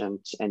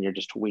efficient and you're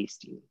just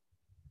wasting.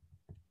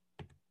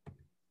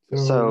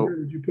 So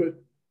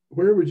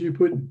where would you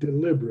put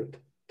deliberate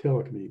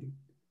telecommuting?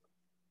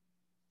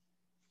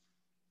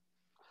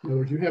 In other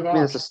words, you have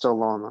options. This is still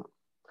low enough.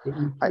 But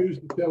you choose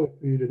to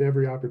telecommute at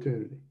every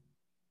opportunity.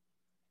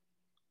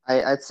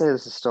 I'd say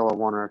this is still a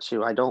 1 or a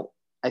 2.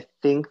 I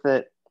think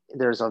that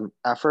there's an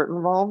effort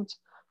involved,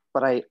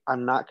 but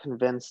I'm not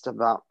convinced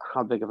about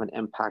how big of an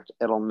impact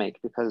it'll make,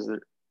 because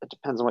it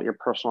depends on what your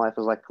personal life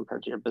is like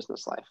compared to your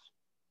business life.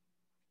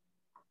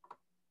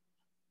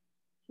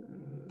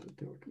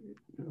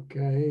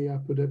 Okay, I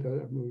put it.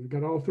 We've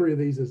got all 3 of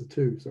these as a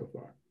 2 so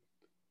far.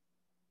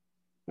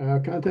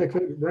 Contact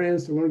favorite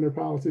brands to learn their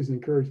policies and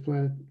encourage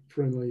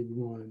plant-friendly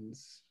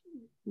ones.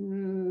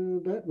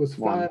 That was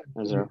 5.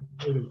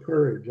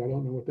 Encourage. I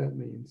don't know what that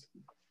means.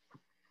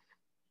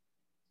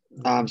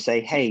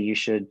 Say, hey, you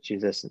should do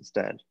this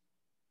instead.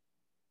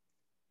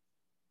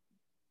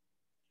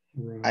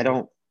 Right. I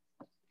don't,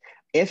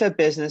 if a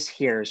business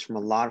hears from a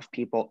lot of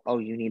people, oh,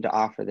 you need to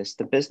offer this,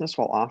 the business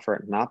will offer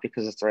it, not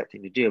because it's the right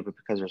thing to do, but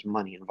because there's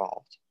money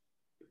involved.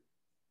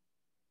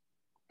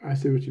 I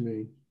see what you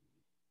mean.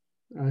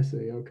 I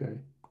see. Okay.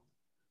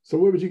 So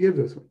what would you give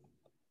this one?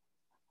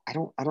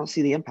 I don't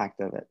see the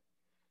impact of it.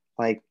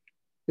 Like,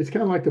 it's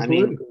kind of like the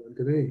political one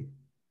to me.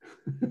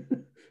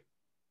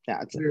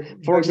 Yeah.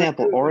 For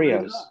example,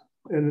 Oreos.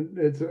 And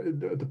it's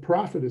the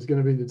profit is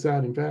going to be the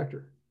deciding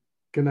factor.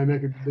 Can they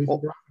make a decent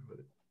profit with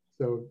it?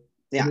 So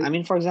yeah, I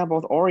mean, for example,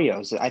 with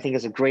Oreos, I think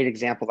is a great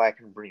example that I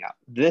can bring up.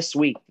 This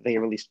week, the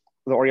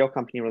Oreo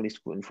company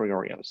released gluten-free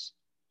Oreos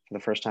for the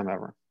first time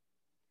ever.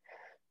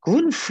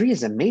 Gluten-free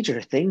is a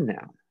major thing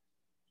now.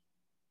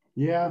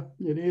 Yeah,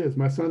 it is.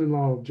 My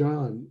son-in-law,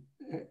 John,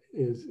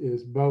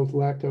 is both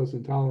lactose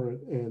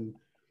intolerant, and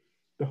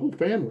the whole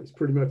family is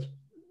pretty much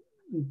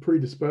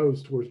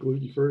predisposed towards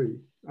gluten-free.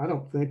 I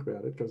don't think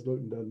about it because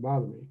gluten doesn't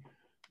bother me,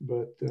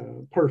 but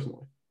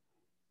personally.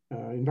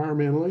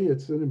 Environmentally,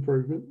 it's an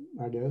improvement,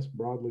 I guess,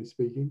 broadly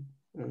speaking.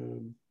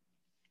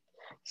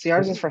 See,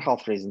 ours is for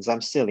health reasons. I'm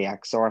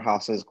celiac, so our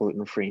house is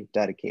gluten-free,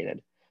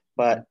 dedicated.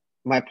 But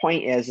my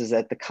point is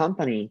that the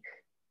company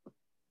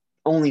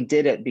only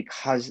did it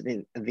because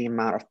the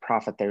amount of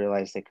profit they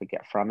realized they could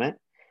get from it.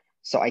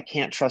 So I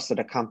can't trust that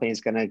a company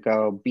is going to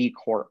go B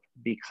Corp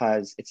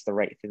because it's the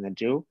right thing to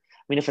do.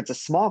 I mean, if it's a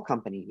small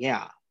company,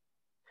 yeah.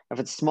 If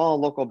it's small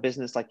local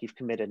business like you've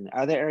committed in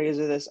other areas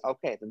of this,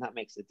 okay, then that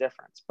makes a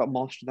difference. But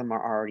most of them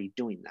are already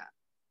doing that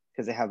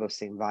because they have those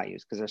same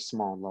values because they're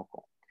small and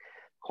local.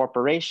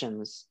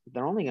 Corporations,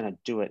 they're only going to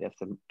do it if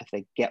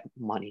they get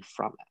money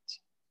from it.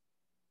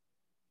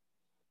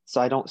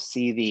 So I don't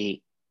see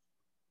the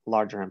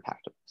larger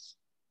impact of this.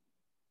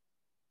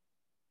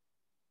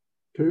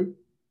 2?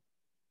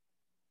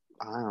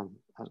 I'm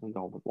going to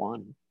go with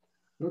 1.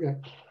 Okay.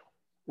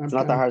 It's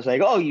not that hard to say,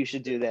 oh, you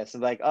should do this. I'm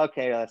like,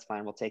 okay, that's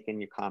fine. We'll take in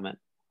your comment.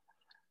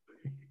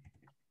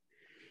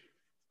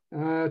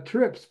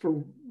 Trips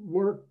for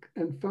work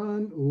and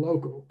fun,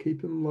 local.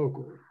 Keep them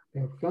local.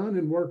 Have fun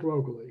and work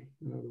locally,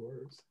 in other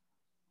words.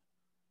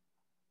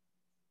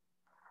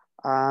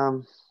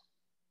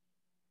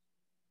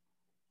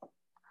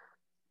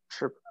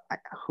 Trip. I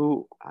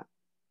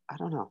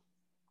don't know.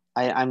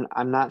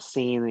 I'm not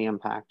seeing the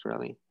impact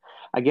really.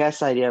 I guess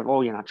the idea of,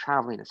 oh, you're not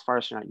traveling as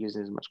far, so you're not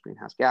using as much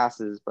greenhouse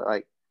gases, but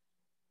like,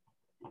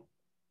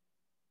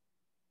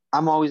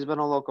 I'm always been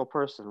a local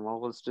person.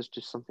 Well, let's just do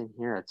something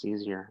here. It's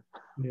easier.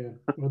 Yeah.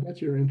 Well, that's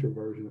your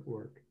introversion at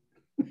work.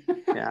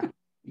 Yeah.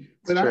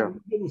 But I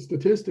did a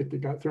statistic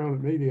that got thrown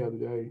at me the other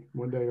day,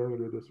 one day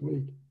earlier this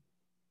week.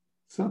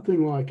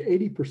 Something like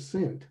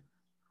 80%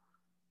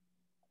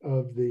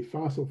 of the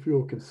fossil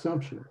fuel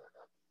consumption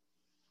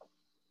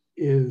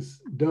is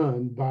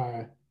done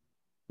by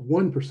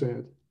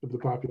 1% of the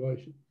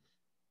population.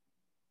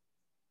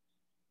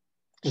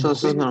 So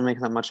this isn't going to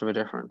make that much of a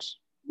difference.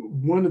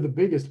 One of the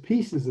biggest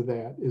pieces of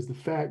that is the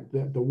fact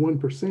that the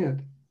 1%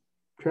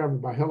 travel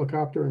by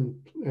helicopter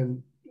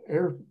and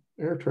air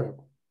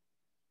travel.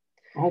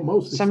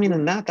 Almost. So I mean,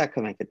 in that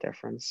could make a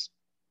difference.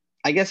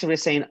 I guess if we're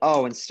saying,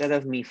 oh, instead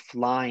of me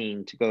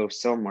flying to go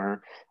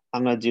somewhere,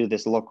 I'm going to do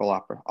this local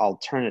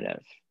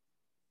alternative.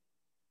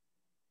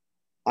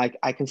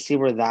 I can see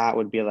where that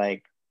would be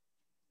like,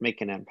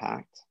 make an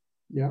impact.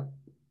 Yeah.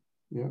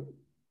 Yeah.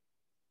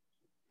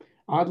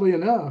 Oddly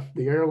enough,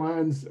 the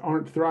airlines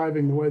aren't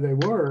thriving the way they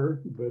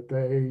were, but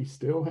they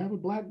still have a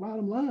black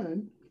bottom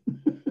line.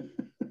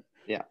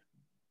 Yeah.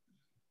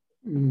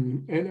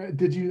 And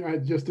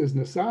just as an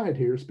aside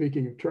here,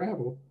 speaking of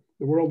travel,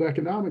 the World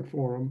Economic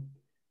Forum,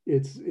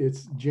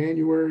 it's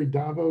January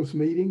Davos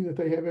meeting that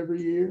they have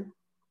every year.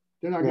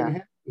 They're not going to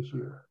have it this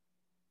year.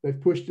 They've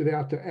pushed it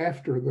out to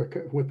after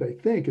what they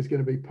think is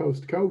going to be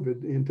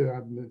post-COVID into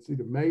it's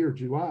either May or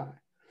July.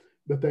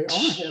 But they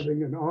are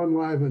having an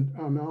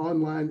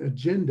online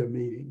agenda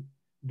meeting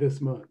this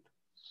month.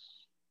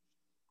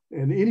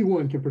 And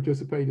anyone can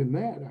participate in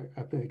that,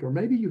 I think, or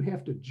maybe you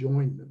have to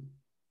join them.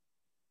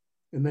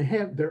 And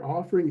they're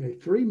offering a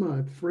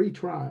 3-month free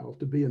trial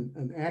to be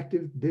an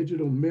active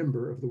digital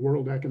member of the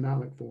World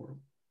Economic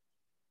Forum.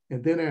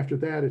 And then after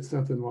that, it's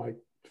something like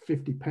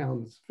 50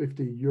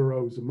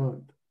 euros a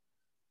month.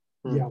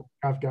 Yeah,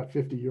 I've got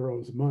 50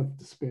 euros a month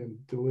to spend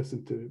to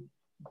listen to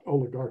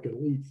oligarch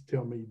elites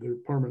tell me their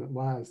permanent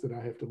lies that I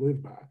have to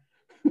live by.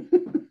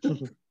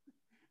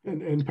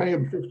 and pay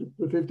them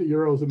 50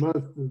 euros a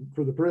month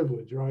for the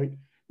privilege, right?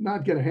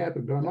 Not going to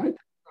happen, but I might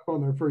up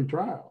on their free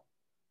trial.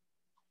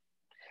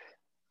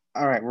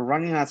 All right, we're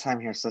running out of time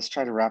here, so let's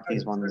try to wrap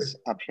these ones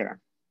up here.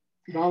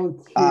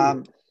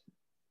 Volunteer.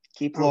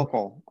 Keep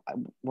local.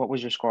 What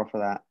was your score for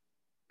that?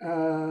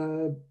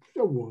 A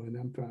 1.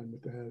 I'm fine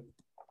with that.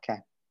 Okay.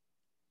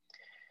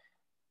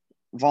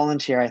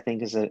 Volunteer, I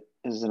think, is an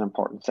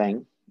important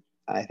thing.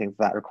 I think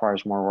that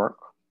requires more work.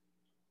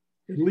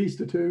 At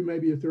least a 2,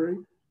 maybe a 3.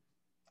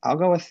 I'll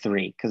go with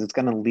 3 because it's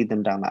going to lead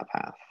them down that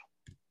path.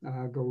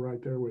 I'll go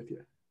right there with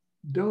you.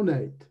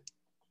 Donate.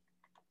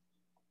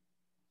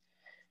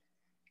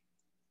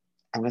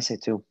 I'm going to say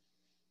 2.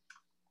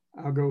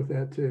 I'll go with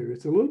that too.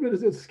 It's a little bit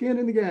of skin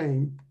in the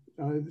game.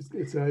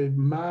 It's a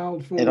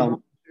mild form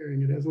of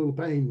sharing. It has a little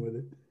pain with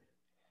it.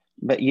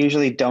 But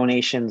usually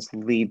donations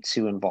lead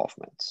to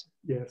involvement.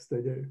 Yes,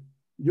 they do.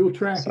 You'll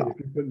track it if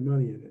you're putting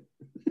money in it.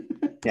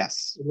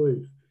 Yes. At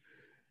least.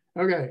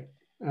 Okay.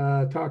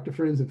 Talk to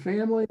friends and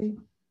family.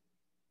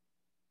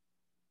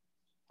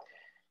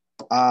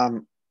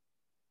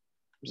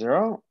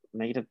 0,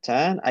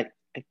 -10.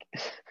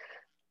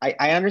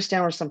 I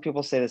understand where some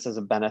people say this as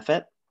a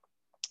benefit.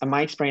 In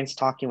my experience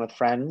talking with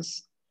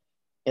friends,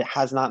 it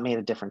has not made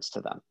a difference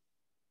to them.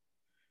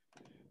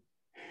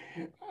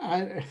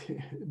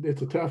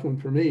 It's a tough one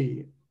for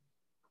me.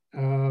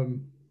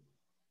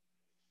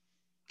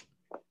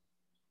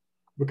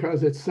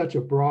 Because it's such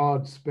a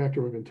broad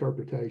spectrum of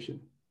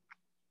interpretation.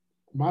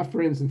 My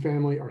friends and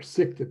family are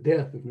sick to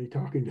death of me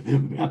talking to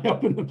them about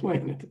helping the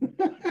planet.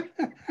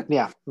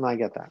 Yeah, I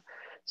get that.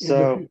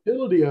 So and the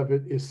futility of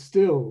it is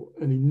still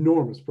an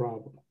enormous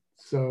problem.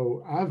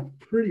 So I've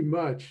pretty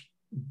much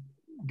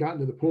gotten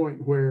to the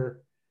point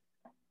where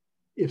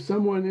if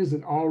someone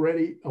isn't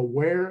already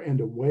aware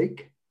and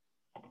awake,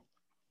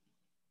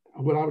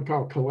 what I would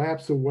call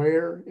collapse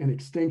aware and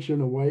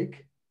extinction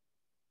awake,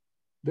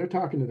 they're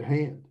talking to the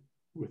hand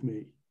with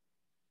me.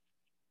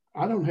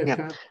 I don't have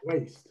time to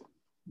waste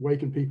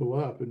waking people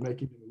up and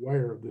making them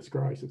aware of this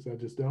crisis. I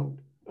just don't,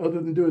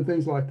 other than doing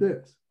things like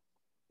this.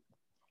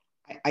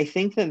 I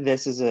think that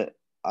this is a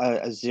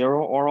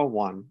 0 or a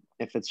 1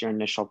 if it's your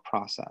initial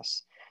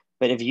process.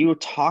 But if you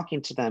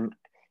talking to them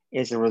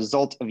is a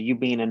result of you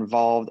being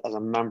involved as a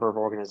member of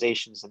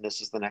organizations, and this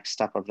is the next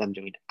step of them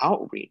doing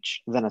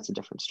outreach, then it's a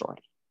different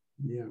story.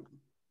 Yeah.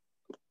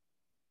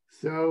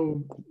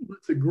 So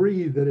let's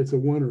agree that it's a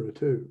 1 or a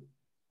 2.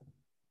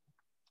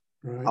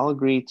 Right. I'll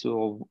agree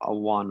to a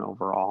 1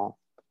 overall.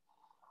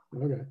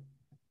 Okay.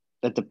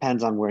 That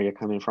depends on where you're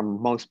coming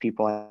from. Most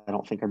people, I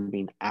don't think, are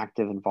being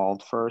active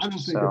involved first,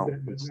 so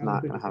it's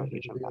not going to have a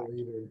huge impact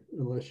either,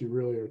 unless you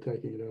really are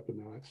taking it up a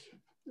notch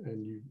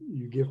and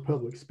you give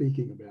public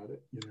speaking about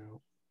it,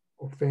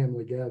 or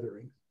family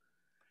gatherings.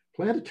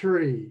 Plant a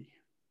tree.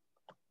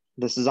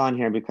 This is on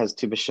here because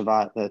Tu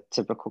B'Shavat, the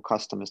typical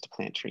custom is to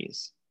plant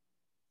trees.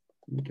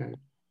 Okay.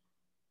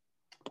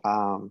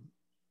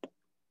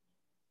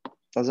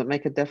 Does it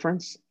make a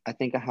difference? I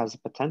think it has a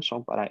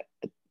potential, but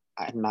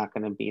I'm not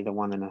going to be the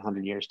one in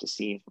 100 years to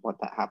see what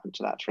that happened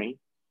to that tree.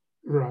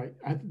 Right.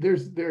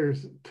 There's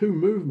 2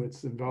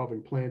 movements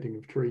involving planting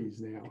of trees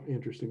now,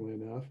 interestingly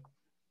enough.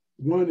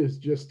 One is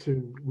just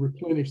to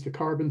replenish the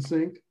carbon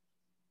sink,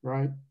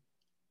 right?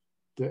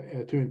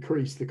 To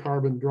increase the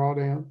carbon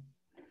drawdown.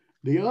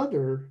 The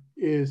other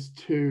is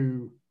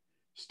to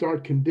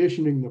start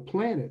conditioning the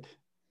planet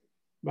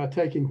by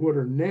taking what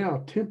are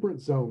now temperate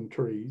zone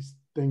trees,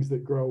 things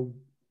that grow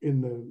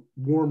in the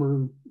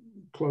warmer,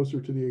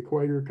 closer to the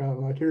equator, kind of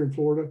like here in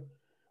Florida.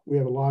 We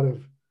have a lot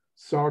of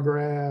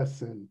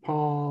sawgrass and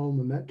palm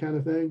and that kind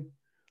of thing.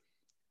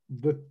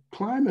 The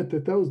climate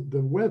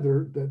the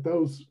weather that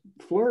those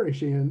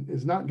flourish in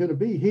is not going to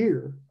be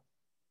here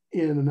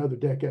in another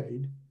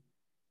decade.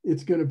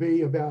 It's going to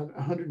be about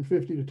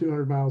 150 to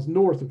 200 miles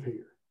north of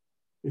here.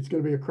 It's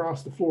going to be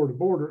across the Florida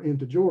border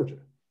into Georgia.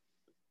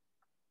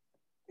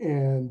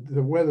 And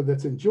the weather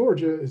that's in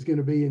Georgia is going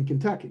to be in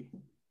Kentucky.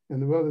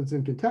 And the weather that's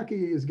in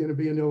Kentucky is going to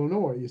be in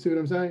Illinois. You see what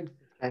I'm saying?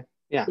 Okay.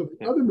 Yeah. So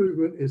the other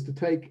movement is to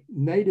take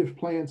native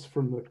plants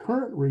from the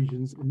current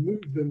regions and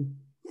move them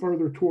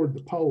further toward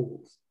the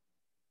poles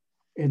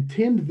and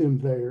tend them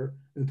there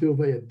until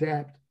they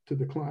adapt to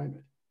the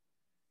climate.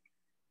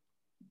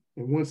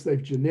 And once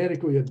they've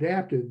genetically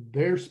adapted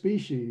their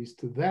species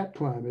to that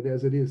climate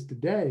as it is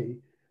today,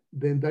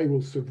 then they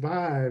will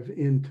survive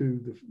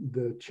into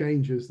the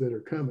changes that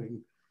are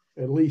coming,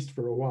 at least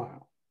for a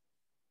while.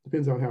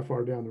 Depends on how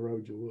far down the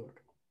road you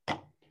look.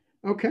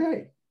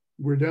 Okay,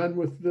 we're done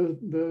with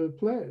the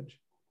pledge.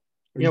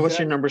 What's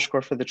your number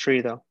score for the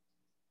tree, though?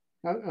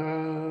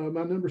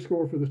 My number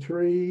score for the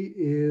tree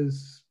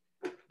is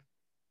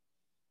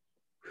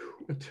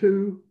a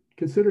 2.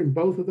 Considering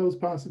both of those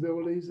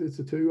possibilities, it's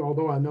a 2.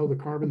 Although I know the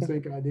carbon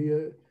sink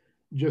idea,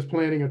 just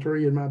planting a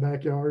tree in my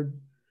backyard,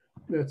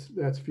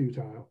 that's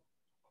futile.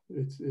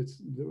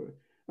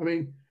 I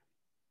mean,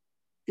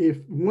 if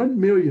 1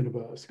 million of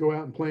us go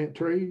out and plant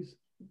trees,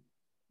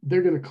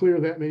 they're going to clear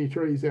that many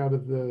trees out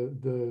of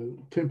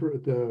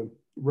the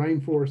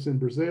rainforests in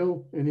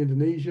Brazil and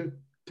Indonesia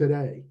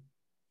today.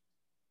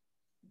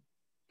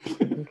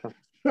 Okay.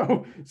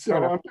 So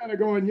I'm kind of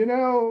going,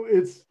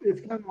 it's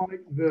kind of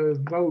like the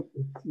vote,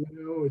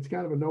 it's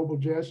kind of a noble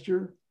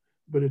gesture,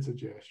 but it's a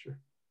gesture.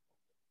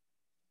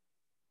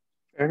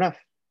 Fair enough.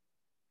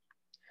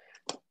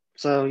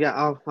 So yeah,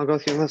 I'll go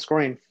through the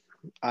scoring.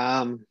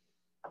 I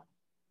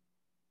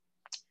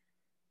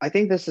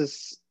think this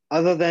is,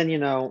 other than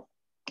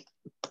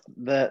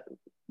the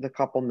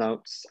couple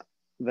notes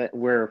that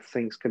where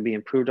things could be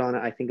improved on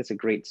it, I think it's a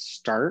great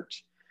start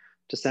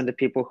to send to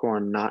people who are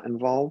not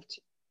involved,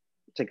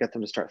 to get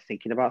them to start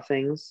thinking about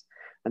things,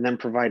 and then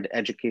provide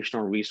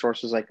educational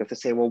resources. Like if they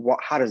say, well,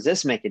 how does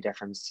this make a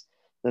difference?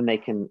 Then they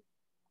can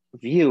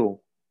view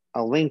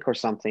a link or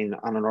something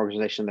on an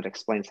organization that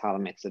explains how it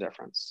makes a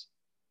difference.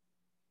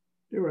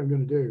 Here's what I'm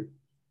going to do,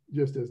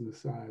 just as an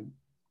aside.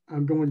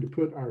 I'm going to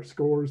put our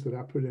scores that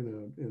I put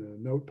in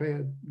a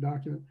notepad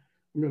document.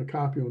 I'm going to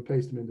copy them and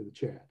paste them into the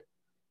chat.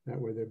 That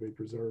way they'll be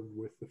preserved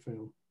with the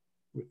film,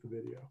 with the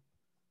video.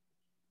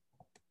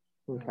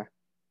 Okay.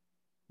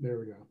 There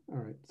we go. All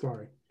right.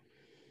 Sorry.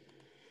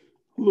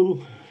 A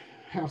little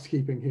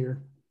housekeeping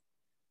here.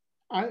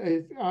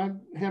 I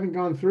having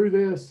gone through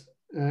this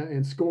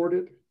and scored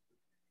it,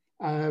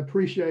 I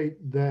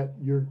appreciate that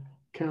your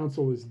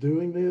council is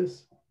doing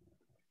this.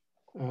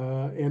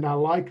 And I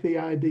like the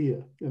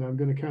idea, and I'm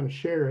going to kind of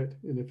share it.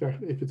 And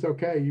if it's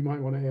okay, you might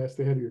want to ask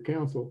the head of your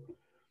council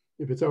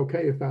if it's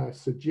okay if I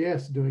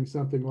suggest doing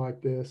something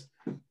like this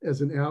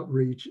as an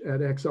outreach at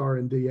XR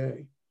and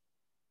DA.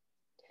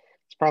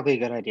 It's probably a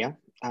good idea.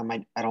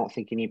 I don't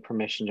think you need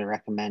permission to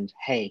recommend,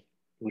 hey,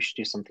 we should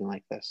do something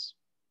like this.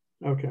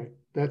 Okay,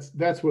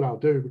 that's what I'll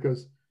do,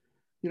 because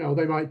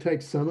they might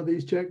take some of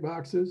these check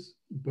boxes,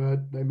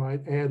 but they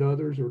might add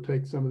others or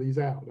take some of these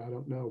out. I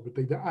don't know. But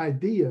the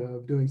idea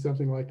of doing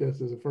something like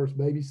this as a first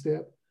baby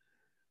step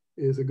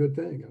is a good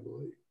thing, I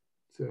believe.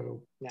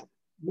 So yeah,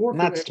 and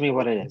that's to me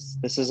what it is.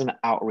 This is an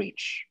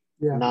outreach,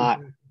 not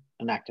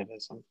an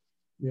activism.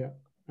 Yeah,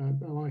 I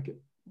like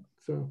it.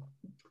 So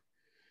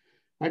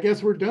I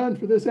guess we're done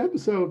for this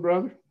episode,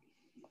 brother.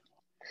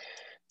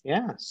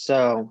 Yeah,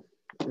 so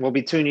we'll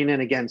be tuning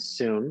in again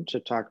soon to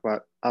talk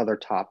about other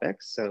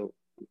topics. So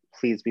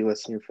please be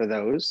listening for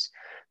those.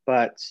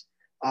 But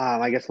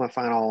I guess my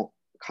final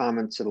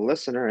comment to the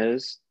listener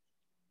is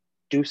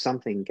do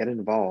something, get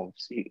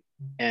involved,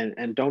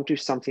 and don't do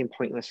something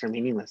pointless or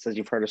meaningless. As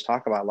you've heard us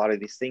talk about a lot of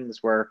these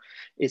things where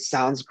it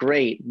sounds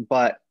great,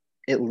 but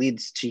it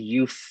leads to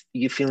you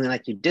feeling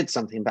like you did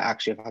something, but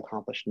actually have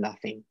accomplished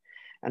nothing.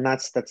 And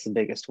that's the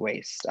biggest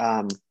waste.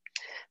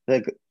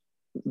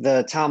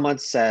 The Talmud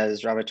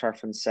says, Rabbi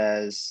Tarfon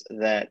says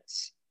that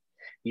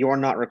you're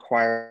not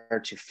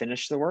required to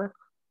finish the work,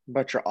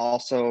 but you're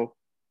also,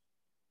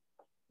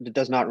 it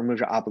does not remove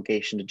your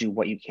obligation to do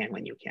what you can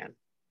when you can.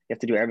 You have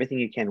to do everything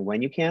you can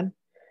when you can.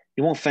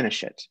 You won't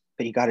finish it,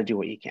 but you got to do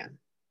what you can.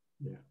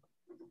 Yeah.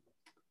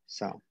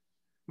 So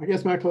I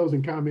guess my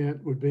closing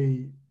comment would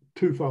be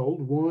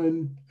twofold.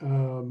 One,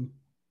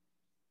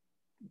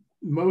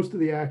 most of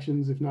the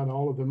actions, if not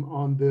all of them,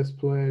 on this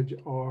pledge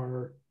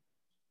are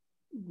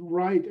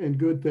right and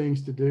good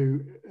things to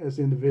do as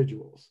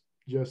individuals.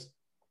 Just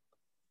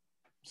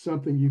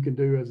something you can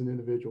do as an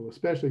individual,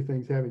 especially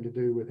things having to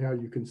do with how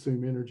you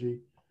consume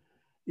energy,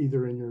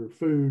 either in your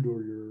food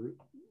or your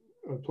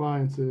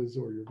appliances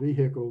or your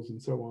vehicles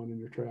and so on, in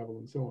your travel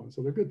and so on.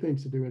 So they're good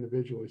things to do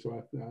individually. So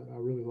I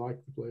really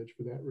like the pledge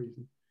for that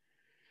reason.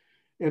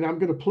 And I'm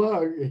going to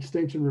plug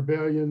Extinction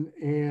Rebellion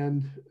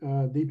and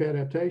Deep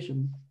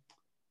Adaptation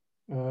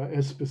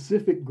as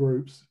specific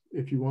groups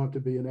if you want to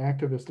be an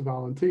activist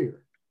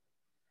volunteer.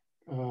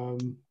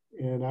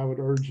 And I would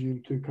urge you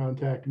to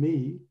contact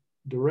me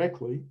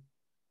directly.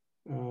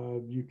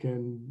 The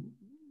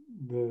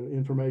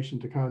information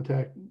to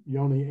contact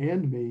Yoni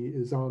and me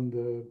is on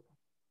the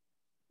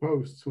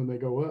posts when they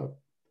go up.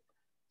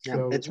 Yeah,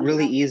 so it's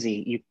really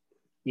easy.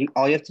 You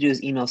all you have to do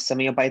is email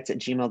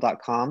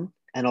semiobites@gmail.com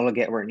and it'll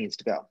get where it needs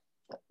to go.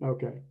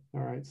 Okay.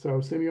 All right. So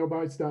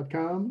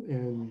semiobites.com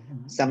and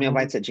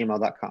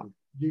semiobites@gmail.com.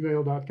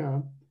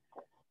 gmail.com.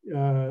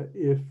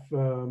 If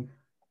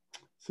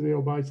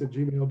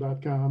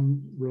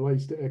semiobites@gmail.com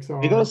relates to XR.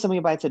 If you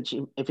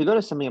go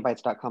to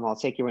semiobites.com, I'll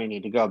take you where you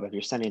need to go. But if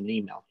you're sending an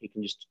email, you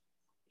can just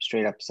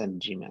straight up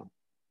send Gmail.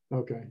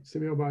 Okay,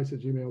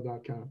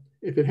 semiobites@gmail.com.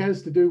 If it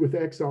has to do with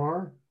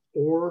XR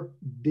or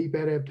deep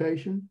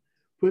adaptation,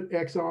 put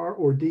XR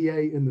or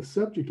DA in the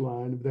subject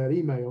line of that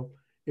email,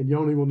 and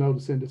Yoni will know to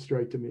send it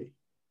straight to me.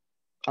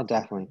 Oh,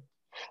 definitely.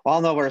 Well,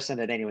 I'll know where to send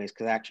it anyways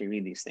because I actually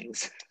read these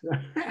things.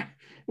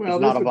 Well,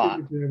 it's not a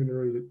bot. You're having to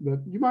read it,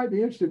 but you might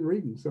be interested in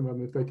reading some of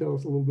them if they tell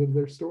us a little bit of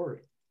their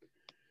story.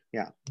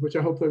 Yeah. Which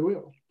I hope they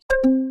will.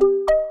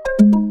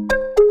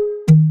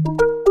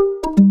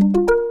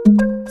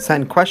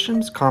 Send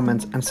questions,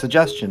 comments, and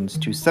suggestions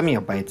to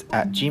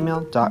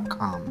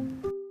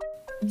semiobites@gmail.com.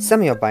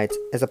 Semiobites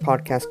is a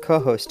podcast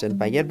co-hosted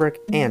by Yidbrick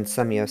and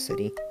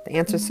SemioCity that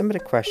answers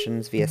Semitic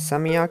questions via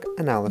semiog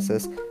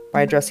analysis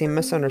by addressing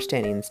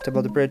misunderstandings to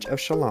build a bridge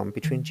of shalom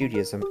between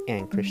Judaism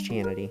and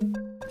Christianity.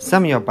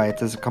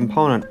 Semiobites is a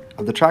component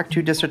of the Track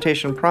 2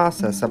 dissertation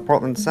process at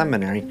Portland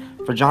Seminary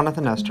for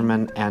Jonathan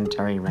Esterman and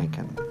Terry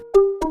Rankin.